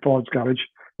 Ford's Garage.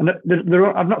 And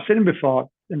I've not seen them before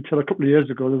until a couple of years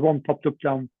ago. There's one popped up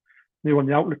down near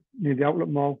the outlet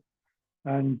mall,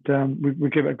 and we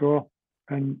give it a go,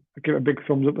 and I give it a big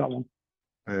thumbs up, that one.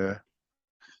 Yeah.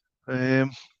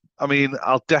 I mean,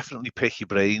 I'll definitely pick your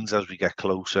brains as we get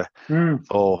closer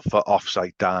for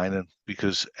off-site dining,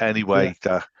 because anyway,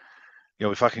 that, you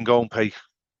know, if I can go and pay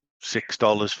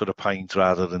 $6 for a pint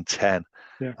rather than 10,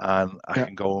 and I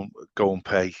can go and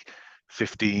pay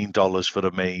 $15 for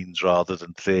the mains rather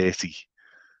than 30.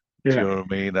 Do you know what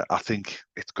I mean? I think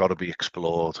it's got to be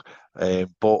explored.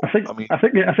 But I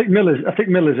think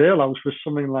Miller's Ale House was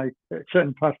something like a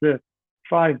certain part there,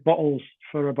 5 bottles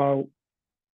for about,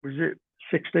 was it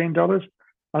 $16?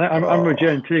 And I remember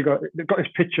J&T got his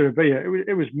pitcher of beer.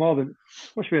 It was more than,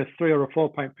 must be a 3 or a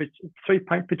 4 pint pitcher,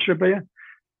 3-pint pitcher of beer.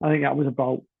 I think that was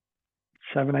about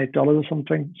 $7-8 or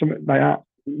something like that.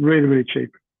 Really, really cheap.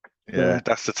 Yeah,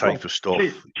 that's the type of stuff.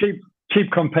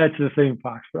 Cheap compared to the theme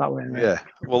parks, but that way. Yeah.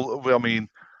 Well, I mean,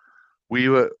 we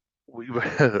were.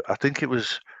 I think it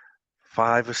was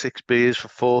 5 or 6 beers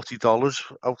for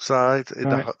 $40 outside in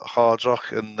the Hard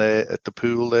Rock and at the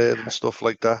pool there and stuff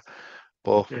like that.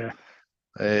 But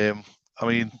I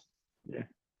mean,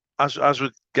 as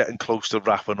we're getting close to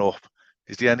wrapping up,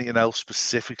 is there anything else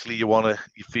specifically you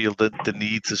feel that the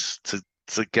need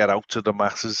to get out to the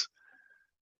masses?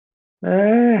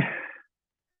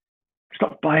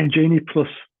 Stop buying Genie Plus.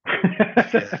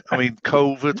 I mean,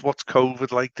 COVID. What's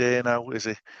COVID like there now? Is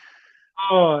it?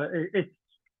 Oh,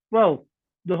 well,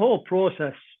 the whole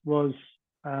process was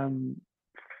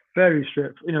very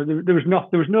strict. You know, there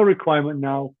was no requirement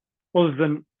now other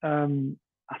than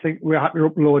I think we had to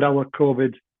upload our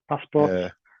COVID passport. Yeah.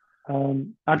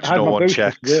 I had no my one booster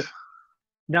checked. today.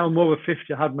 Now I'm over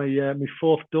 50. I had my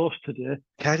 4th dose today.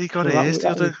 Kerry got hers the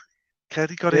other.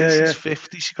 Kerry got hers. She's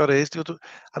 50. She got hers the other.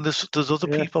 And there's other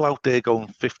people out there going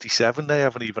 57. They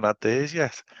haven't even had theirs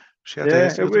yet. She had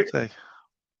hers the other day.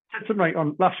 Something like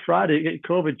on last Friday, get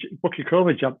your book your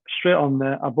COVID jab straight on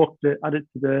there. I booked it, had it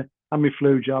today, and my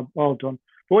flu jab, all done.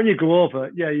 But when you go over,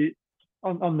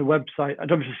 on the website, I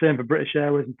don't know if it's the same for British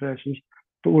Airways and places,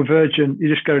 but with Virgin, you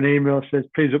just get an email that says,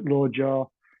 please upload your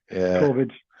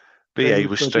COVID. BA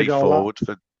was straightforward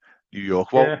for New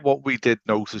York. What we did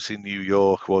notice in New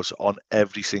York was on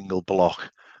every single block,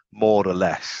 more or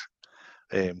less,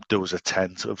 there was a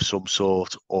tent of some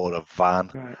sort or a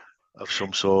van of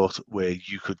some sort where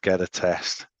you could get a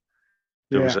test.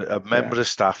 There was a member of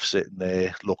staff sitting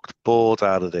there, looked bored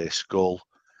out of their skull.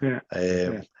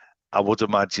 I would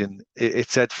imagine it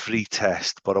said free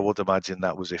test, but I would imagine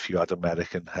that was if you had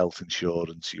American health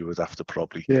insurance, you would have to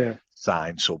probably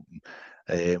sign something.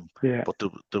 But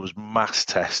there was mass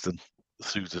testing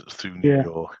through New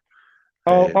York.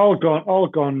 All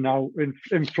gone now.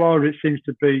 In Florida, it seems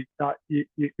to be that you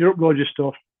upload your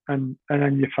stuff and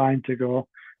then you're fine to go.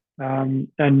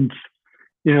 And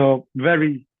you know,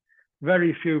 very,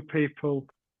 very few people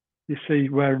you see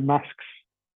wearing masks.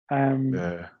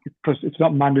 Because it's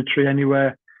not mandatory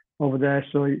anywhere over there.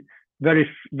 So very,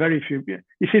 very few.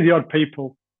 You see the odd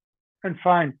people, and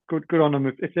fine, good on them.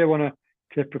 If they want to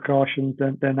take precautions,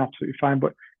 then absolutely fine.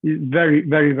 But very,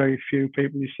 very, very few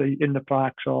people you see in the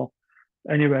parks or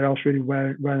anywhere else really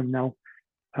wear them now.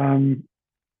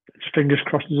 Fingers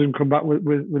crossed it doesn't come back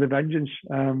with a vengeance.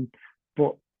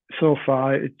 But so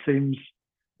far it seems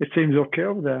okay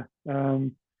over there.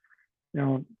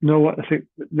 You know, I think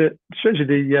that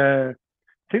essentially I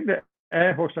think the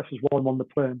air hostesses wore them on the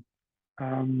plane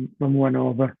when we went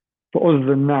over. But other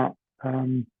than that,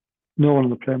 no one on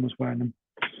the plane was wearing them.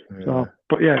 So,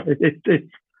 but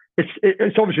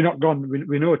it's obviously not gone.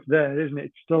 We know it's there, isn't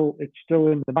it? It's still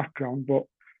in the background. But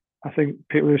I think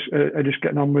people are just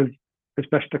getting on with as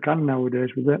best they can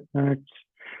nowadays with it. And it's,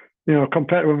 you know,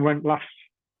 compared to when we went last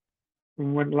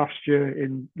year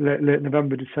in late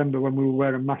November, December, when we were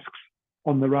wearing masks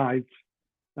on the rides,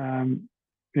 you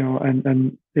know,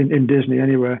 and in Disney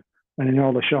anywhere, and in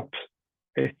all the shops,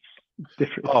 it's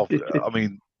different. I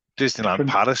mean, Disneyland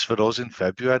different. Paris for us in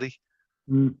February.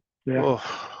 It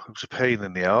was a pain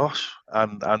in the arse,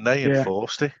 and they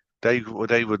enforced it. They would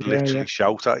literally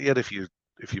shout at you if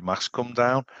your mask come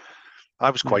down. I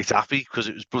was quite happy because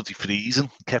it was bloody freezing,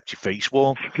 kept your face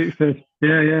warm.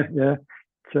 Yeah.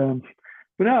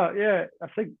 But no, yeah, I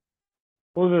think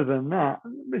other than that,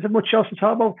 is there much else to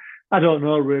talk about? I don't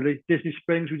know really. Disney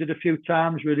Springs, we did a few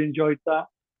times, really enjoyed that.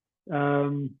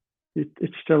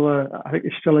 It's still I think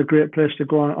it's still a great place to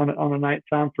go on a night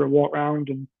time for a walk around,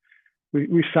 and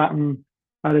we sat and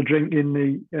had a drink in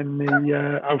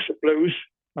the House of Blues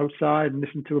outside and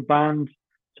listened to a band.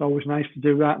 It's always nice to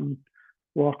do that and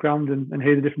walk around and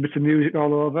hear the different bits of music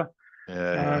all over.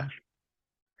 Yeah.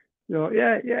 So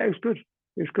it was good.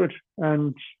 It was good,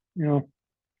 and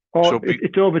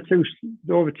it's over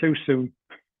too soon.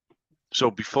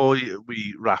 So before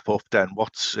we wrap up, then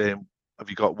what's have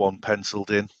you got one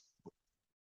penciled in?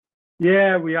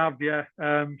 Yeah, we have. Yeah,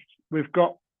 we've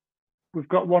got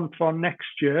one for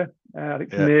next year. I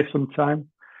think May sometime.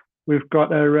 We've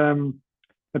got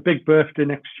a big birthday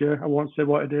next year. I won't say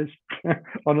what it is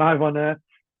on live on air,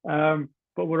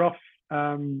 but we're off.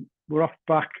 We're off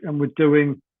back, and we're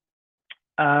doing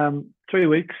 3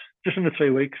 weeks, just under 3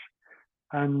 weeks,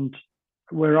 and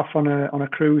we're off on a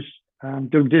cruise,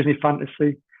 doing Disney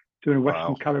Fantasy, doing a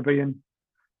Western Caribbean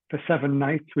for 7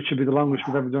 nights, which will be the longest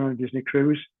we've ever done on a Disney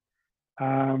cruise.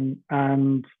 And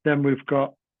then we've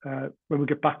got when we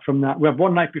get back from that, we have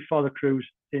 1 night before the cruise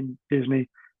in Disney,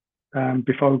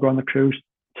 before we go on the cruise,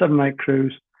 7-night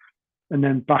cruise, and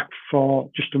then back for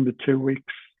just under 2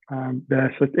 weeks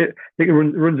there. So I think it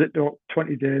runs it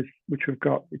 20 days, which we've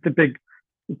got. It's a big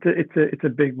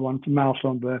one. It's a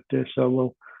milestone birthday,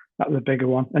 so that's the bigger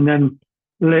one. And then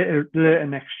later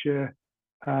next year,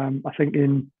 I think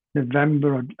in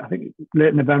November, or I think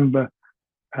late November,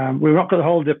 we've not got the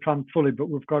holiday planned fully, but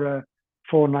we've got a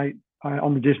 4-night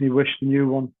on the Disney Wish, the new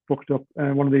one, booked up,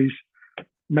 one of these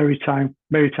Maritime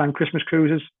Christmas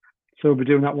cruises. So we'll be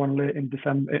doing that one late in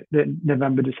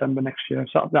November, December next year.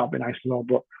 So that'll be nice as well.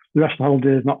 But the rest of the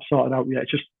holiday is not sorted out yet.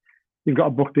 It's just you've got to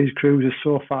book these cruises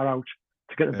so far out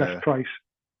to get the best price.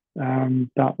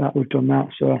 That we've done that.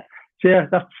 So yeah,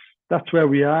 that's where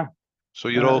we are. So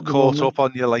you're all caught up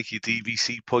on your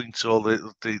DVC points, all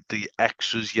the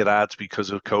extras you had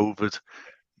because of COVID.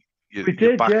 We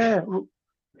did, yeah.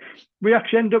 We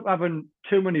actually ended up having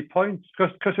too many points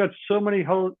because we had so many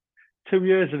 2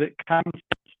 years of it cancelled.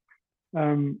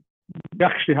 We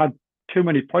actually had too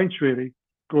many points really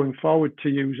going forward to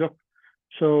use up.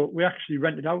 So we actually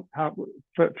rented out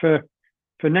for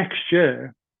next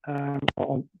year.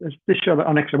 Or this year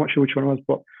or next year, I'm not sure which one it was,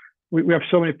 but we have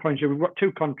so many points here. We've got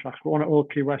 2 contracts, one at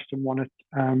Old Key West and one at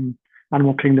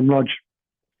Animal Kingdom Lodge.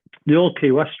 The Old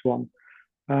Key West one,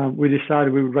 we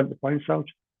decided we would rent the points out.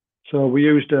 So we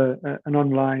used an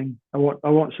online, I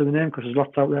won't say the name because there's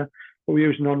lots out there, but we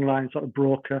used an online sort of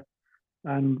broker,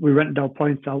 and we rented our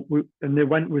points out, and they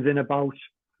went within about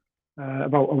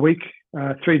a week.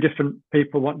 3 different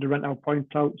people wanted to rent our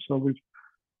points out, so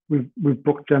we've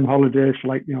booked them holidays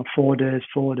for 4 days,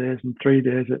 and 3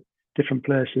 days at different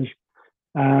places,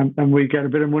 and we get a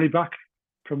bit of money back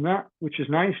from that, which is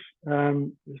nice.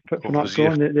 Covers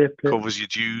your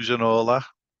dues and all that.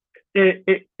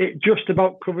 It just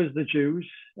about covers the dues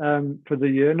for the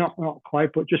year, not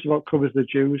quite, but just about covers the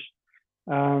dues,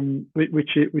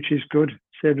 which is good.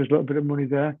 Saved us a little bit of money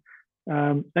there,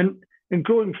 and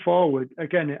going forward,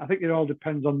 again, I think it all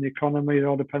depends on the economy. It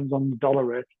all depends on the dollar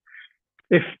rate.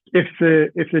 If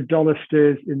the dollar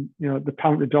stays in, the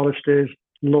pound to dollar stays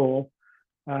low,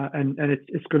 and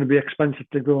it's going to be expensive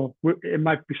to go, it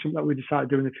might be something that we decide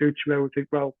to do in the future where we think,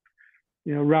 well,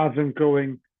 rather than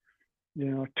going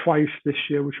twice this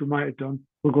year, which we might have done,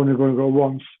 we're going to go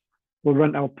once. We'll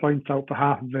rent our points out for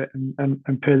half of it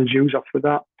and pay the dues off with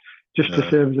that, just to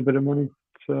save us a bit of money.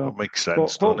 So that makes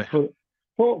sense, doesn't it?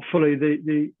 Hopefully,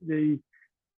 the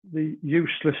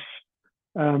useless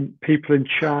people in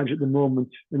charge at the moment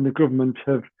in the government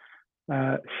have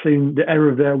seen the error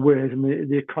of their ways, and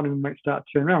the economy might start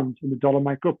to turn around, and the dollar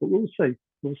might go up. But we'll see.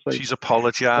 She's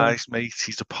apologised, mate.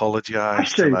 She's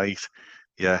apologised tonight.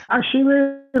 Yeah. Has she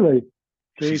really?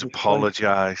 She's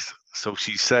apologised. So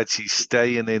she said she's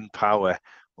staying in power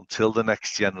until the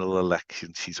next general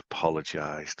election. She's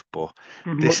apologised, but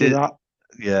this isn't.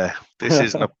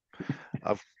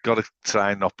 I've got to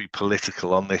try and not be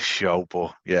political on this show,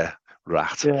 but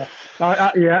rat. Yeah,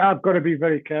 I've got to be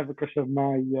very careful because of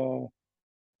my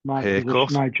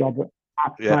haircut, my job,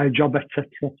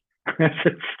 etc.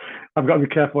 I've got to be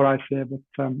careful what I say, but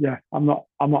I'm not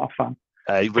a fan.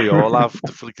 Hey, we all have.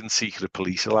 The freaking secret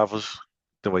police will have us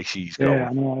the way she's going.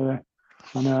 Yeah,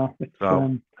 I know.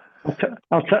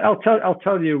 I'll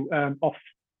tell you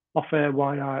off air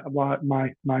why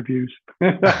my views.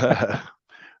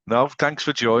 No, thanks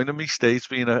for joining me, Steve. It's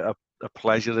been a a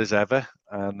pleasure as ever.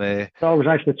 And It's always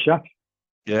nice to chat.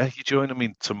 yeah, you're joining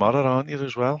me tomorrow, aren't you,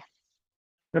 as well?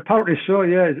 Apparently so,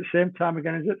 yeah. Is it the same time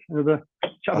again, is it? Another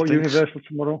chat about Universal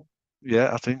tomorrow.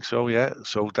 Yeah, I think so, yeah.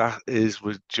 So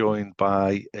we're joined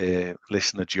by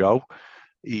listener Joe.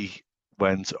 He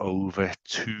went over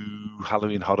to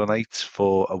Halloween Horror Nights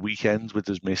for a weekend with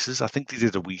his missus. I think they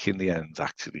did a week in the end,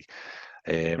 actually.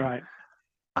 Right.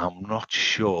 I'm not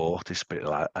sure, this bit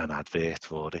like an advert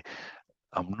for it.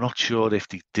 I'm not sure if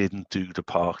they didn't do the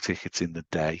park tickets in the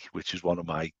day, which is one of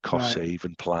my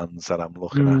cost-saving plans that I'm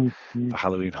looking at for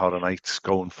Halloween Horror Nights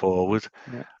going forward.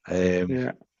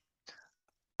 Yeah.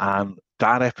 And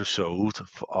that episode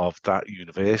of that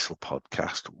Universal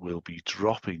podcast will be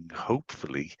dropping,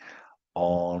 hopefully,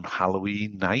 on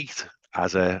Halloween night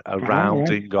as a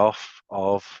rounding off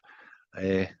of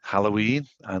Halloween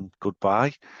and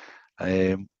goodbye.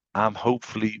 I'm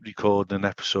hopefully recording an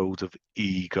episode of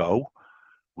Ego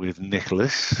with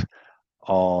Nicholas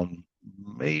on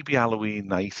maybe Halloween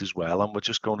night as well, and we're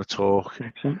just going to talk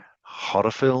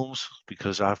horror films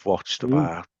because I've watched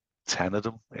about 10 of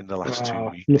them in the last 2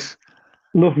 weeks.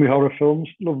 Love me horror films.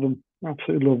 Love them.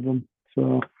 Absolutely love them.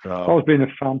 So I've always been a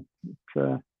fan.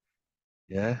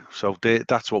 Yeah, so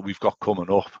that's what we've got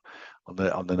coming up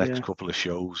on the next couple of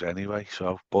shows anyway.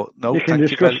 So, but no, you can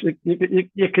discuss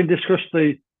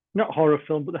the not horror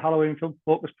film, but the Halloween film,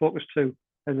 Hocus Pocus 2,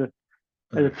 as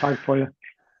a tag for you.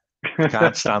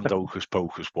 Can't stand Hocus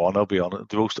Pocus 1, I'll be honest.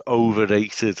 The most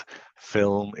overrated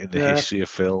film in the history of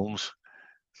films.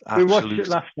 We watched it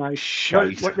last night.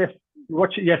 Shite.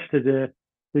 Watched it yesterday,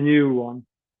 the new one.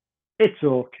 It's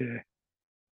okay.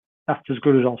 That's as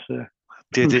good as I'll say.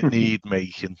 Did it need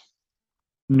making?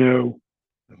 No.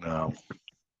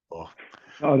 Oh,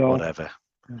 whatever.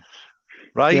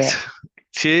 Right. Yeah.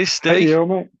 Cheers, Steve.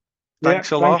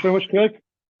 Thanks a lot. Thanks very much, Craig.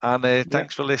 And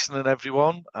thanks for listening,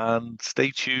 everyone. And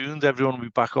stay tuned. Everyone will be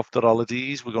back after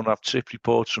holidays. We're going to have trip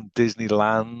reports from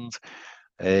Disneyland.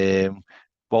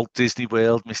 Walt Disney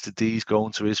World, Mr. D's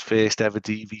going to his first ever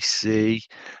DVC.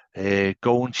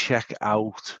 Go and check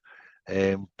out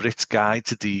Brit's Guide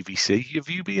to DVC. Have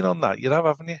you been on that? You have,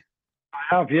 haven't you?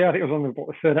 I have, yeah. I think it was on the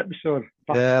third episode.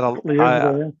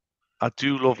 I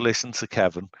do love listening to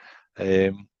Kevin.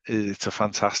 It's a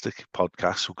fantastic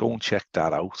podcast, so go and check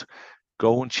that out.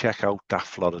 Go and check out that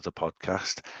Florida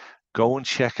podcast. Go and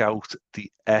check out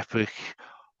the Epic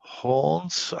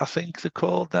Haunts, I think they're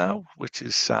called now, which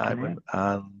is Simon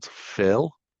and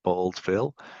Phil, Bald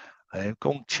Phil.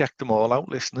 Go and check them all out,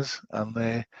 listeners.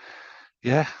 And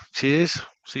cheers.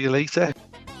 See you later.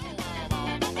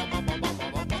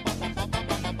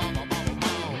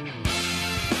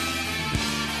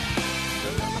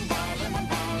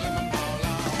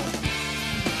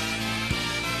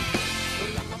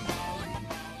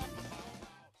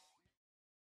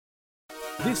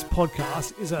 This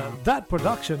podcast is a That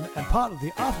production and part of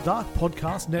the After Dark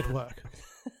Podcast Network.